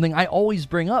frustration is something I always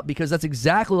bring up, because that's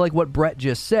exactly like what Brett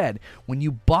just said. When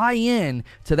you buy in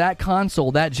to that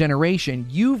console, that generation,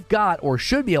 you've got or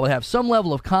should be able to have some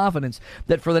level of confidence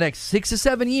that for the next 6 to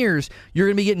 7 years, you're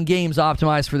going to be getting games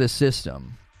optimized for this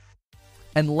system.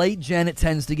 And late gen, it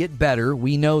tends to get better.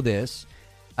 We know this.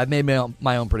 I've made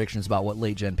my own predictions about what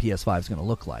late gen PS5 is going to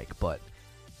look like, but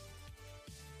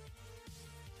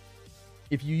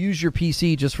if you use your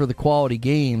PC just for the quality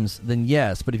games, then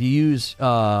yes. But if you use,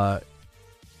 or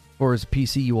as a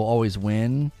PC you will always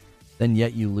win, then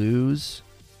yet you lose.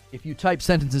 If you type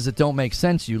sentences that don't make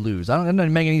sense, you lose. That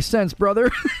doesn't make any sense, brother.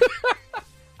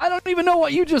 I don't even know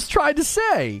what you just tried to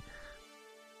say.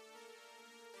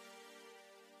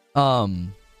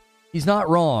 He's not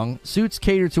wrong. Suits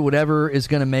cater to whatever is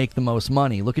going to make the most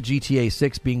money. Look at GTA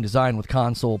 6 being designed with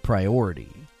console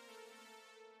priority.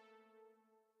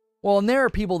 Well, and there are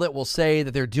people that will say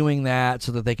that they're doing that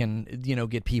so that they can,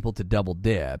 get people to double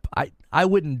dip. I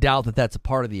wouldn't doubt that that's a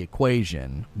part of the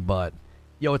equation, but,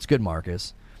 it's good,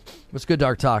 Marcus. What's good,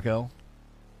 Dark Taco?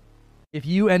 If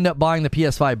you end up buying the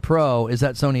PS5 Pro, is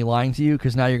that Sony lying to you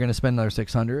because now you're going to spend another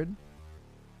 $600?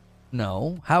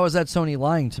 No. How is that Sony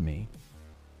lying to me?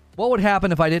 What would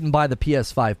happen if I didn't buy the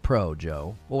PS5 Pro,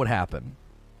 Joe? What would happen?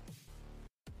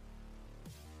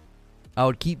 I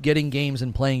would keep getting games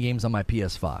and playing games on my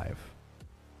PS5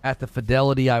 at the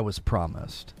fidelity I was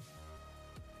promised.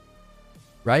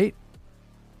 Right?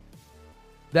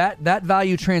 That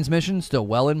value transmission still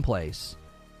well in place.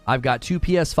 I've got 2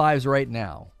 PS5s right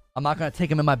now. I'm not going to take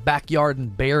them in my backyard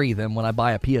and bury them when I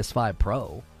buy a PS5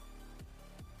 Pro.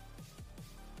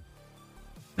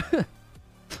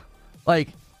 Like,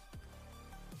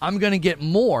 I'm going to get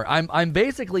more. I'm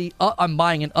basically I'm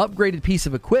buying an upgraded piece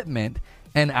of equipment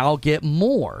and I'll get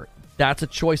more. That's a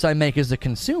choice I make as a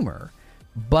consumer.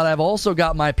 But I've also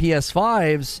got my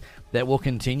PS5s that will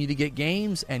continue to get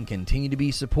games and continue to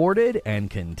be supported and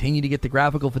continue to get the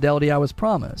graphical fidelity I was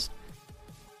promised.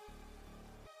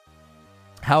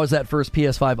 How is that first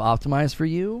PS5 optimized for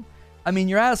you? I mean,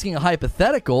 you're asking a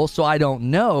hypothetical, so I don't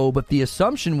know, but the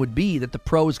assumption would be that the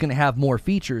Pro is going to have more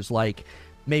features, like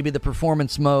maybe the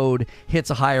performance mode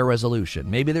hits a higher resolution.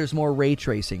 Maybe there's more ray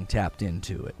tracing tapped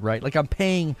into it, right? Like, I'm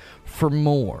paying for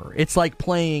more. It's like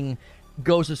playing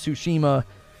Ghost of Tsushima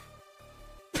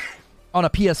on a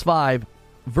PS5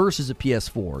 versus a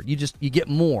PS4. You get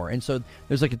more, and so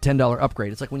there's like a $10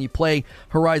 upgrade. It's like when you play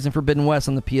Horizon Forbidden West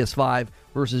on the PS5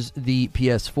 versus the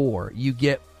PS4. You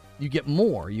get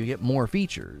more. You get more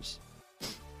features.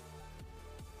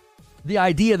 the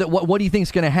idea that what do you think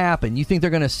is going to happen? You think they're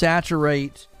going to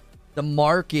saturate the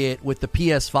market with the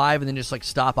PS5 and then just like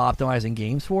stop optimizing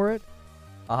games for it?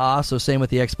 So same with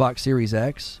the Xbox Series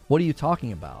X. What are you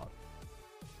talking about?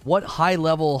 What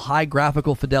high-level, high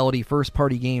graphical fidelity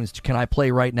first-party games can I play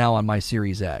right now on my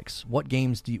Series X? What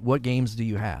games do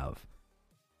you have?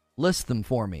 List them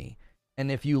for me. And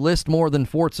if you list more than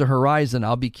Forza Horizon,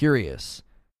 I'll be curious.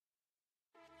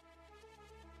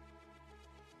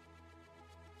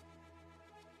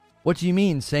 What do you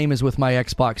mean, same as with my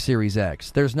Xbox Series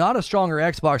X? There's not a stronger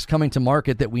Xbox coming to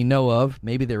market that we know of.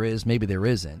 Maybe there is, maybe there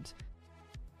isn't.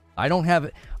 I don't have,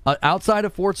 outside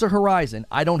of Forza Horizon,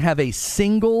 I don't have a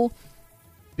single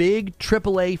big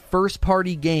AAA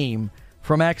first-party game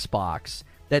from Xbox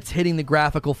that's hitting the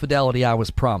graphical fidelity I was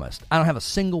promised. I don't have a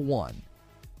single one.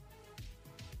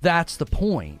 That's the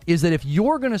point, is that if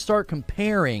you're going to start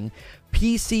comparing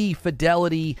PC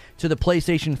fidelity to the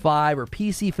PlayStation 5 or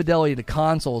PC fidelity to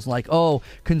consoles, like, oh,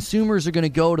 consumers are going to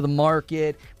go to the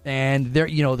market and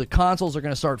the consoles are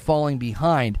going to start falling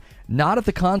behind. Not if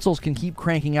the consoles can keep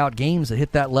cranking out games that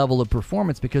hit that level of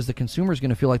performance, because the consumer's going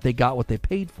to feel like they got what they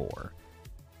paid for.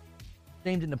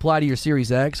 Same didn't apply to your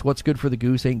Series X. What's good for the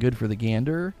goose ain't good for the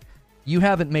gander. You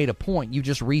haven't made a point. You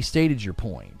just restated your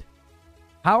point.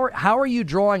 How are you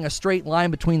drawing a straight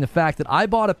line between the fact that I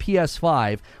bought a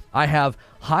PS5, I have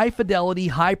high fidelity,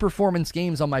 high performance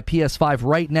games on my PS5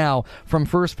 right now from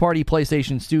first-party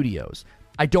PlayStation Studios.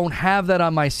 I don't have that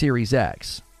on my Series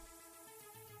X.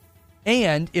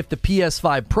 And if the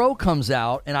PS5 Pro comes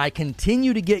out and I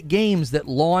continue to get games that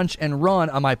launch and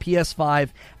run on my PS5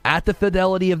 at the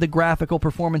fidelity of the graphical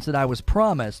performance that I was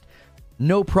promised,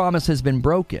 no promise has been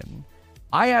broken.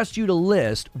 I asked you to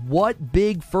list what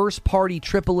big first-party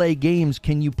AAA games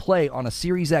can you play on a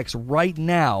Series X right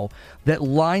now that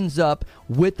lines up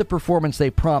with the performance they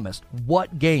promised.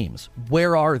 What games?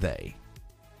 Where are they?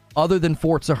 Other than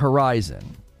Forza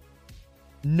Horizon.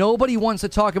 Nobody wants to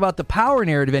talk about the power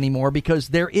narrative anymore because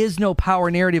there is no power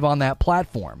narrative on that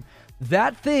platform.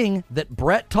 That thing that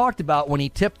Brett talked about when he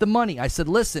tipped the money, I said,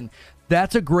 listen,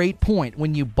 that's a great point.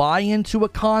 When you buy into a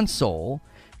console,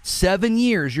 7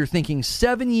 years, you're thinking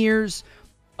 7 years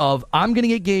of I'm going to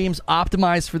get games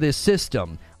optimized for this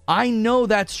system. I know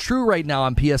that's true right now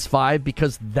on PS5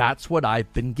 because that's what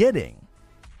I've been getting.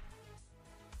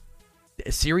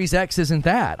 Series X isn't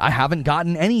that. I haven't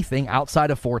gotten anything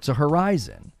outside of Forza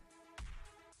Horizon.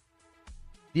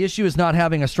 The issue is not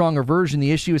having a stronger version.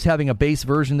 The issue is having a base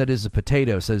version that is a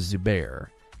potato, says Zubair.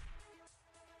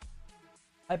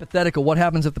 Hypothetical, what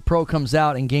happens if the Pro comes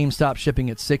out and games stop shipping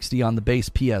at 60 on the base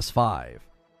PS5?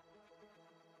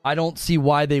 I don't see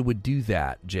why they would do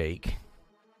that, Jake.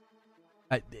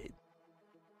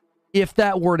 If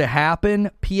that were to happen,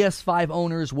 PS5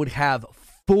 owners would have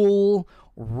full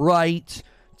right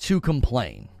to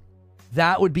complain.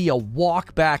 That would be a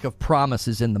walk back of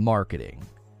promises in the marketing.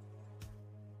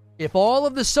 If all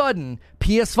of a sudden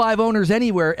PS5 owners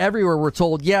everywhere were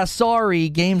told, yeah, sorry,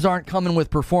 games aren't coming with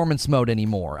performance mode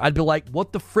anymore, I'd be like,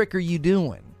 what the frick are you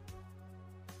doing?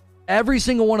 Every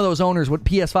single one of those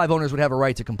PS5 owners would have a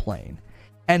right to complain.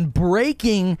 And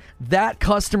breaking that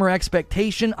customer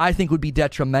expectation, I think, would be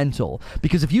detrimental.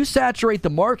 Because if you saturate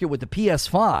the market with the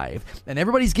PS5, and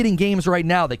everybody's getting games right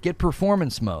now that get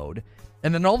performance mode,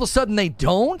 and then all of a sudden they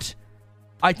don't,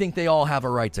 I think they all have a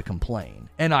right to complain.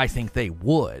 And I think they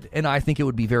would. And I think it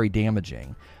would be very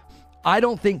damaging. I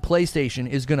don't think PlayStation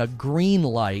is going to green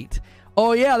light,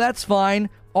 oh yeah, that's fine.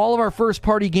 All of our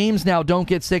first-party games now don't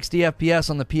get 60 FPS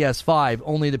on the PS5,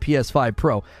 only the PS5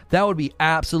 Pro. That would be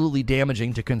absolutely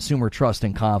damaging to consumer trust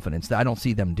and confidence. I don't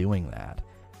see them doing that.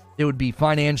 It would be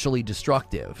financially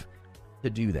destructive to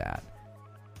do that.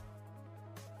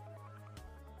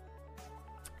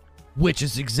 Which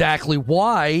is exactly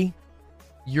why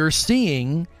you're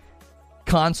seeing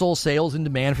console sales and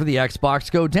demand for the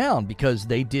Xbox go down, because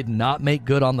they did not make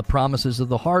good on the promises of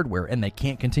the hardware, and they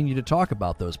can't continue to talk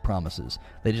about those promises.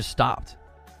 They just stopped.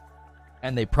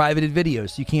 And they privated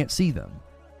videos so you can't see them,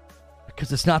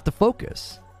 because it's not the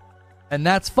focus. And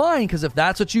that's fine, because if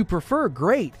that's what you prefer,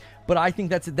 great. But I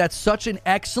think that's such an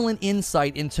excellent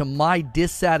insight into my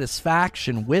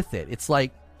dissatisfaction with it. It's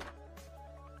like,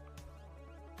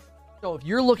 so if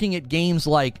you're looking at games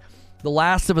like The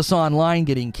Last of Us Online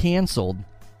getting canceled,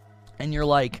 and you're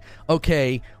like,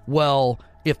 okay, well,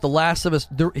 if The Last of Us...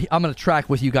 I'm going to track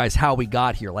with you guys how we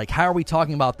got here. Like, how are we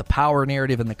talking about the power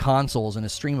narrative in the consoles in a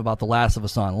stream about The Last of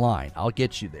Us Online? I'll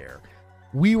get you there.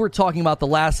 We were talking about The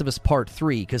Last of Us Part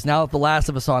 3, because now that The Last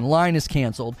of Us Online is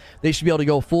canceled, they should be able to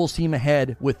go full steam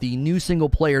ahead with the new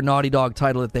single-player Naughty Dog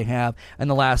title that they have and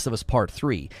The Last of Us Part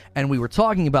 3. And we were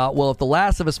talking about, well, if The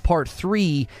Last of Us Part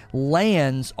 3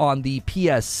 lands on the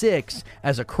PS6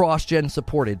 as a cross-gen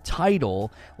supported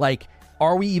title, like,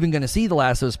 are we even going to see The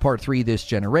Last of Us Part 3 this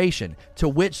generation? To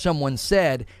which someone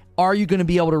said, are you going to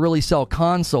be able to really sell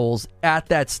consoles at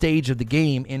that stage of the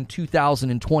game in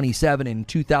 2027 and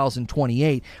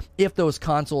 2028 if those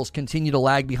consoles continue to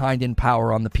lag behind in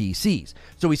power on the PCs?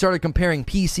 So we started comparing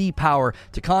PC power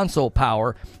to console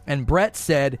power, and Brett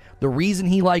said the reason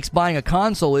he likes buying a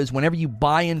console is whenever you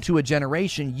buy into a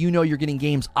generation, you know you're getting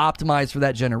games optimized for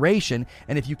that generation,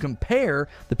 and if you compare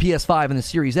the PS5 and the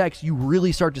Series X, you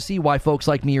really start to see why folks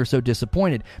like me are so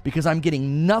disappointed, because I'm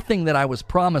getting nothing that I was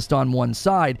promised on one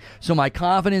side. So my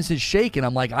confidence is shaken.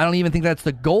 I'm like, I don't even think that's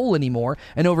the goal anymore.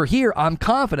 And over here, I'm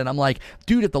confident. I'm like,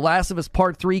 dude, if The Last of Us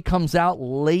Part 3 comes out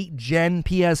late gen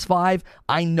PS5,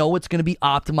 I know it's going to be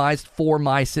optimized for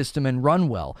my system and run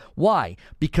well. Why?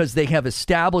 Because they have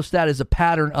established that as a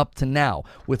pattern up to now,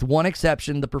 with one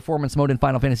exception, the performance mode in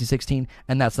Final Fantasy 16,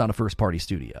 and that's not a first-party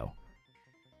studio.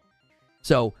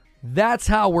 So that's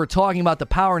how we're talking about the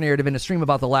power narrative in a stream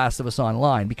about The Last of Us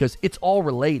Online, because it's all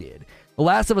related. The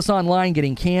Last of Us Online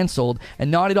getting canceled and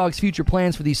Naughty Dog's future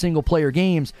plans for these single-player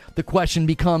games, the question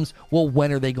becomes, well,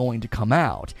 when are they going to come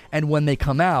out? And when they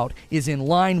come out is in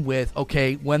line with,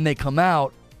 okay, when they come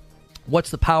out, what's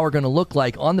the power going to look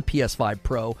like on the PS5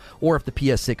 Pro, or if the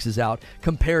PS6 is out,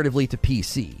 comparatively to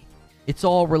PC? It's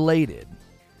all related.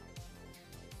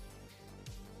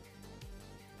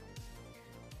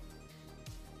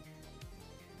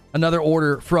 Another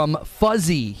order from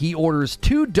Fuzzy. He orders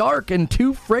 2 dark and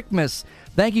 2 Frickmas.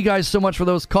 Thank you guys so much for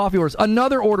those coffee orders.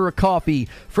 Another order of coffee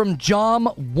from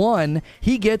Jom1.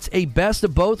 He gets a best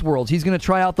of both worlds. He's going to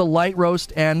try out the light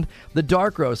roast and the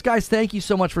dark roast. Guys, thank you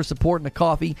so much for supporting the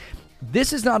coffee.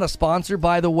 This is not a sponsor,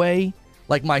 by the way.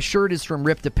 Like, my shirt is from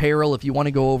Ripped Apparel. If you want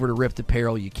to go over to Ripped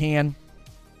Apparel, you can.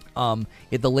 The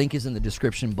link is in the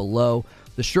description below.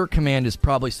 The shirt command is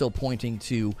probably still pointing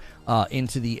to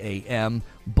into the AM,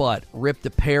 but Ripped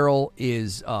Apparel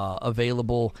is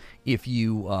available if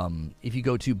you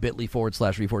go to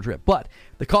bit.ly/reforgerip. But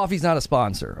the coffee's not a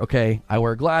sponsor, okay? I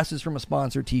wear glasses from a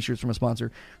sponsor, t-shirts from a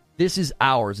sponsor. This is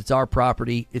ours. It's our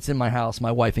property. It's in my house.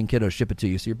 My wife and kiddos ship it to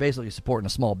you. So you're basically supporting a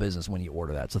small business when you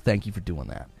order that. So thank you for doing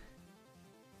that.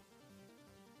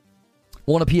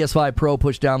 Won't a PS5 Pro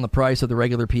push down the price of the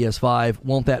regular PS5?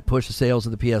 Won't that push the sales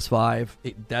of the PS5?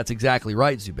 That's exactly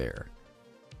right, Zubair.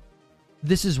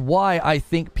 This is why I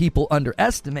think people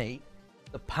underestimate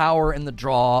the power and the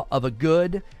draw of a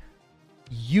good,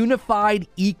 unified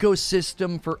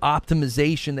ecosystem for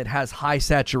optimization that has high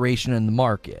saturation in the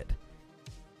market.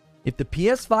 If the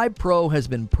PS5 Pro has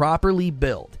been properly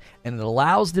built and it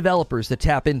allows developers to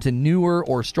tap into newer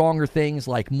or stronger things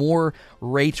like more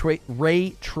ray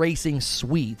tracing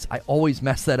suites, I always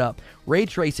mess that up, ray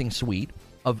tracing suite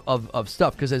of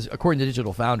stuff, because according to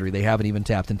Digital Foundry, they haven't even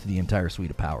tapped into the entire suite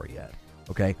of power yet.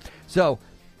 Okay, so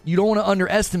you don't want to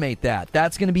underestimate that.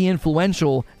 That's going to be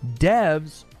influential.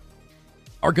 Devs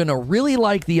are going to really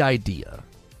like the idea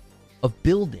of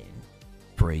building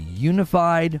for a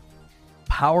unified,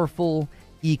 powerful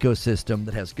ecosystem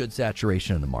that has good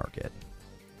saturation in the market.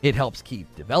 It helps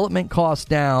keep development costs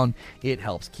down. It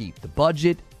helps keep the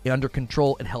budget under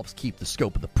control. It helps keep the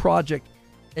scope of the project.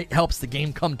 It helps the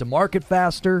game come to market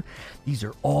faster. These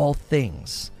are all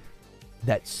things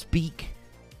that speak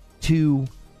to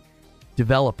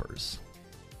developers.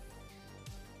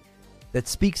 That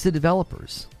speaks to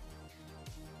developers.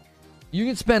 You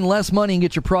can spend less money and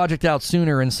get your project out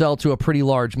sooner and sell to a pretty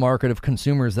large market of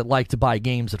consumers that like to buy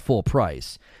games at full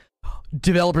price.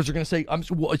 Developers are going to say,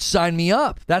 sign me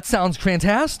up. That sounds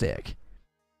fantastic.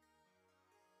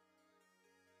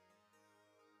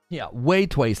 Yeah, ray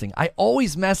tracing. I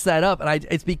always mess that up, and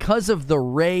it's because of the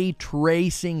ray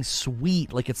tracing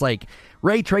suite. Like, it's like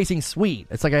ray tracing suite.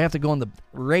 It's like I have to go on the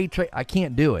ray trace. I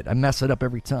can't do it. I mess it up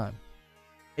every time.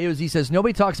 AOZ says,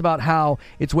 nobody talks about how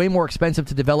it's way more expensive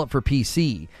to develop for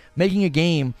PC. Making a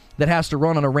game that has to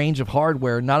run on a range of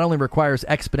hardware not only requires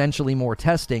exponentially more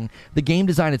testing, the game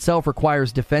design itself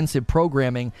requires defensive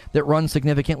programming that runs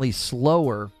significantly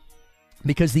slower,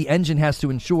 because the engine has to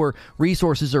ensure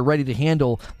resources are ready to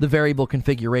handle the variable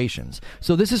configurations.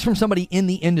 So this is from somebody in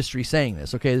the industry saying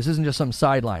this, okay? This isn't just some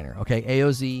sideliner, okay?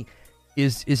 AOZ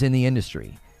is in the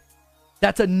industry.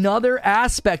 That's another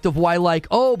aspect of why, like,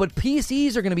 oh, but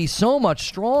PCs are going to be so much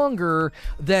stronger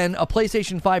than a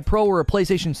PlayStation 5 Pro or a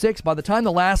PlayStation 6. By the time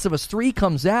The Last of Us 3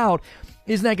 comes out,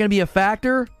 Isn't that going to be a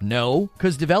factor? No,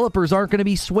 because developers aren't going to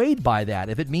be swayed by that.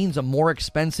 If it means a more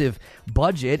expensive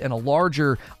budget and a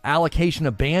larger allocation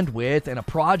of bandwidth and a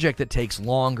project that takes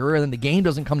longer and then the game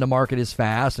doesn't come to market as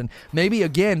fast, and maybe,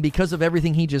 again, because of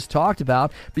everything he just talked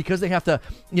about, because they have to,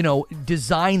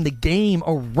 design the game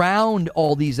around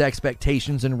all these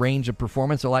expectations and range of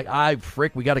performance, they're like,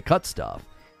 we got to cut stuff.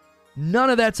 None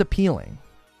of that's appealing.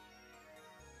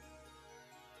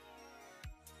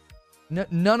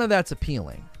 None of that's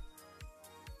appealing.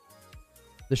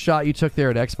 The shot you took there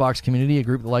at Xbox Community, a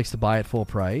group that likes to buy at full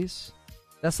price,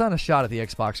 that's not a shot at the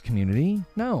Xbox community.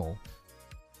 No,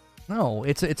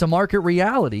 it's a market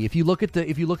reality. If you look at the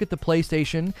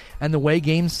PlayStation and the way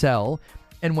games sell,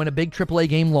 and when a big AAA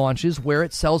game launches, where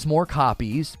it sells more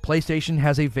copies, PlayStation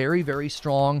has a very, very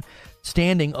strong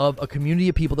standing of a community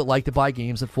of people that like to buy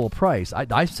games at full price.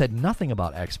 I said nothing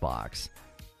about Xbox.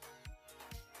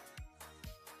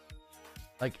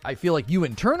 Like, I feel like you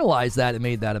internalized that and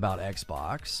made that about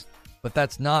Xbox, but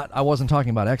that's not, I wasn't talking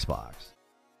about Xbox.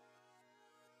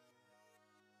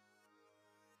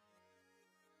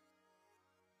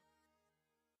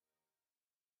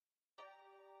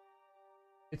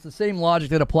 It's the same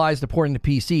logic that applies to porting to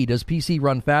PC. Does PC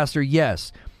run faster?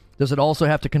 Yes. Does it also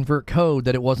have to convert code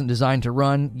that it wasn't designed to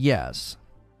run? Yes.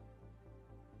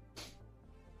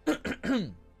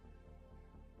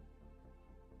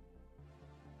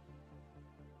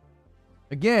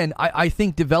 Again, I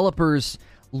think developers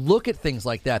look at things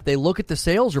like that. They look at the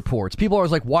sales reports. People are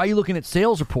always like, why are you looking at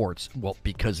sales reports? Well,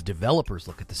 because developers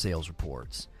look at the sales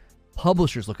reports.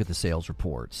 Publishers look at the sales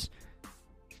reports.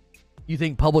 You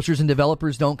think publishers and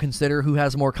developers don't consider who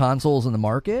has more consoles in the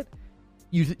market?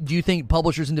 Do you think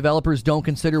publishers and developers don't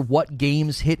consider what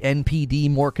games hit NPD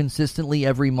more consistently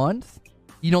every month?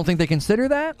 You don't think they consider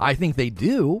that? I think they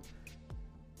do.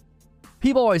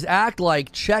 People always act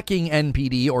like checking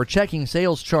NPD or checking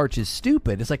sales charts is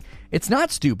stupid. It's like, it's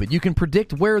not stupid. You can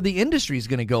predict where the industry is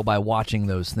going to go by watching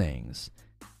those things.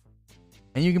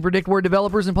 And you can predict where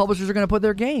developers and publishers are going to put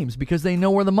their games because they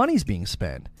know where the money's being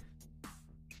spent.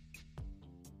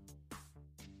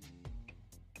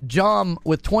 Jom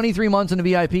with 23 months in the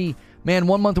VIP. Man,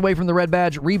 1 month away from the red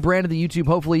badge. Rebranded the YouTube.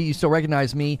 Hopefully you still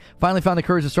recognize me. Finally found the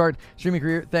courage to start streaming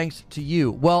career. Thanks to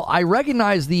you. Well, I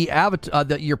recognize the avatar,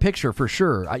 your picture for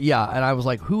sure. Yeah, and I was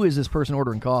like, who is this person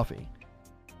ordering coffee?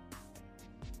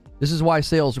 This is why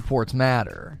sales reports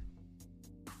matter.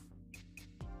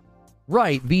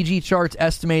 Right, VG charts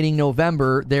estimating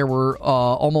November, there were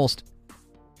almost...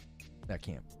 That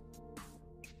can't...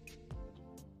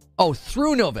 Oh,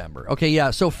 through November. Okay,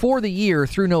 yeah. So for the year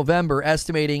through November,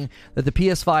 estimating that the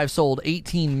PS5 sold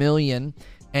 18 million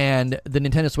and the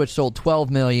Nintendo Switch sold 12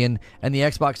 million and the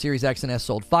Xbox Series X and S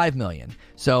sold 5 million.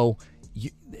 So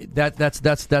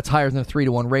that's higher than a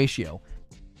 3-to-1 ratio.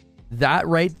 That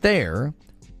right there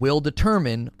will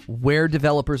determine where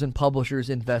developers and publishers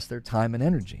invest their time and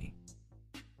energy.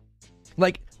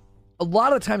 Like, a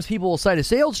lot of times people will cite a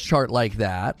sales chart like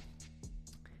that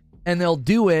and they'll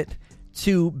do it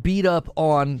to beat up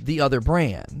on the other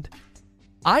brand.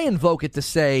 I invoke it to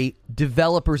say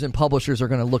developers and publishers are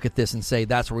going to look at this and say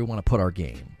that's where we want to put our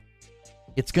game.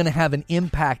 It's going to have an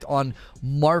impact on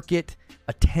market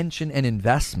attention and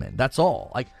investment. That's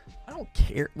all. Like, I don't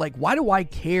care. Like, why do I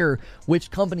care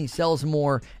which company sells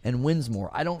more and wins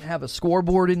more? I don't have a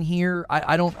scoreboard in here.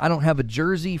 I don't have a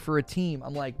jersey for a team.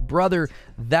 I'm like, brother,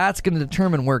 that's going to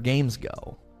determine where games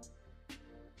go.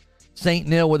 Saint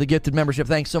Nil with a gifted membership.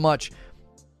 Thanks so much.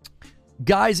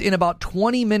 Guys, in about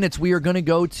 20 minutes, we are going to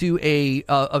go to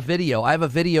a video. I have a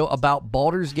video about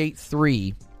Baldur's Gate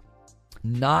 3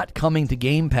 not coming to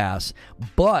Game Pass,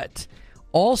 but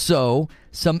also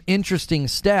some interesting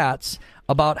stats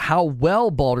about how well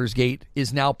Baldur's Gate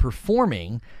is now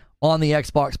performing on the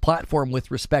Xbox platform with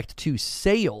respect to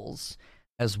sales,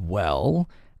 as well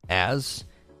as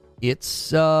its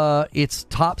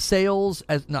top sales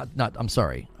as I'm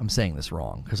sorry, I'm saying this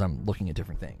wrong because I'm looking at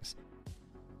different things.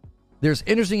 There's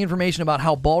interesting information about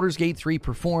how Baldur's Gate 3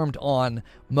 performed on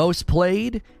most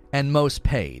played and most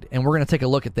paid, and we're going to take a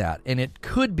look at that. And it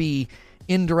could be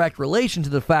in direct relation to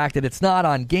the fact that it's not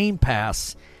on Game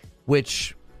Pass,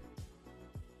 which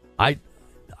I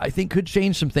think could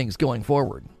change some things going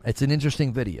forward. It's an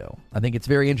interesting video. I think it's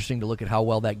very interesting to look at how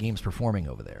well that game's performing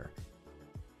over there.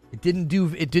 It didn't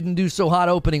do so hot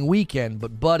opening weekend,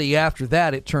 but buddy, after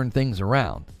that it turned things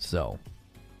around. So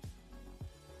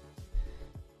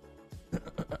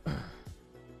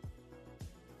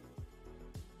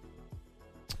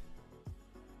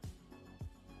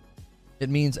it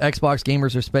means Xbox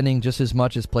gamers are spending just as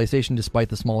much as PlayStation despite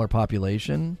the smaller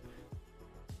population.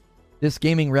 This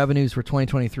gaming revenues for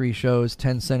 2023 shows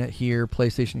Tencent at here,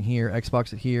 PlayStation here,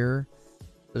 Xbox at here.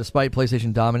 So despite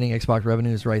PlayStation dominating, Xbox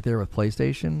revenue is right there with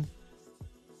PlayStation.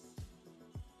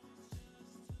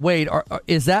 Wait,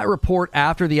 is that report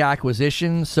after the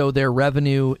acquisition? So their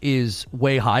revenue is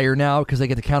way higher now because they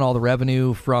get to count all the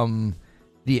revenue from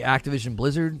the Activision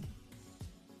Blizzard?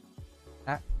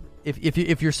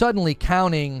 If you're suddenly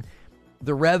counting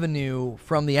the revenue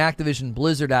from the Activision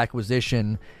Blizzard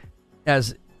acquisition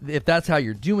as if that's how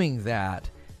you're doing that,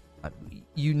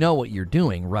 you know what you're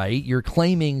doing, right? You're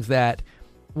claiming that,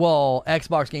 well,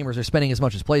 Xbox gamers are spending as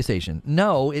much as PlayStation.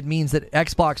 No, it means that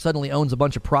Xbox suddenly owns a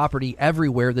bunch of property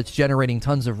everywhere that's generating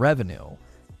tons of revenue.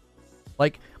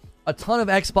 Like, a ton of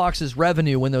Xbox's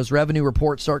revenue, when those revenue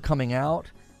reports start coming out,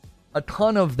 a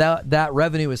ton of that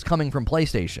revenue is coming from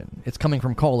PlayStation. It's coming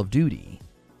from Call of Duty.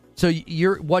 So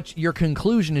your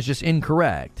conclusion is just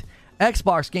incorrect.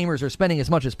 Xbox gamers are spending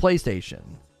as much as PlayStation.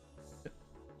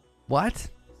 What?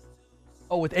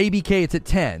 Oh, with ABK, it's at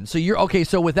 10. So you're okay.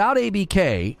 So without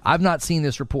ABK, I've not seen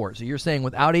this report. So you're saying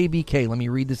without ABK, let me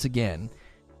read this again.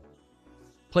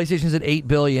 PlayStation's at 8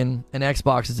 billion and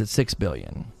Xbox is at 6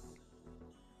 billion.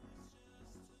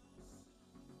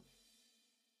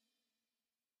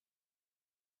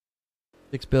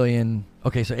 $6 billion.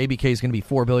 Okay, so ABK is going to be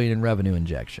 $4 billion in revenue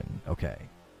injection. Okay.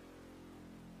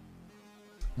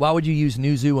 Why would you use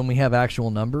Newzoo when we have actual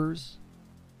numbers?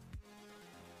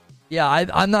 Yeah,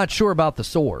 I'm not sure about the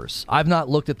source. I've not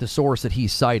looked at the source that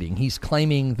he's citing. He's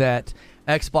claiming that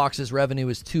Xbox's revenue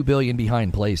is $2 billion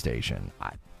behind PlayStation.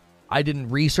 I didn't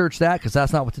research that because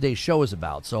that's not what today's show is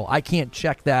about. So I can't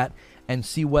check that and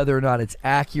see whether or not it's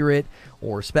accurate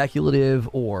or speculative,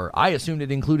 or I assumed it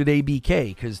included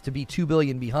ABK because to be $2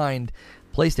 billion behind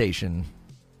PlayStation.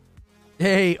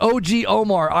 Hey, OG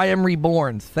Omar, I am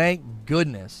reborn. Thank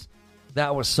goodness.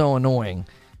 That was so annoying.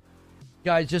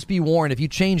 Guys, just be warned, if you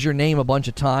change your name a bunch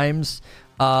of times,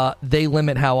 they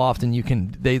limit how often you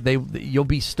can, you'll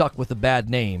be stuck with a bad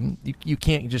name. You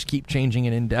can't just keep changing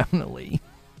it indefinitely.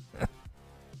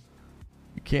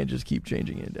 You can't just keep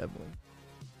changing it indefinitely.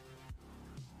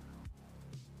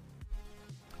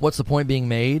 What's the point being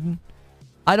made?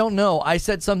 I don't know. I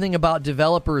said something about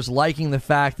developers liking the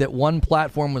fact that one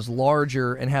platform was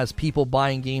larger and has people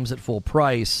buying games at full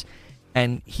price,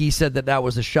 and he said that that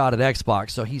was a shot at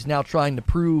Xbox. So he's now trying to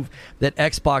prove that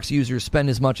Xbox users spend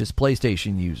as much as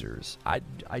PlayStation users. I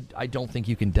don't think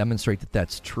you can demonstrate that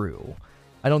that's true.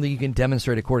 I don't think you can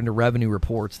demonstrate, according to revenue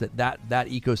reports, that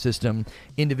ecosystem,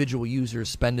 individual users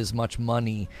spend as much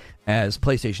money as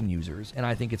PlayStation users. And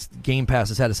I think Game Pass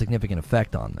has had a significant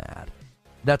effect on that.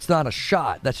 That's not a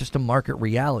shot. That's just a market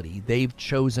reality. They've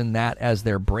chosen that as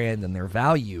their brand and their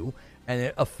value, and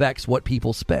it affects what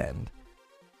people spend.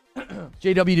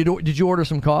 JW, did you order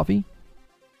some coffee?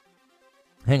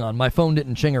 Hang on, my phone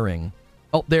didn't ching-a-ring.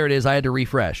 Oh, there it is. I had to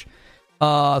refresh.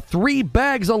 3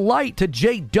 bags of light to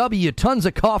JW. Tons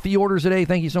of coffee orders today.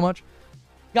 Thank you so much.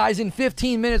 Guys, in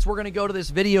 15 minutes, we're going to go to this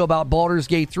video about Baldur's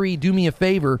Gate 3. Do me a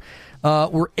favor.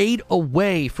 We're 8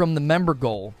 away from the member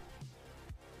goal.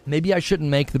 Maybe I shouldn't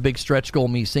make the big stretch goal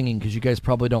me singing because you guys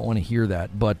probably don't want to hear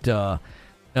that. But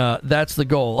that's the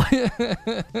goal.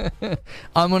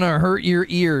 I'm going to hurt your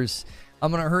ears.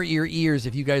 I'm going to hurt your ears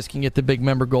if you guys can get the big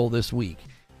member goal this week.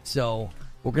 So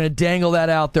we're going to dangle that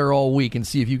out there all week and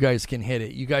see if you guys can hit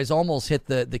it. You guys almost hit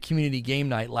the community game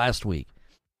night last week.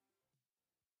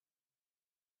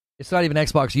 It's not even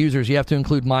Xbox users. You have to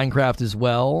include Minecraft as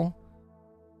well.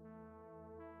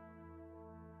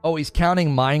 Oh, he's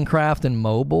counting Minecraft and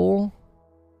mobile?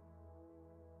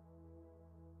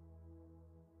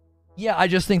 Yeah, I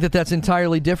just think that that's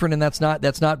entirely different, and that's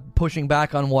not pushing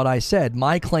back on what I said.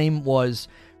 My claim was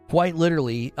quite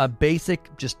literally a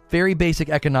basic, just very basic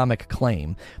economic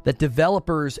claim that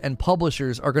developers and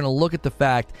publishers are going to look at the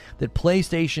fact that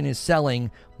PlayStation is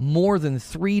selling more than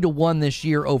 3-1 this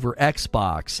year over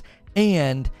Xbox,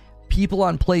 and people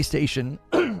on PlayStation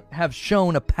have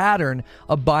shown a pattern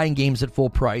of buying games at full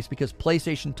price because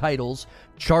PlayStation titles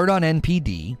chart on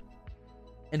NPD,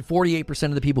 and 48%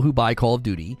 of the people who buy Call of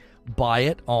Duty buy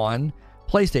it on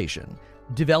PlayStation.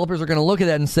 Developers are going to look at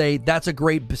that and say, that's a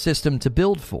great system to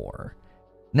build for.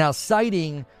 Now,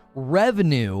 citing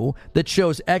revenue that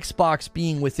shows Xbox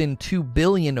being within $2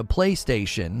 billion of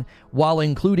PlayStation, while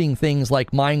including things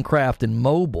like Minecraft and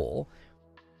mobile,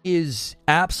 is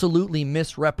absolutely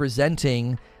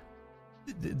misrepresenting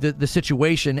the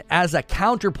situation as a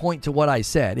counterpoint to what I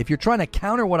said. If you're trying to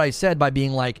counter what I said by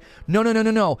being like, no,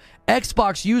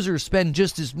 Xbox users spend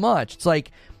just as much, it's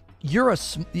like, you're a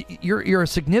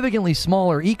significantly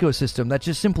smaller ecosystem. That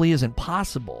just simply isn't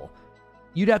possible.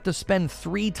 you'd have to spend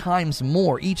 3 times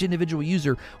more. Each individual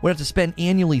user would have to spend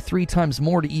annually 3 times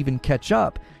more to even catch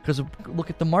up because look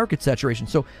at the market saturation.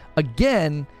 So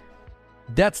again,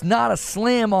 that's not a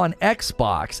slam on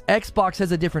Xbox. Xbox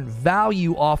has a different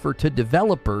value offer to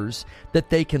developers that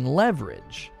they can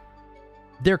leverage.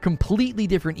 They're completely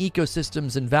different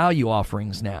ecosystems and value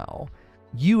offerings now.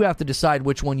 You have to decide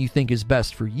which one you think is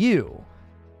best for you.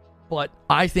 But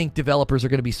I think developers are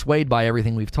going to be swayed by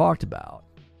everything we've talked about.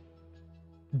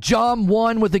 Jom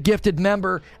 1 with a gifted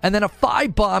member, and then a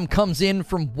 5 bomb comes in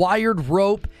from Wired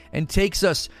Rope and takes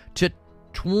us to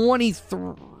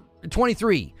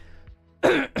 23.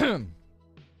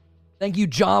 Thank you,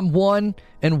 Jom 1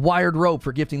 and Wired Rope,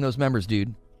 for gifting those members,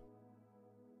 dude.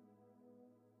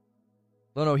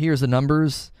 Lono hears the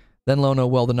numbers. Then Lono,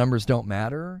 well, the numbers don't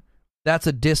matter. That's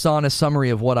a dishonest summary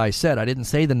of what I said. I didn't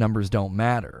say the numbers don't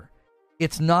matter.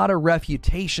 It's not a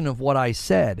refutation of what I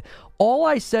said. All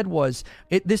I said was,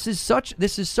 this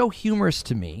is so humorous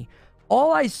to me.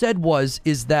 All I said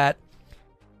is that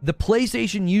the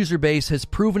PlayStation user base has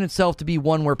proven itself to be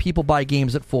one where people buy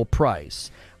games at full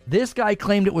price. This guy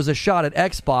claimed it was a shot at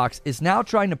Xbox, is now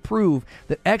trying to prove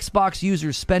that Xbox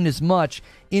users spend as much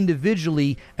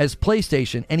individually as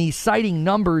PlayStation, and he's citing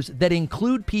numbers that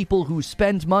include people who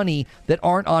spend money that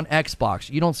aren't on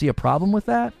Xbox. You don't see a problem with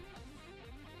that?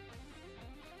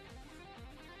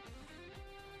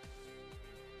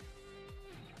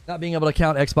 Not being able to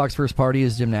count Xbox first party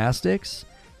as gymnastics?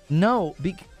 No,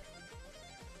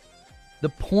 the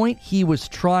point he was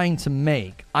trying to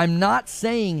make, I'm not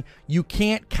saying you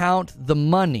can't count the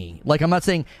money. Like, I'm not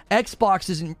saying Xbox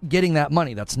isn't getting that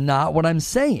money. That's not what I'm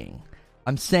saying.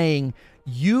 I'm saying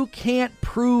you can't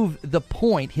prove the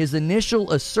point. His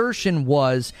initial assertion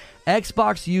was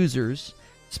Xbox users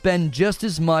spend just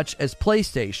as much as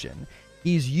PlayStation.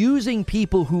 He's using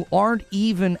people who aren't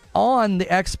even on the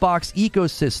Xbox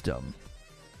ecosystem.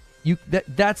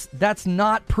 That's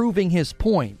not proving his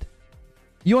point.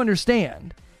 You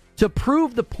understand? To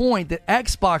prove the point that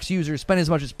Xbox users spend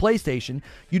as much as PlayStation,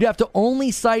 you'd have to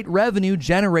only cite revenue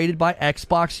generated by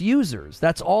Xbox users.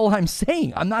 That's all I'm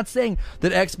saying. I'm not saying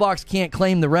that Xbox can't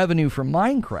claim the revenue from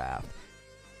Minecraft.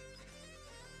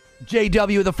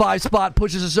 JW with the 5 spot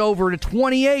pushes us over to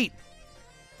 28.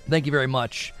 Thank you very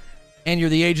much. And you're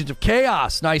the agent of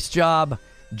chaos. Nice job,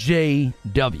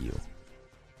 JW.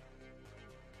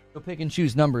 Go pick and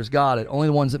choose numbers. Got it. Only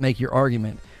the ones that make your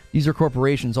argument. These are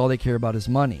corporations. All they care about is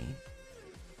money.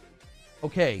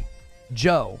 Okay,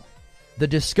 Joe. The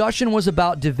discussion was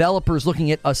about developers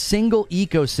looking at a single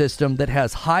ecosystem that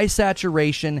has high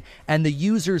saturation and the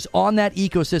users on that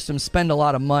ecosystem spend a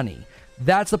lot of money.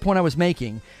 That's the point I was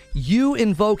making. You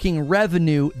invoking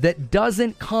revenue that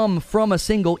doesn't come from a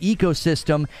single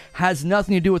ecosystem has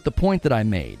nothing to do with the point that I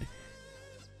made.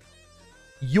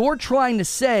 You're trying to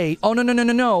say, oh,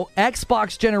 no.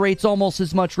 Xbox generates almost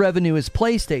as much revenue as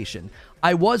PlayStation.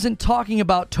 I wasn't talking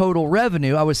about total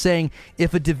revenue. I was saying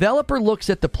if a developer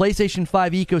looks at the PlayStation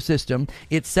 5 ecosystem,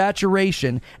 its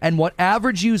saturation, and what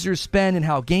average users spend and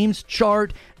how games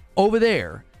chart over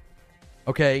there,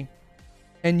 okay,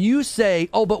 and you say,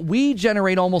 oh, but we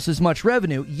generate almost as much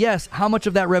revenue. Yes, how much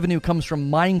of that revenue comes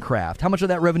from Minecraft? How much of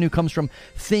that revenue comes from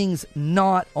things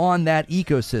not on that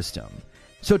ecosystem?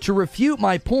 So to refute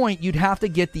my point, you'd have to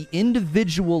get the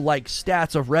individual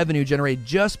stats of revenue generated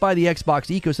just by the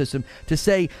Xbox ecosystem to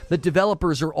say that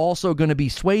developers are also going to be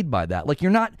swayed by that.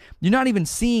 You're not even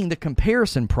seeing the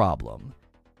comparison problem.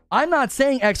 I'm not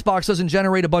saying Xbox doesn't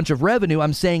generate a bunch of revenue.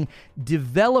 I'm saying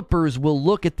developers will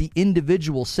look at the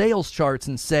individual sales charts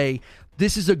and say,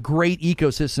 this is a great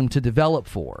ecosystem to develop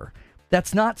for.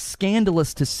 That's not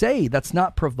scandalous to say. That's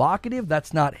not provocative.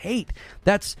 That's not hate.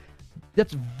 That's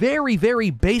very,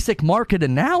 very basic market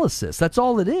analysis. That's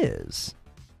all it is.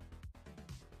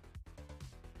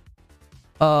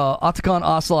 Otacon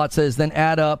Ocelot says, then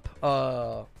add up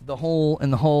the hole in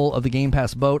the hull of the Game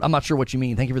Pass boat. I'm not sure what you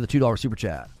mean. Thank you for the $2 super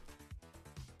chat.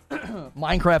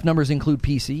 Minecraft numbers include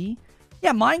PC.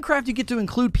 Yeah, Minecraft, you get to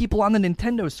include people on the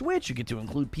Nintendo Switch. You get to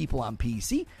include people on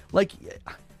PC.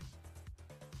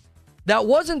 That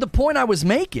wasn't the point I was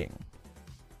making.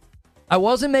 I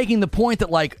wasn't making the point that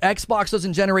Xbox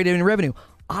doesn't generate any revenue.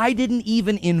 I didn't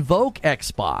even invoke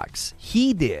Xbox.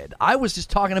 He did. I was just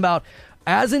talking about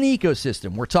as an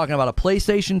ecosystem. We're talking about a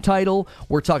PlayStation title.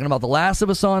 We're talking about The Last of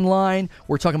Us Online.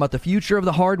 We're talking about the future of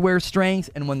the hardware strength.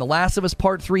 And when The Last of Us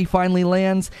Part 3 finally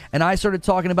lands, and I started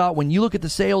talking about when you look at the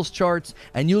sales charts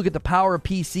and you look at the power of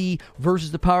PC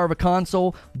versus the power of a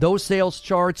console, those sales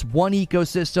charts, one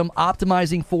ecosystem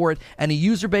optimizing for it, and a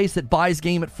user base that buys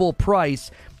game at full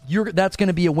price, that's going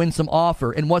to be a winsome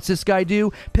offer. And what's this guy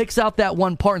do? Picks out that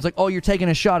one part and it's like, oh, you're taking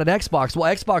a shot at Xbox.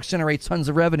 Well, Xbox generates tons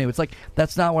of revenue. It's like,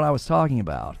 that's not what I was talking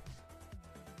about.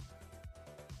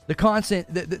 The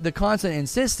constant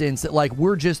insistence that, like,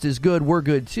 we're just as good, we're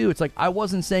good too. It's like, I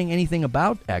wasn't saying anything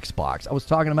about Xbox. I was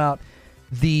talking about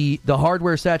the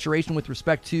hardware saturation with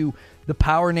respect to the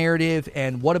power narrative,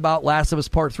 and what about Last of Us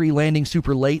Part 3 landing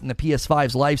super late in the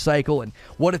PS5's life cycle, and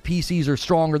what if PCs are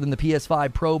stronger than the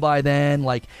PS5 Pro by then?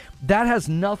 Like, that has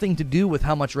nothing to do with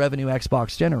how much revenue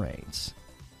Xbox generates.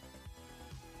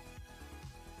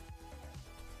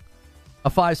 A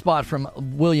 5-spot from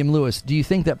William Lewis. Do you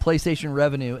think that PlayStation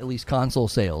revenue, at least console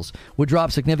sales, would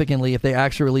drop significantly if they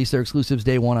actually release their exclusives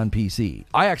day one on PC?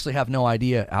 I actually have no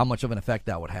idea how much of an effect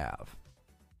that would have.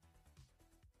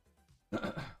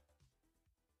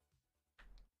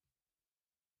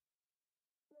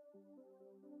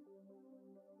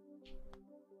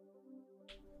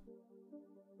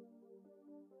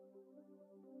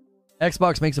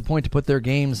 Xbox makes a point to put their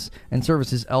games and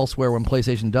services elsewhere when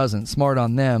PlayStation doesn't. Smart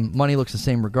on them. Money looks the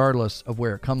same regardless of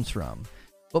where it comes from.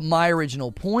 But my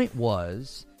original point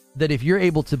was that if you're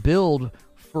able to build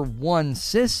for one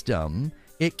system,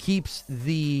 it keeps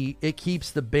the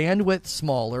bandwidth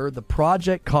smaller, the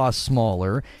project costs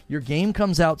smaller, your game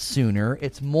comes out sooner,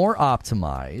 it's more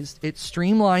optimized, it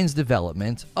streamlines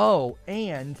development. Oh,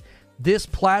 and this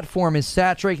platform is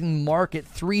saturating the market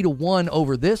 3-1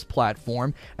 over this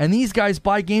platform, and these guys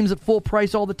buy games at full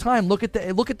price all the time. Look at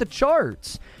the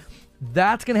charts.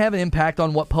 That's going to have an impact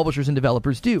on what publishers and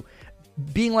developers do.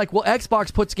 Being like, well,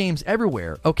 Xbox puts games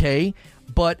everywhere, okay,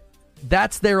 but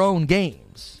that's their own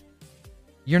games.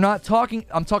 I'm talking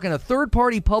a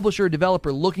third-party publisher or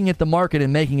developer looking at the market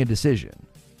and making a decision.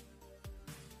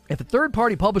 If a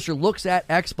third-party publisher looks at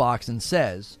Xbox and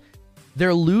says,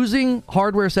 they're losing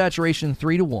hardware saturation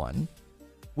 3-1.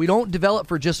 We don't develop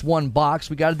for just one box.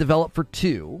 We got to develop for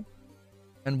two.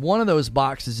 And one of those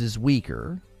boxes is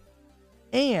weaker.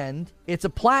 And it's a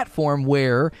platform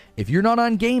where if you're not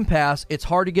on Game Pass, it's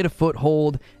hard to get a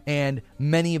foothold. And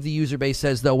many of the user base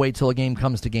says they'll wait till a game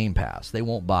comes to Game Pass. They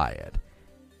won't buy it.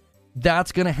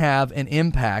 That's going to have an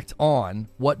impact on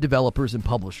what developers and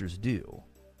publishers do.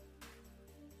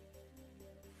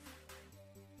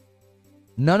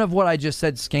 None of what I just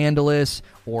said scandalous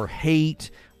or hate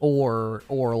or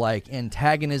like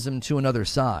antagonism to another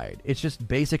side. It's just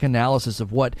basic analysis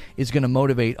of what is going to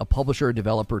motivate a publisher or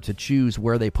developer to choose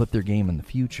where they put their game in the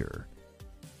future.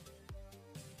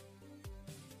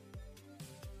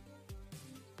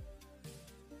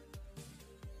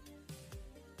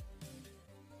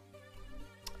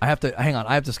 I have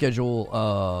to schedule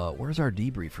where's our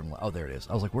debrief from there it is.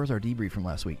 I was like, where's our debrief from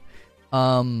last week?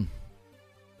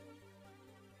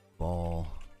 Baldur's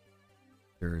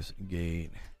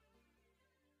Gate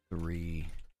 3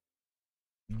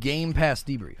 Game Pass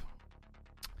debrief.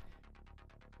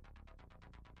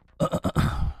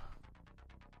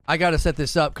 I got to set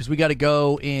this up because we got to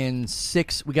go in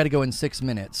 6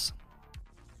 minutes.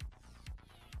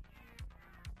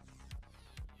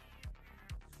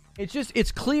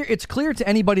 It's clear to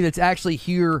anybody that's actually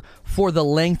here for the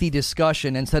lengthy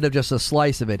discussion instead of just a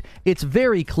slice of it. It's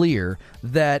very clear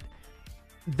that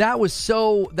was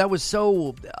so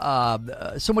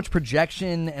much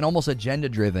projection and almost agenda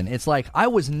driven. It's like, I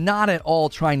was not at all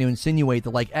trying to insinuate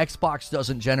that, like, Xbox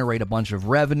doesn't generate a bunch of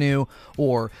revenue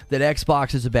or that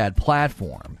Xbox is a bad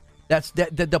platform.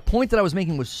 The point that I was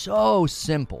making was so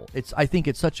simple. I think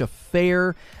it's such a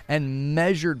fair and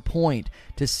measured point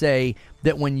to say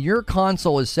that when your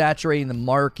console is saturating the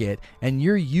market and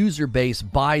your user base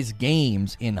buys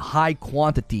games in high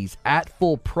quantities at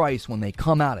full price when they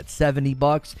come out at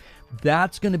 $70,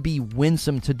 that's going to be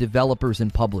winsome to developers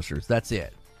and publishers. That's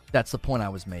it. That's the point I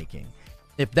was making.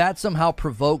 If that somehow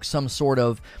provokes some sort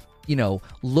of,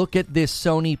 look at this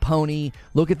Sony pony,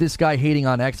 look at this guy hating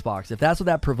on Xbox. If that's what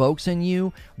that provokes in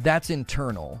you, that's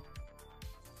internal.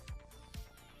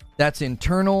 That's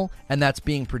internal, and that's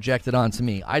being projected onto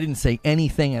me. I didn't say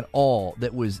anything at all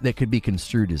that could be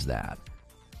construed as that.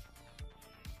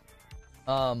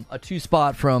 A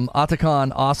 2-spot from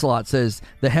Atakan Ocelot says,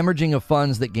 the hemorrhaging of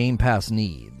funds that Game Pass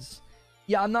needs.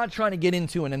 Yeah, I'm not trying to get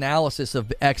into an analysis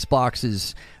of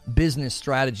Xbox's business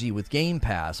strategy with Game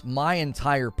Pass. My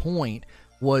entire point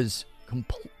was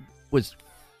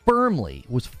firmly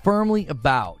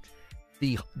about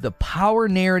the power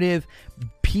narrative,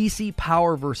 PC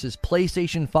power versus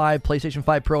PlayStation 5, PlayStation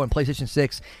 5 Pro, and PlayStation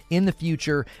 6 in the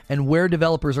future, and where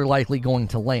developers are likely going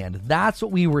to land. That's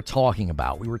what we were talking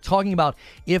about. We were talking about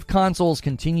if consoles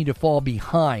continue to fall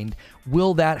behind,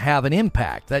 will that have an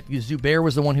impact? That Zubair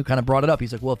was the one who kind of brought it up.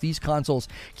 He's like, well, if these consoles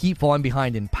keep falling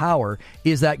behind in power,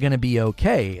 is that going to be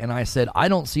okay? And I said, I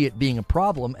don't see it being a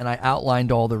problem, and I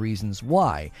outlined all the reasons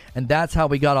why. And that's how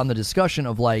we got on the discussion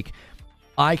of, like,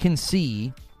 I can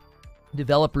see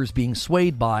developers being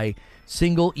swayed by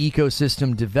single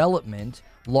ecosystem development,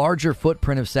 larger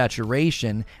footprint of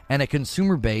saturation, and a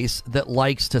consumer base that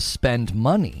likes to spend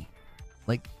money.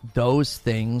 Like, those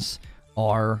things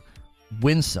are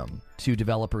winsome to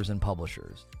developers and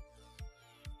publishers.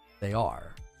 They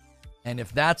are. And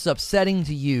if that's upsetting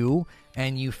to you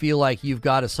and you feel like you've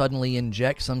got to suddenly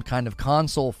inject some kind of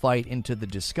console fight into the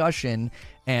discussion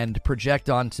and project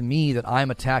onto me that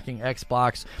I'm attacking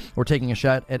Xbox or taking a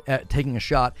shot at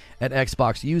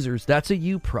Xbox users, that's a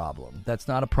you problem. That's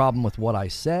not a problem with what I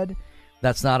said.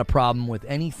 That's not a problem with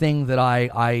anything that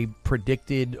I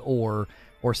predicted or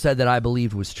said that I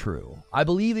believed was true. I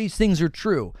believe these things are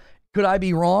true. Could I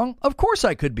be wrong? Of course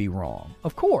I could be wrong.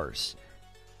 Of course.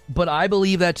 But I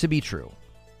believe that to be true.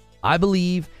 I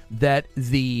believe that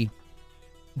the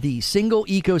single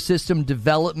ecosystem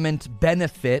development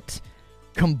benefit,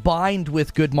 combined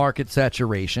with good market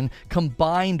saturation,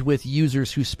 combined with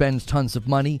users who spend tons of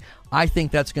money, I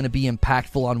think that's going to be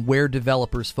impactful on where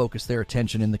developers focus their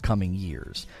attention in the coming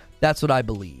years. That's what I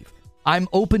believe. I'm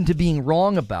open to being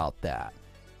wrong about that.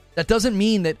 That doesn't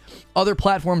mean that other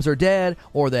platforms are dead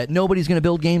or that nobody's going to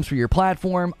build games for your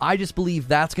platform. I just believe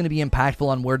that's going to be impactful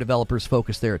on where developers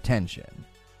focus their attention.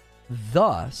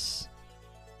 Thus,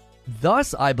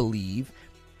 I believe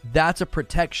that's a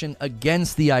protection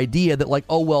against the idea that, like,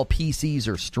 oh, well, PCs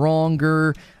are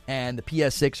stronger and the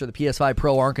PS6 or the PS5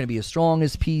 Pro aren't going to be as strong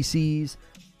as PCs.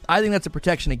 I think that's a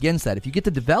protection against that. If you get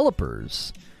the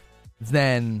developers,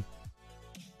 then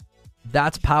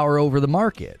that's power over the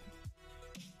market.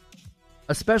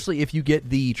 Especially if you get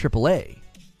the AAA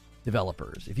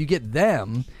developers. If you get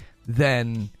them,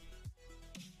 then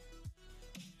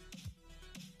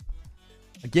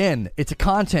again, it's a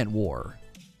content war.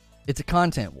 It's a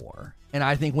content war. And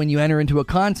I think when you enter into a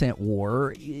content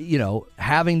war, you know,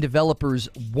 having developers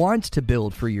want to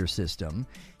build for your system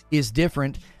is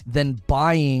different than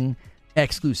buying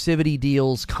exclusivity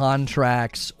deals,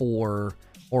 contracts, or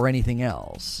anything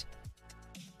else.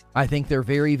 I think they're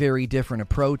very, very different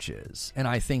approaches. And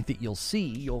I think that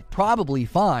you'll probably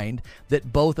find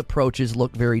that both approaches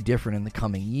look very different in the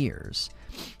coming years.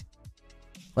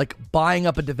 Like, buying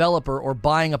up a developer or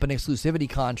buying up an exclusivity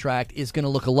contract is going to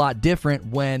look a lot different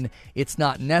when it's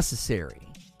not necessary.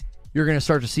 You're going to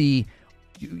start to see,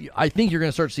 I think you're going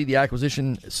to start to see the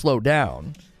acquisition slow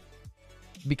down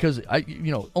because,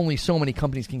 only so many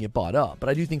companies can get bought up. But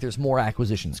I do think there's more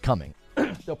acquisitions coming.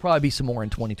 There'll probably be some more in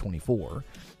 2024.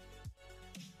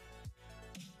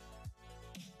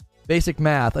 Basic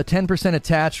math, a 10%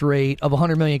 attach rate of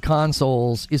 100 million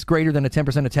consoles is greater than a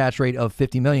 10% attach rate of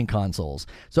 50 million consoles.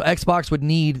 So Xbox would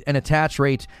need an attach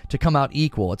rate to come out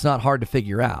equal. It's not hard to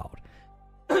figure out.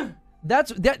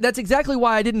 That's exactly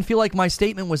why I didn't feel like my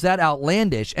statement was that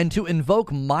outlandish. And to invoke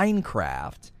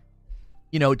Minecraft,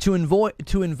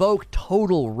 to invoke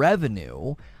total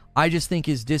revenue, I just think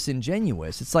is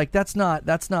disingenuous. It's like, that's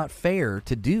not fair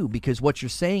to do, because what you're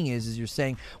saying is you're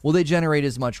saying, well, they generate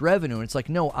as much revenue. And it's like,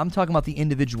 no, I'm talking about the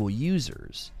individual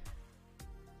users.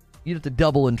 You'd have to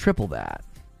double and triple that.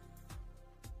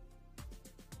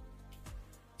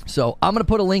 So I'm going to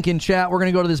put a link in chat. We're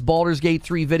going to go to this Baldur's Gate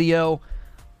 3 video.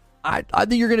 I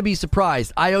think you're going to be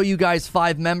surprised. I owe you guys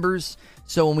 5 members.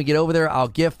 So when we get over there, I'll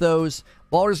gift those.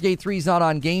 Baldur's Gate 3 is not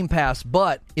on Game Pass,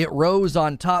 but it rose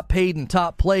on top paid and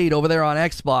top played over there on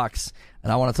Xbox,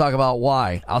 and I want to talk about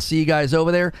why. I'll see you guys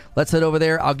over there. Let's head over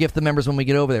there. I'll gift the members when we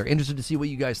get over there. Interested to see what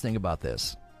you guys think about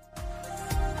this.